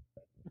her.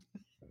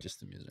 Just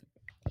the music.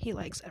 He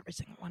likes every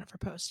single one of her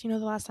posts. You know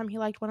the last time he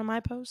liked one of my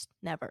posts?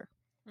 Never.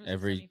 What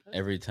was the semi post?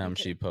 Every time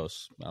Okay. she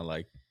posts, I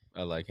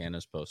like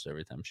Anna's posts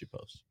every time she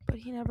posts. But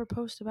he never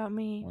posts about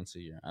me. Once a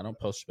year. I don't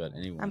post about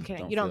anyone. I'm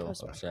kidding. You don't feel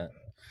post about upset.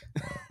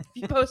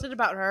 If you posted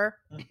about her,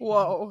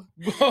 whoa.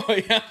 Whoa,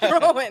 yeah.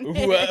 Throw it in.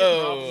 Whoa.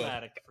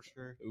 Problematic for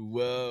sure.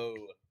 Whoa.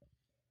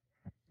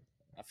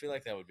 I feel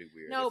like that would be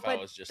weird No, if I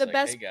but was just the like,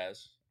 best- hey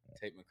guys,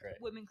 Tate McRae.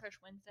 Women Crush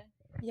Wednesday.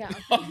 Yeah.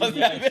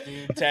 Yes,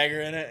 dude. Tag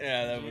her in it?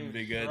 Yeah, that Dude, wouldn't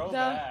be good.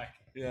 Throwback.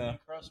 Yeah.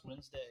 Cross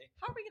Wednesday.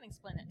 How are we gonna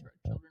explain that to our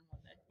children one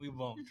day? We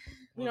won't.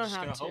 We We're don't just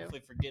have gonna to.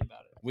 hopefully forget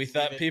about it. We Leave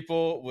thought it-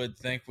 people would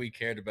think we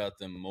cared about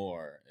them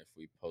more if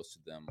we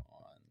posted them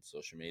on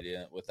social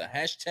media with the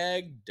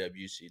hashtag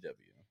WCW.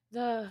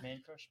 The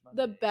Man Crush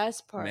Monday. the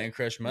best part. Man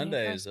Crush Man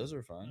Mondays, Crush- those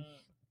are fun.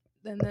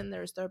 And then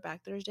there's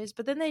Throwback Thursdays.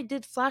 But then they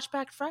did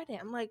Flashback Friday.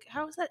 I'm like,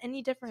 how is that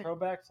any different?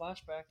 Throwback,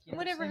 flashback. You know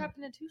Whatever what I'm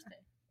happened to Tuesday?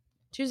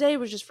 Tuesday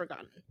was just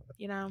forgotten,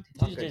 you know.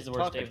 Tuesday's the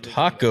worst day of the week.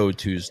 Taco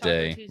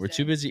Tuesday. Taco We're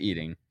too Tuesday. busy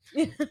eating.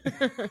 Yeah,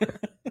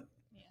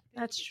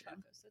 That's good true.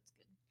 tacos, that's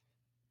good.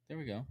 There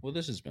we go. Well,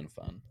 this has been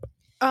fun.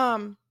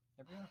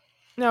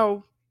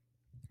 No,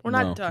 we're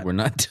not No, done. We're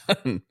not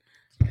done.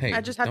 Hey,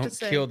 I just have to don't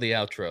say- kill the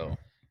outro.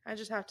 I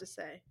just have to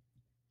say,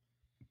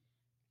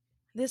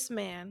 this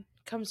man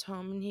comes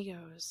home and he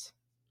goes,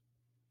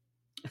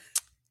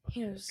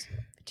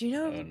 do you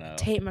know Oh, no.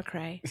 Tate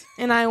McRae?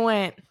 And I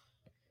went,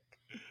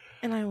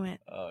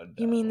 Oh,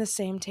 you mean the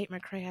same Tate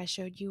McRae I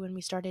showed you when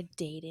we started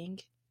dating?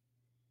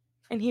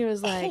 And he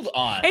was like, Hold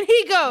on. and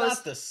he goes,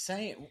 Not the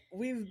same.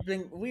 We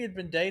had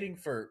been dating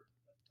for.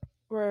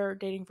 we're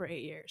dating for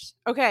 8 years.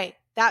 Okay,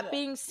 that Yeah,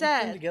 being We've been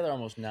said, together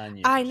almost 9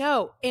 years. I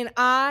know, and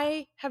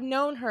I have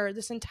known her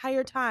this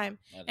entire time,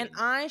 and didn't.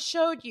 I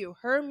showed you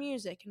her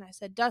music, and I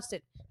said,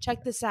 Dustin,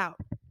 check this out.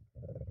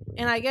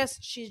 And I guess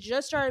she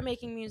just started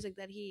making music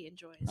that he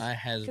enjoys. I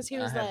have 'Cause he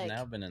was I have like-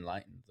 now been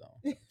enlightened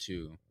though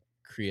to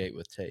create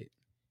with Tate.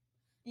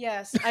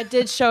 Yes, I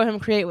did show him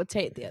Create with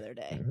Tate the other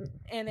day,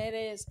 and it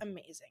is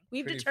amazing.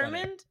 We've Pretty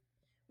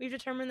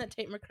determined that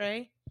Tate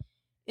McRae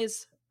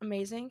is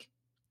amazing,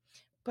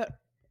 but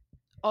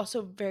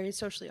also very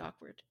socially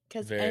awkward.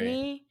 Because Very.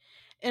 any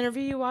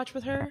interview you watch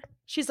with her,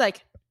 she's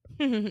like,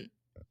 and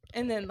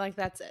then like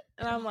that's it,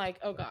 and I'm like,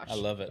 oh gosh. I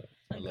love it.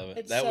 I love it.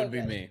 It's That so would be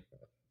good. me.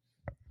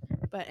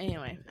 But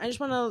anyway, I just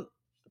want to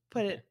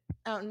put it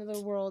out into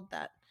the world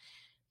that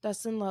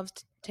Dustin loves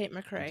Tate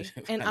McRae,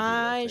 do. and I do love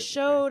I Tate McRae.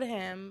 showed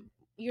him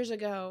years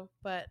ago,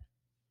 but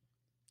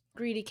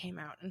Greedy came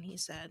out, and he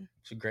said,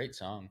 It's a great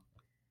song.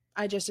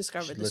 I just You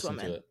discovered should this listen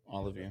to woman. it,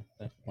 all of you.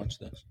 Watch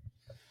this.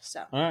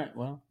 So All right.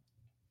 Well,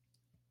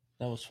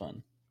 that was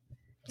fun.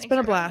 it's Thanks been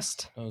a for having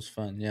blast. That was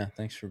fun. Yeah.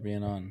 Thanks for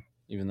being on,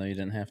 even though you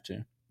didn't have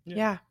to.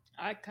 Yeah. us.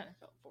 I kind of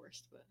felt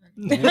forced, but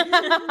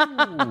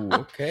Ooh,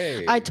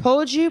 okay. I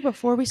told you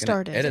before we Gonna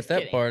started. edit Just that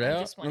kidding. part I out.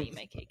 just want to eat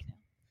my cake now.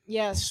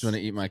 Yes. Just want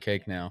to eat my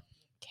cake now.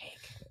 Cake.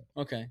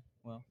 Okay.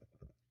 Well.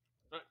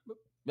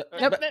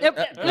 Yep.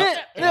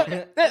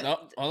 No,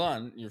 hold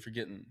on. You're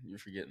forgetting.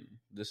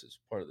 This is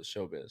part of the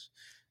showbiz.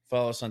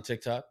 Follow us on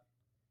TikTok,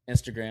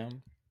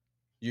 Instagram,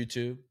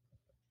 YouTube,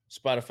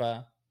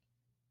 Spotify,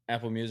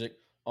 Apple Music,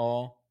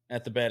 all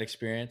at the B.A.D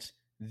Experience.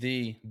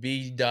 The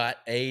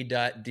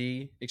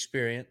B.A.D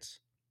Experience.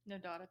 No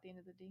dot at the end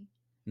of the D.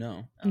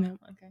 No. Oh, No.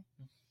 okay.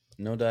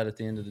 No dot at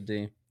the end of the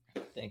D.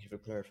 Thank you for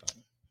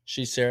clarifying.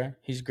 She's Sarah.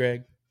 He's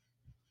Greg.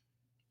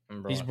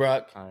 I'm He's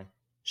Brock. Hi.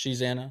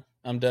 She's Anna.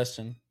 I'm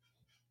Dustin.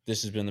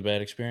 This has been the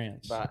B.A.D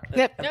Experience. Bye.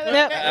 Yep. No, Yep. no,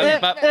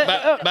 Yep.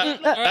 no,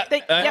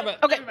 Yep.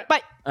 Yep. Okay.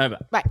 Bye. All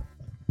right, Bye.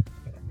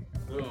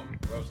 Boom.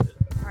 Roasted.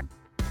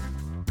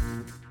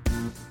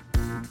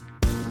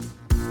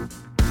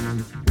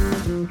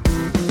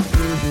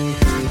 Thank you.